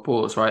basing this on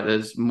reports, right?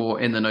 There's more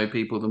in the know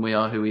people than we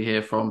are who we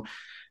hear from,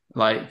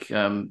 like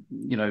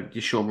your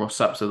Sean Ross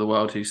Sapps of the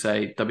world who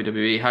say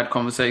WWE had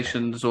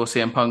conversations or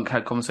CM Punk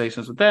had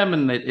conversations with them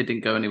and it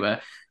didn't go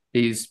anywhere.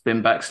 He's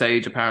been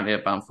backstage apparently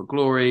at Bound for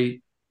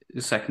Glory.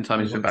 The second time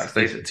he's been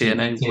backstage at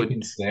TNA.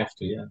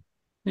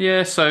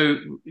 Yeah, so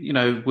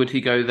would he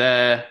go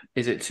there?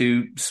 Is it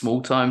too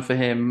small time for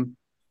him?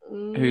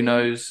 Who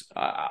knows?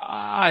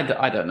 I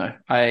don't know.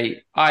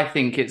 I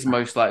think it's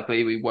most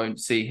likely we won't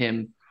see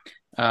him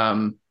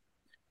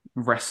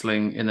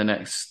wrestling in the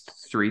next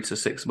 3 to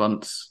 6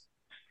 months.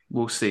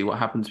 We'll see what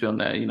happens beyond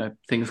there.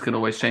 Things can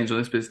always change on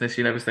this business.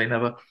 You never say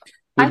never.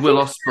 With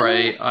Will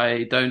Ospreay,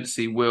 I don't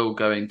see Will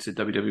going to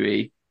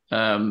WWE.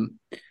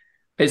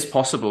 It's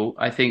possible.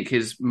 I think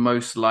his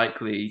most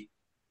likely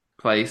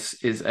place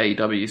is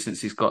AEW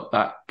since he's got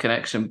that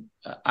connection,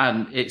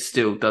 and it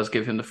still does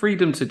give him the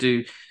freedom to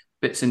do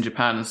bits in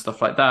Japan and stuff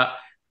like that.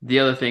 The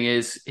other thing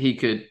is he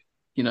could,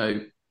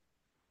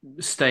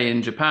 stay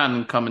in Japan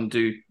and come and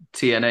do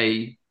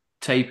TNA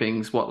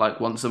tapings, like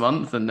once a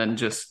month, and then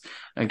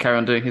and carry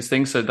on doing his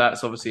thing. So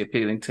that's obviously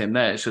appealing to him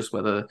there. It's just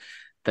whether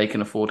they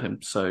can afford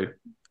him. So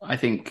I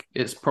think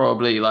it's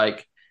probably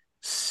like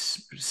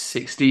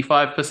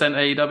 65%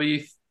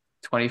 AEW,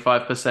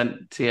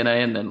 25%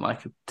 TNA, and then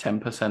like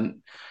 10%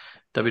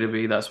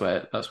 WWE. That's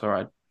where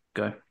I'd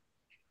go.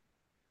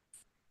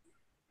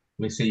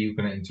 Lisa, you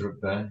were going to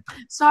interrupt there.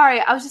 Sorry,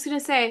 I was just going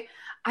to say,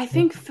 I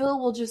think Phil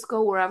will just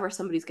go wherever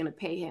somebody's going to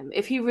pay him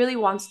if he really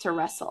wants to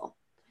wrestle.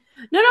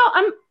 No,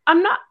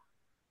 I'm not.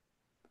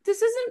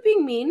 This isn't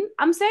being mean.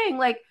 I'm saying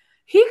like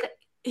he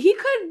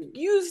could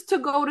use to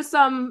go to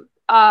some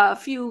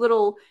few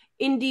little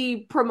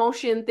indie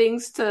promotion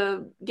things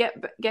to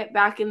get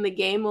back in the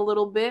game a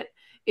little bit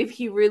if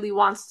he really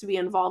wants to be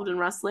involved in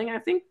wrestling. I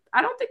don't think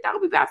that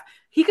would be bad.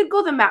 He could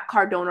go the Matt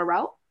Cardona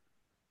route.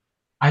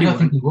 I don't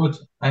think he would.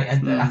 I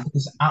think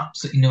there's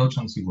absolutely no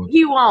chance he would.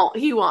 He won't.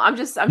 I'm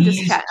just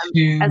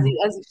chatting as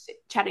he's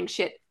chatting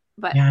shit.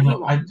 But yeah, he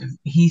won't.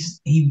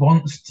 He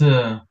wants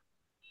to.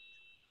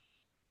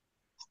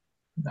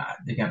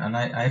 Again, and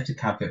I have to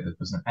caveat this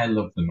because I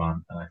love the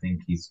man and I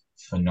think he's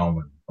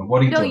phenomenal. But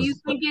what he does, you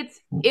think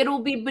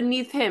it'll be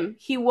beneath him?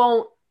 He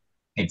won't.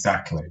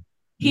 Exactly.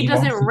 He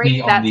doesn't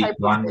rate that type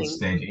of thing.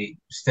 Stage. It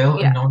still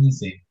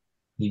annoys him.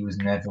 He was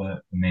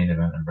never the main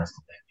event of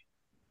WrestleMania.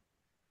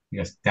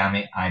 Because damn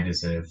it, I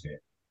deserved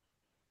it.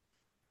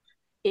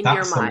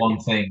 That's the one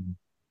thing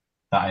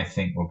that I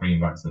think will bring him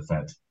back to the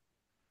Fed.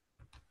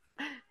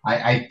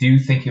 I do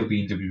think he'll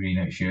be in WWE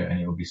next year, and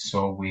it'll be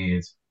so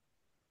weird,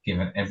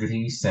 given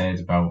everything he said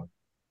about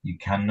you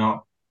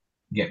cannot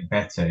get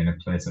better in a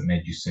place that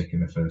made you sick in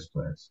the first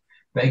place.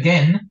 But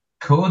again,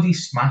 Cody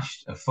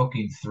smashed a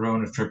fucking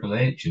throne of Triple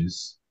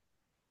H's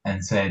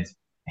and said,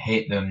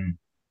 hate them,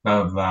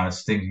 blah, blah, blah,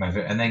 Sting's my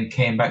favorite, and then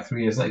came back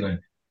 3 years later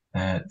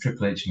going,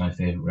 Triple H is my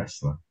favorite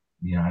wrestler.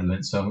 I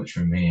learned so much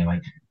from me.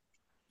 Like,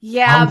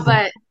 how, Yeah,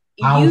 but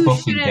how you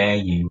fucking shouldn't. dare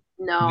you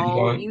with No,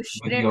 your, you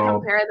with shouldn't your,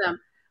 compare them.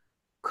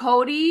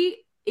 Cody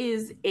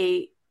is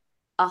a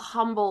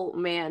humble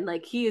man.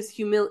 Like he has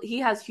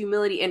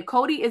humility, and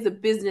Cody is a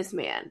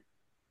businessman.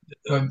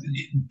 uh,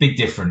 big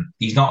different.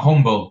 He's not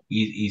humble.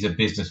 He's a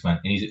businessman.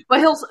 And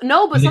But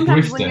but he's a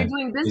sometimes when you're grifter.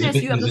 doing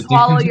business, you have There's to a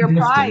swallow difference in your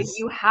pride. grifters.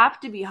 You have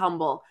to be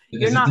humble.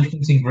 You're There's a not,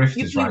 difference in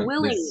you have grifters, to be right?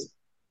 willing.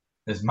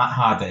 There's Matt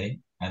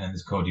Hardy and then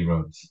there's Cody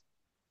Rhodes.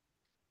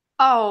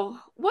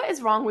 Oh, what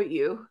is wrong with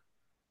you?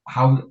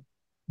 How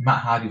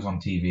Matt Hardy was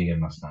on TV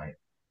again last night.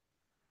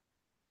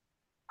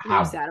 Were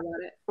you How? sad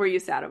about it? Were you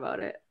sad about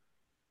it?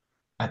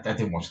 I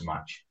didn't watch the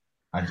match.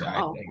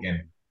 Oh,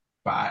 Again,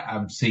 but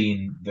I'm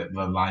seeing that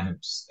the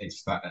lineups.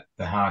 It's that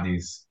the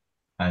Hardys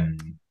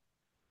and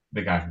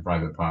the guy from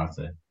Private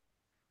Party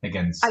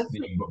I against the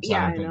think, Young Bucks, yeah,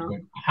 Adam I Page. know.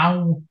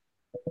 How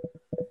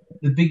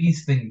the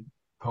biggest thing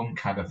Punk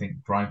had, I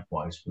think, gripe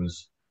wise,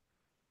 was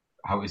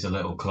how it's a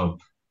little club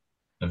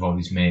of all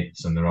these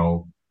mates and they're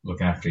all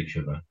looking after each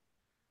other.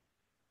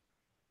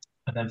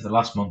 And then for the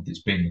last month,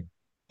 it's been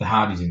the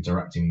Hardys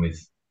interacting with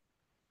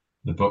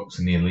the Bucks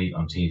and the Elite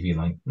on TV.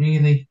 Like,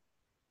 really?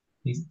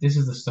 This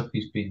is the stuff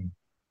he's been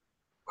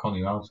calling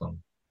you out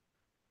on.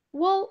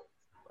 Well,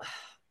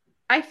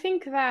 I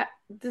think that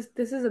this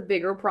is a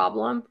bigger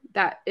problem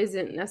that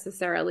isn't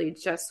necessarily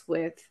just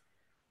with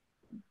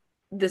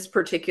this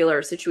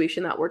particular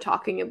situation that we're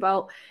talking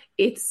about.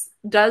 It's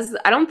does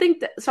I don't think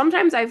that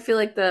sometimes I feel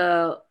like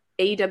the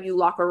AEW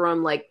locker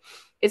room, like,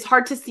 it's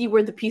hard to see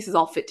where the pieces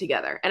all fit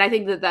together. And I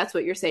think that that's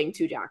what you're saying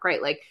too, Jack,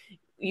 right? Like,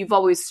 you've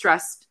always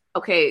stressed,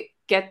 okay,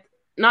 get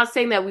not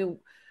saying that we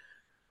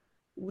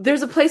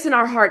there's a place in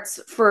our hearts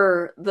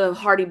for the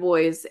Hardy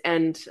Boys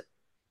and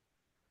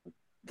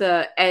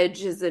the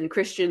Edges and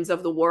Christians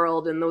of the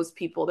world and those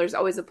people. There's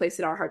always a place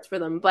in our hearts for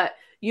them, but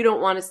you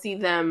don't want to see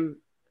them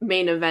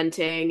main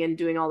eventing and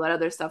doing all that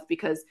other stuff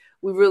because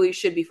we really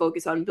should be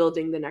focused on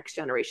building the next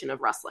generation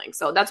of wrestling.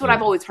 So that's what Yeah.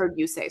 I've always heard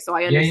you say. So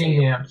I Yeah, understand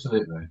yeah, yeah,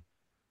 absolutely.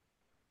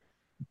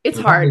 it's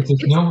The problem hard. is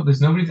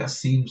there's nobody that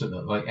seems at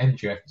like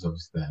MJF is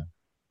obviously there.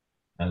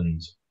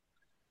 And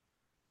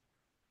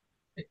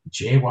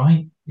Jay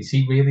White, is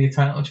he really a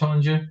title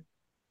challenger?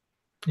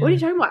 What are Yeah. you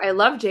talking about? I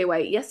love Jay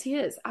White. Yes, he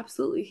is.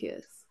 Absolutely, he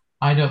is.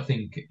 I don't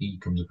think he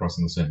comes across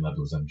on the same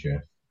level as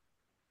MJF.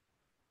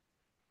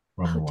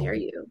 Wrong How dare one.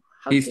 you?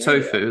 How He's dare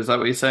you? tofu. Is that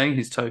what you're saying?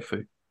 He's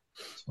tofu.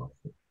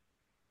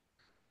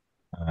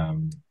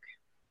 Um,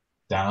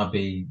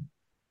 Darby,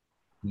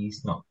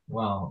 he's not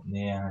well.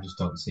 Yeah, I just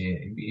don't see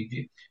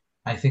it.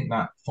 I think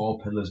that Four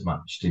Pillars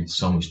match did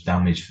so much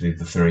damage for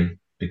the three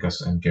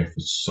because MJF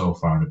was so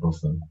far and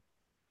above them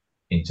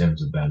in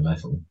terms of their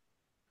level.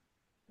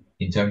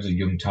 In terms of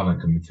young talent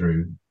coming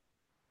through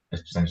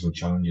as potential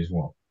challenges,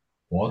 what?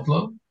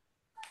 Wardlow?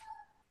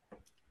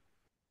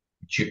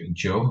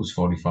 Joe, who's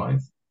 45.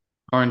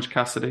 Orange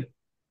Cassidy.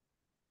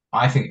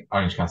 I think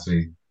Orange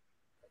Cassidy.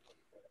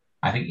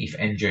 I think if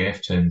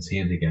MJF turns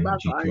heel again, Love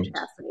which he Orange could,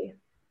 Cassidy.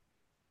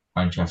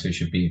 Orange Cassidy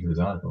should be the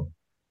title.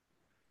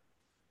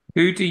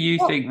 Who do you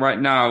Well, think right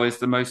now is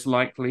the most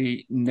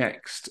likely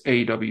next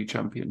AEW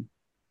champion?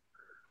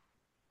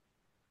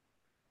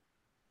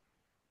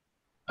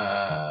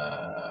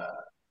 Uh,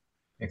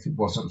 if it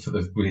wasn't for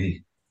the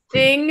really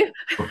quick Sting.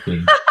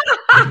 booking,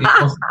 if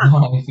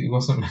it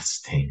wasn't for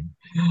Sting,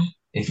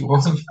 if it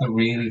wasn't for the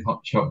really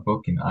hot shot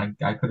booking, I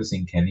could have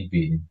seen Kenny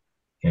beating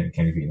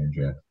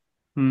MJF.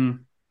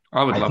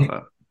 I would I love think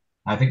that.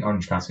 I think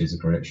Orange Cassidy is a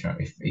great shot.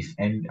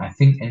 I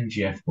think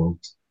MGF will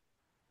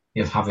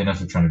he'll have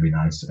enough of trying to be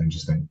nice and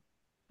just think,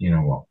 you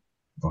know what,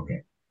 fuck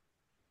it,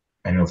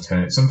 and he'll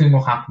turn it. Something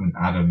will happen with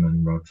Adam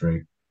and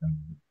Roderick and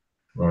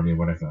Roddy or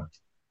whatever.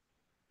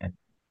 And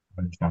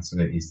Orange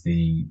Cassidy is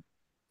the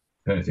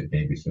perfect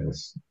baby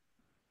face.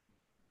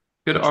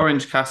 Could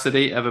Orange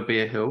Cassidy ever be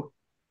a heel?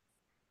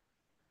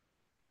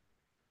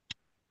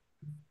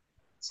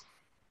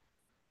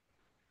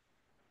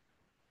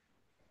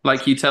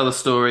 Like, you tell the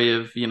story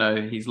of,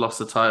 he's lost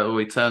the title,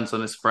 he turns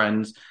on his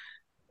friends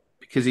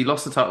because he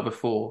lost the title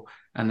before,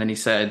 and then he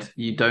said,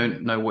 "You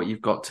don't know what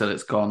you've got till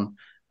it's gone."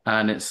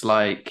 And it's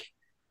like,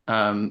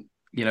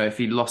 if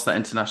he lost that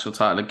international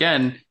title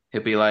again,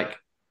 he'll be like,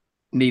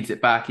 needs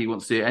it back. He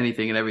wants to do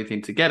anything and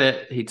everything to get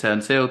it. He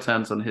turns heel,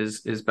 turns on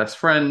his best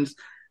friends,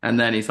 and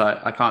then he's like,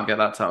 "I can't get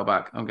that title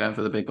back. I'm going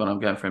for the big one. I'm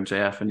going for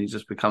MJF," and he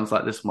just becomes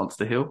like this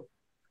monster heel.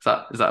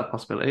 Is that a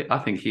possibility? I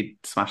think he'd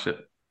smash it.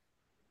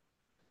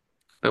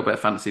 A little bit of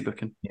fantasy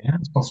booking. Yeah,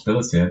 it's a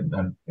possibility.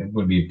 It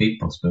would be a big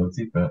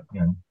possibility, but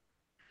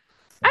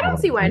I don't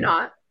see why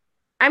not.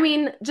 I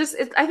mean,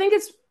 I think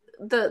it's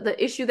the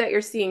issue that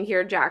you're seeing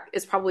here, Jack,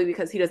 is probably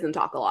because he doesn't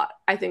talk a lot.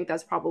 I think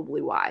that's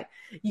probably why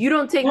you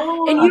don't take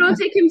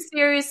him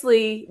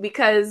seriously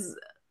because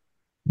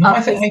No, of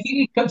I think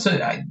he cuts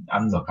it.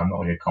 I'm not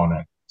like a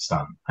corner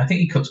stan. I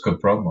think he cuts good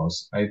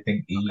promos. I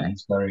think okay.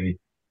 he's very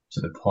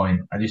to the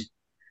point.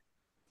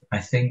 I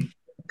think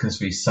because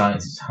of his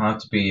size, it's hard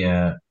to be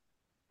a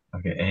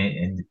like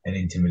an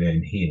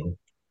intimidating heel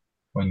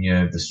when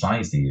you're the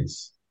size he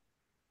is.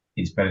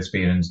 It's better to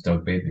be an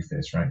underdog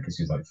babyface, right? Because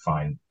he's like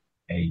 5'8",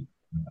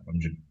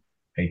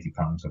 180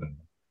 pounds, whatever.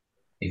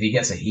 If he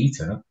gets a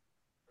heater,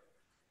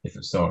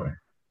 different story.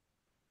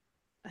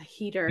 A If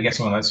he heater. gets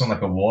someone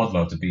like a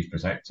Wardlow to be his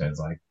protector, it's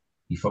like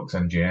he fucks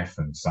MJF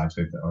and sides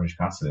with Orange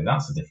Cassidy.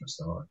 That's a different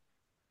story.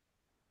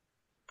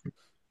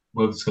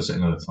 We'll discuss it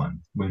another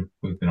time.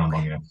 We've been on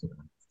long enough today.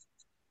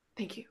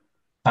 Thank you.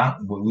 That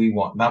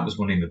was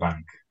Money in the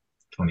Bank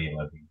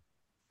 2011.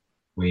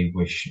 We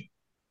wish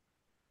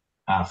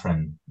our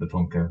friend the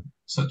Punker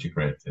such a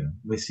great day.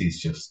 This is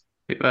just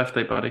Happy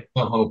birthday, buddy.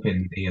 I'm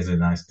hoping he has a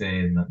nice day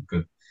and that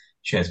good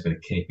shares a bit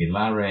of KP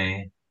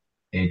Larry.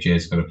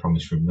 AJ's got a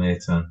promise from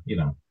later,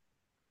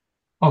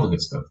 all the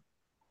good stuff.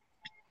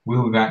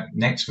 We'll be back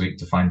next week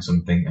to find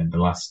something at the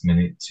last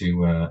minute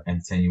to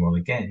entertain you all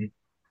again.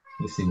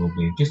 Lizzie will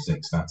be just as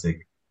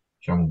ecstatic.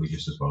 John will be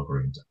just as well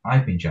groomed.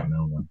 I've been Jack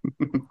Milner.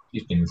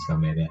 He's been Liz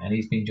Almeida, and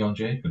he's been John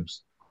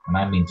Jacobs. And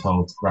I've been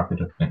told to wrap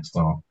it up next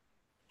door.